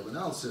detailed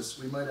analysis,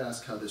 we might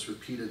ask how this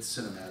repeated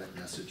cinematic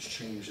message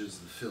changes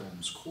the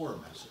film's core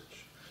message.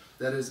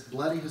 That is,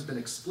 Blatty has been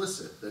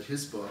explicit that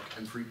his book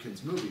and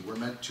Friedkin's movie were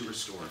meant to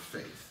restore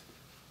faith.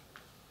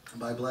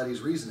 By Blatty's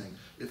reasoning,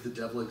 if the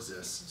devil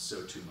exists,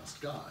 so too must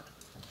God.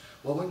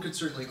 While one could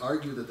certainly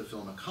argue that the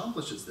film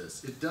accomplishes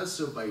this, it does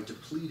so by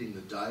depleting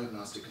the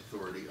diagnostic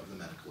authority of the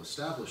medical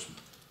establishment.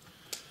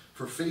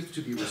 For faith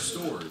to be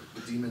restored,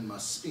 the demon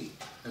must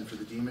speak, and for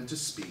the demon to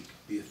speak,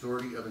 the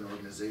authority of an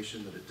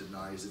organization that it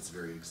denies its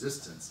very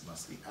existence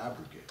must be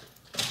abrogated.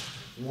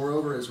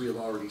 Moreover, as we have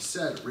already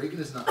said, Reagan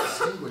is not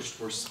distinguished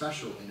or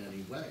special in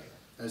any way.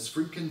 As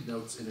Friedkin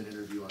notes in an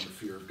interview on the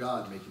fear of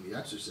God, Making the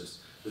Exorcist,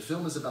 the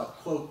film is about,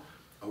 quote,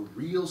 a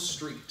real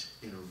street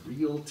in a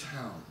real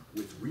town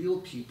with real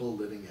people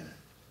living in it.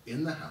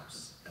 In the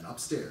house and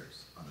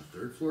upstairs on the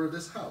third floor of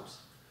this house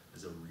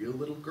is a real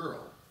little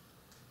girl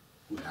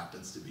who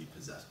happens to be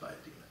possessed by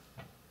a demon.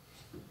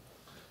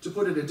 To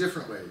put it a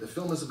different way, the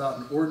film is about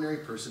an ordinary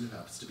person who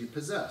happens to be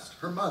possessed.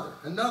 Her mother,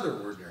 another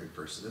ordinary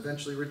person,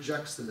 eventually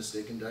rejects the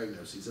mistaken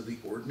diagnoses of the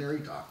ordinary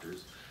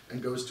doctors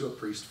and goes to a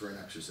priest for an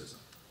exorcism.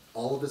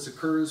 All of this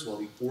occurs while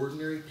the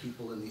ordinary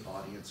people in the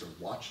audience are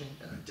watching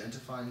and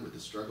identifying with the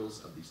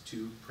struggles of these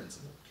two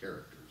principal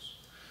characters.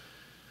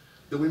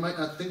 Though we might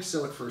not think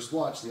so at first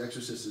watch, The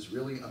Exorcist is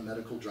really a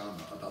medical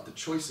drama about the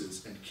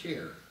choices and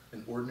care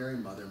an ordinary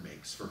mother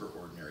makes for her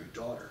ordinary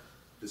daughter.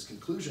 This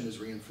conclusion is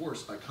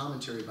reinforced by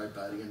commentary by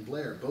Batty and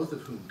Blair, both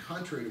of whom,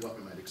 contrary to what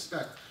we might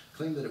expect,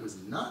 claim that it was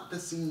not the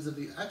scenes of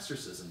the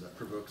exorcism that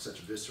provoked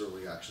such visceral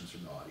reactions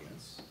from the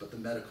audience, but the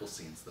medical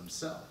scenes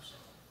themselves.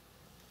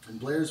 In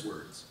Blair's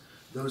words,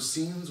 those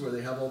scenes where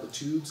they have all the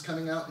tubes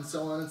coming out and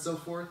so on and so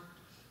forth,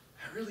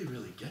 that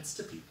really gets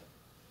to people.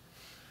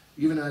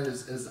 Even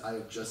as I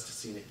have just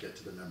seen it get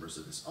to the members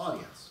of this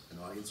audience, an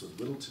audience with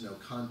little to no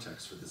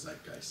context for the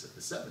zeitgeist of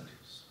the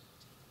 70s.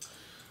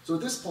 So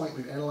at this point,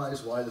 we've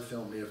analyzed why the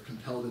film may have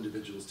compelled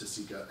individuals to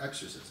seek out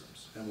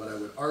exorcisms, and what I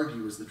would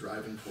argue is the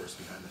driving force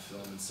behind the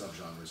film and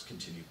subgenre's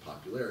continued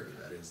popularity.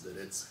 That is, that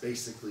it's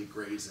basically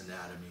Grey's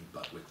Anatomy,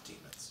 but with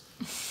demons.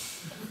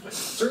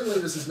 Certainly,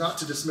 this is not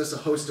to dismiss a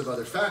host of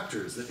other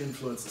factors that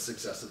influence the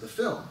success of the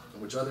film,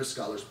 and which other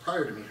scholars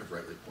prior to me have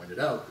rightly pointed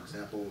out. For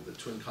example, the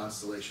twin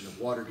constellation of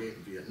Watergate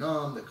and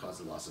Vietnam that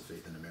caused a loss of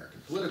faith in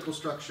American political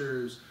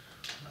structures,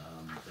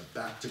 the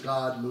Back to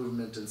God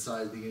movement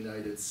inside the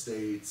United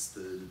States,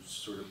 the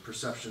sort of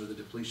perception of the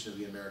depletion of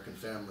the American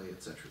family,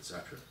 etc.,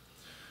 etc.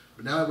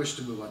 But now I wish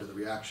to move on to the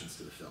reactions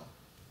to the film.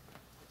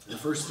 The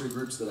first three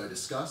groups that I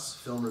discuss,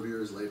 film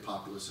reviewers, lay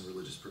populace, and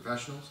religious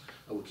professionals,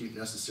 I will keep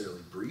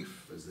necessarily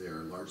brief, as they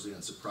are largely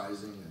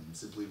unsurprising and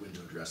simply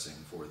window dressing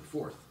for the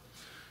fourth.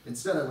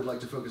 Instead, I would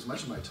like to focus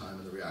much of my time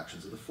on the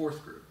reactions of the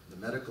fourth group, the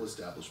medical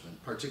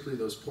establishment, particularly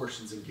those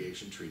portions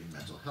engaged in treating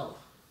mental health.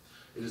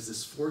 It is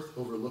this fourth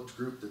overlooked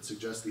group that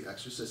suggests The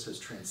Exorcist has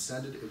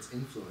transcended its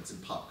influence in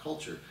pop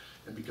culture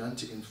and begun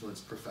to influence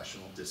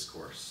professional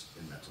discourse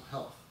in mental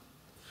health.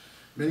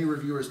 Many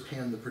reviewers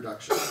panned the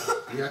production.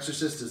 The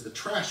Exorcist is the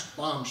trash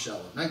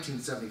bombshell of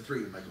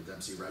 1973, Michael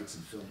Dempsey writes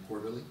in Film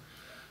Quarterly,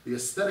 the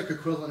aesthetic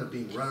equivalent of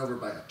being run over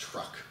by a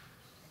truck.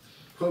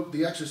 Quote,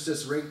 The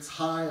Exorcist rates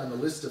high on the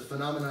list of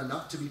phenomena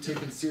not to be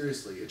taken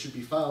seriously. It should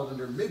be filed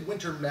under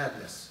midwinter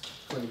madness,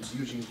 claims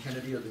Eugene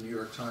Kennedy of the New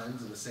York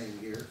Times in the same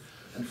year,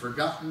 and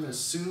forgotten as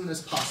soon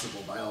as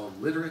possible by all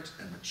literate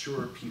and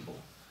mature people.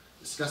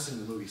 Discussing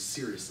the movie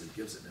seriously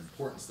gives it an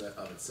importance that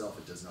of itself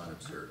it does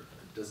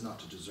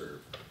not deserve.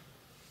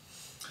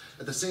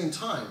 At the same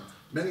time,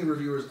 many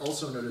reviewers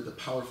also noted the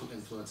powerful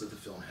influence that the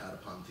film had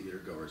upon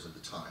theatergoers of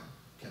the time.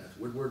 Kenneth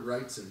Woodward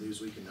writes in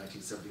Newsweek in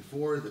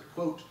 1974 that,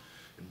 quote,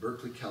 in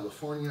Berkeley,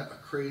 California, a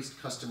crazed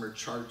customer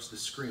charged the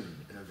screen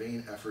in a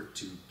vain effort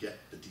to get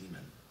the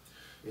demon.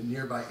 In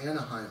nearby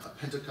Anaheim, a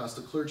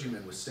Pentecostal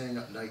clergyman was staying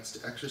up nights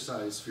to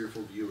exorcise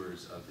fearful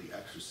viewers of The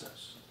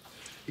Exorcist.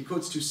 He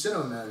quotes two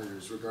cinema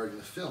managers regarding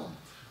the film,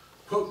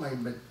 quote,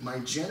 my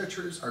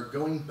janitors are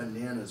going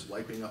bananas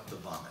wiping up the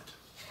vomit.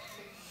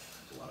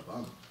 That's a lot of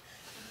vomit.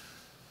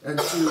 And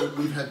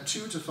two, we've had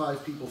 2 to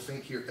 5 people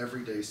faint here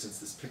every day since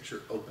this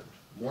picture opened.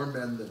 More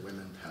men than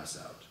women pass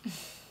out.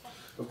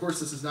 Of course,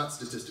 this is not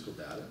statistical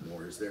data,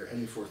 nor is there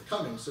any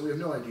forthcoming, so we have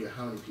no idea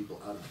how many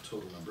people out of the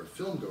total number of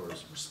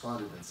filmgoers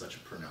responded in such a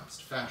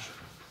pronounced fashion.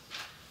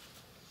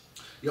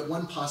 Yet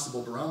one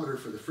possible barometer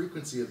for the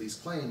frequency of these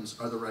claims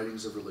are the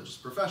writings of religious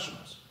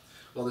professionals.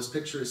 While this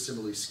picture is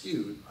similarly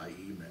skewed,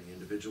 i.e. many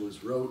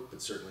individuals wrote,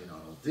 but certainly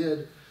not all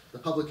did, the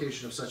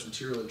publication of such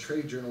material in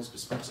trade journals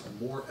bespeaks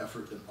more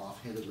effort than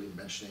offhandedly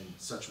mentioning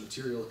such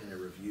material in a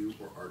review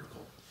or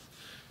article.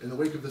 In the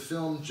wake of the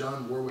film,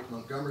 John Warwick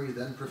Montgomery,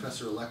 then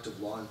professor-elect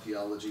of law and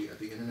theology at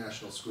the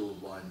International School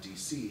of Law in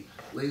D.C.,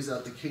 lays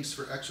out the case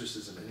for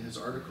exorcism in his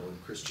article in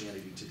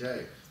Christianity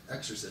Today,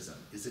 Exorcism,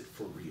 Is It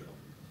For Real?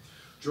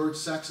 George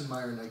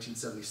Saxenmeier in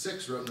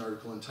 1976 wrote an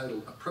article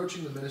entitled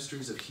Approaching the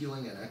Ministries of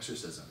Healing and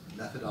Exorcism,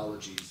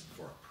 Methodologies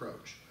for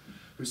Approach,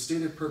 whose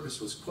stated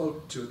purpose was,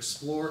 quote, to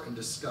explore and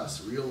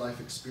discuss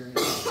real-life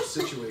experiences or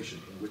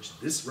situation in which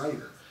this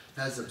writer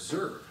has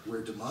observed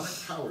where demonic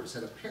powers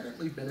had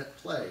apparently been at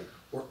play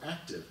or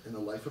active in the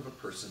life of a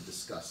person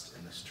discussed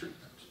in this treatment.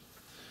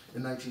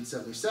 In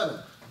 1977,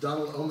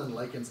 Donald Oman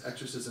likens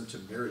exorcism to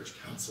marriage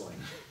counseling,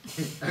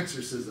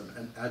 exorcism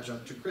an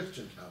adjunct to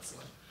Christian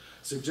counseling,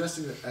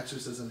 suggesting that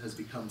exorcism has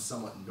become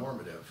somewhat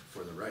normative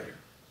for the writer.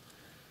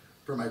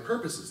 For my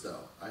purposes,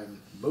 though, I am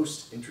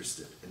most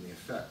interested in the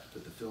effect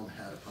that the film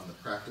had upon the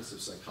practice of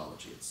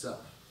psychology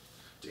itself.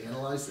 To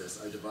analyze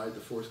this, I divide the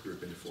fourth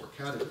group into 4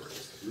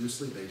 categories,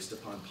 loosely based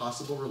upon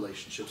possible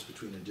relationships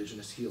between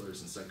indigenous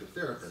healers and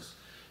psychotherapists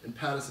in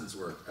Pattison's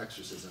work,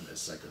 Exorcism as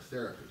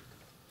Psychotherapy.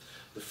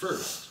 The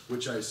first,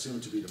 which I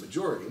assume to be the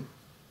majority,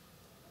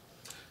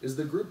 is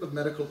the group of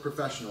medical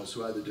professionals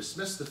who either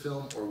dismissed the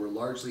film or were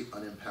largely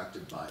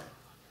unimpacted by it.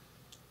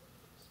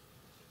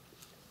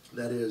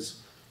 That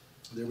is,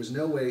 there was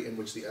no way in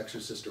which The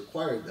Exorcist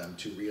required them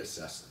to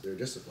reassess their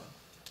discipline.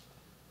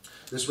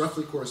 This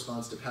roughly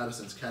corresponds to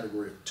Pattison's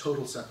category of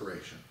total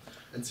separation,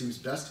 and seems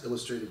best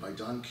illustrated by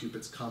Don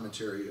Cupid's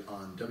commentary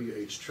on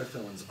W.H.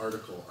 Trethillin's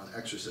article on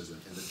exorcism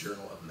in the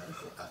Journal of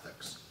Medical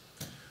Ethics.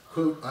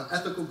 Quote, on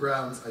ethical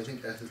grounds, I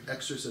think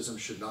exorcism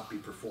should not be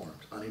performed.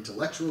 On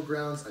intellectual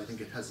grounds, I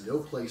think it has no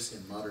place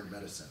in modern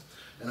medicine,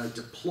 and I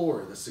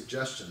deplore the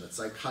suggestion that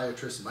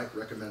psychiatrists might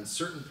recommend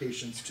certain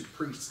patients to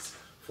priests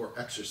for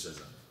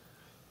exorcism,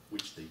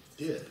 which they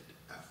did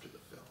after the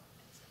film.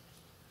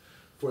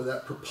 For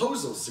that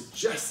proposal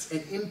suggests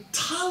an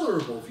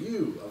intolerable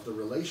view of the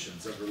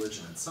relations of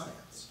religion and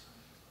science.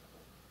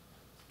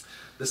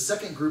 The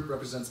second group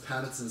represents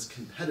Pattison's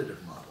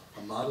competitive model,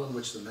 a model in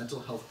which the mental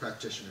health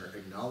practitioner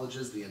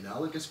acknowledges the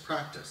analogous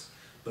practice,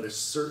 but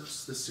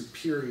asserts the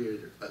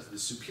superiority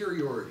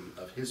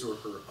of his or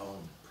her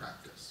own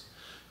practice.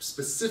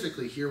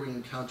 Specifically, here we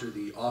encounter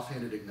the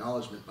offhanded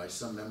acknowledgement by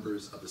some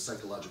members of the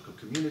psychological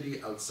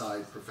community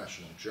outside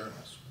professional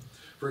journals.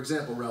 For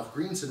example, Ralph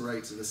Greenson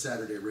writes in the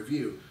Saturday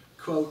Review,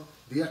 quote,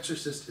 The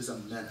Exorcist is a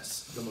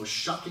menace, the most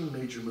shocking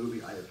major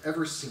movie I have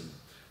ever seen.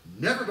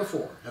 Never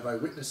before have I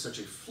witnessed such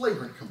a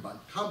flagrant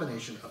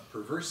combination of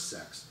perverse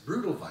sex,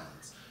 brutal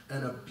violence,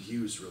 and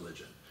abused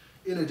religion.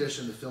 In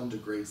addition, the film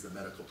degrades the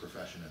medical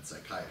profession and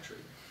psychiatry.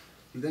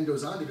 He then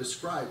goes on to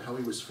describe how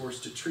he was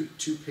forced to treat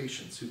 2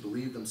 patients who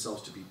believed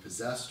themselves to be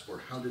possessed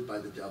or hounded by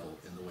the devil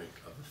in the wake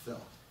of the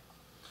film.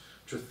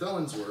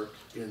 Trethowen's work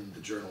in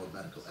the Journal of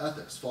Medical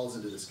Ethics falls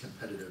into this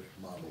competitive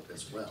model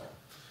as well.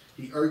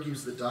 He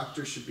argues that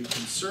doctors should be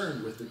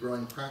concerned with the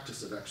growing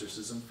practice of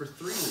exorcism for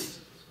 3 reasons.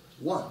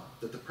 1,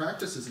 that the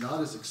practice is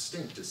not as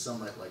extinct as some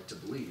might like to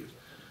believe.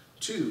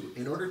 2,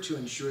 in order to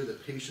ensure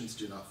that patients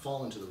do not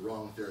fall into the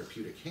wrong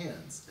therapeutic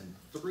hands. And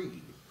 3,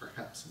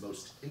 perhaps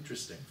most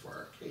interesting for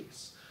our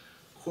case,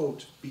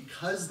 quote,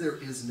 because there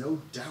is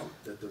no doubt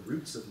that the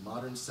roots of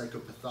modern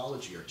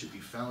psychopathology are to be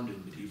found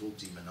in medieval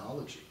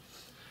demonology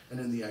and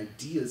in the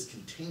ideas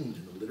contained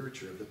in the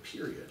literature of the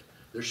period.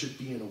 There should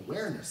be an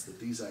awareness that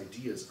these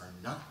ideas are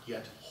not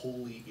yet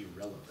wholly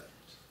irrelevant.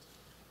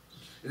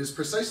 It is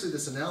precisely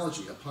this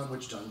analogy upon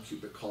which John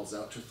Cupitt calls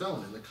out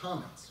Trethowen in the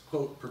comments.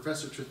 Quote,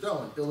 Professor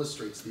Trethowen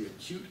illustrates the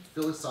acute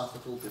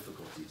philosophical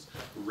difficulties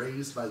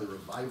raised by the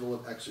revival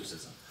of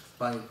exorcism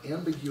by an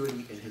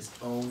ambiguity in his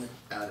own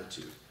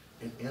attitude,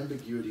 an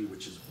ambiguity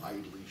which is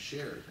widely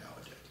shared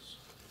nowadays.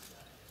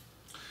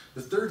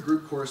 The third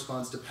group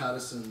corresponds to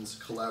Pattison's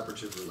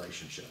collaborative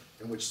relationship,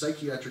 in which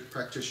psychiatric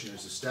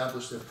practitioners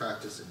establish their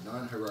practice in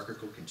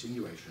non-hierarchical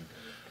continuation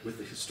with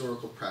the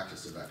historical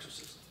practice of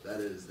exorcism. That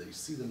is, they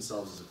see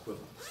themselves as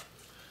equivalent.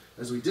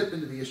 As we dip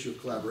into the issue of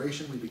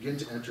collaboration, we begin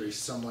to enter a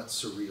somewhat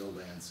surreal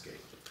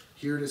landscape.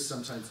 Here it is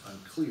sometimes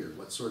unclear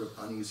what sort of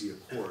uneasy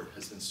accord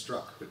has been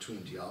struck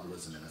between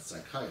diabolism and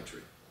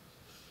psychiatry.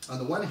 On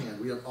the one hand,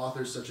 we have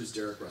authors such as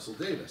Derek Russell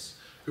Davis,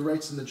 who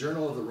writes in the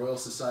Journal of the Royal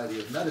Society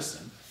of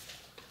Medicine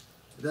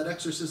that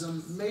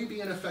exorcism may be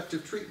an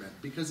effective treatment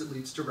because it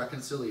leads to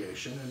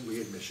reconciliation and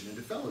readmission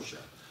into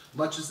fellowship,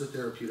 much as the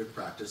therapeutic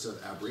practice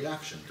of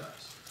abreaction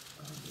does.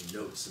 He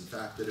notes, in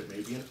fact, that it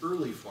may be an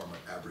early form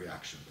of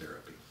abreaction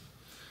therapy.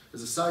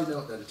 As a side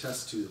note that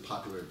attests to the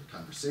popularity of the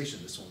conversation,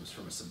 this one was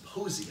from a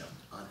symposium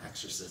on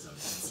exorcism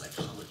and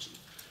psychology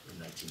in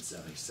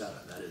 1977.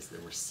 That is, there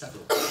were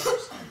several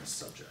papers on this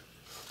subject.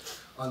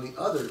 On the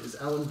other is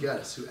Alan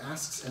Geddes, who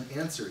asks and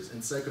answers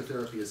in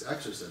Psychotherapy as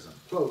Exorcism,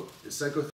 quote, is psychotherapy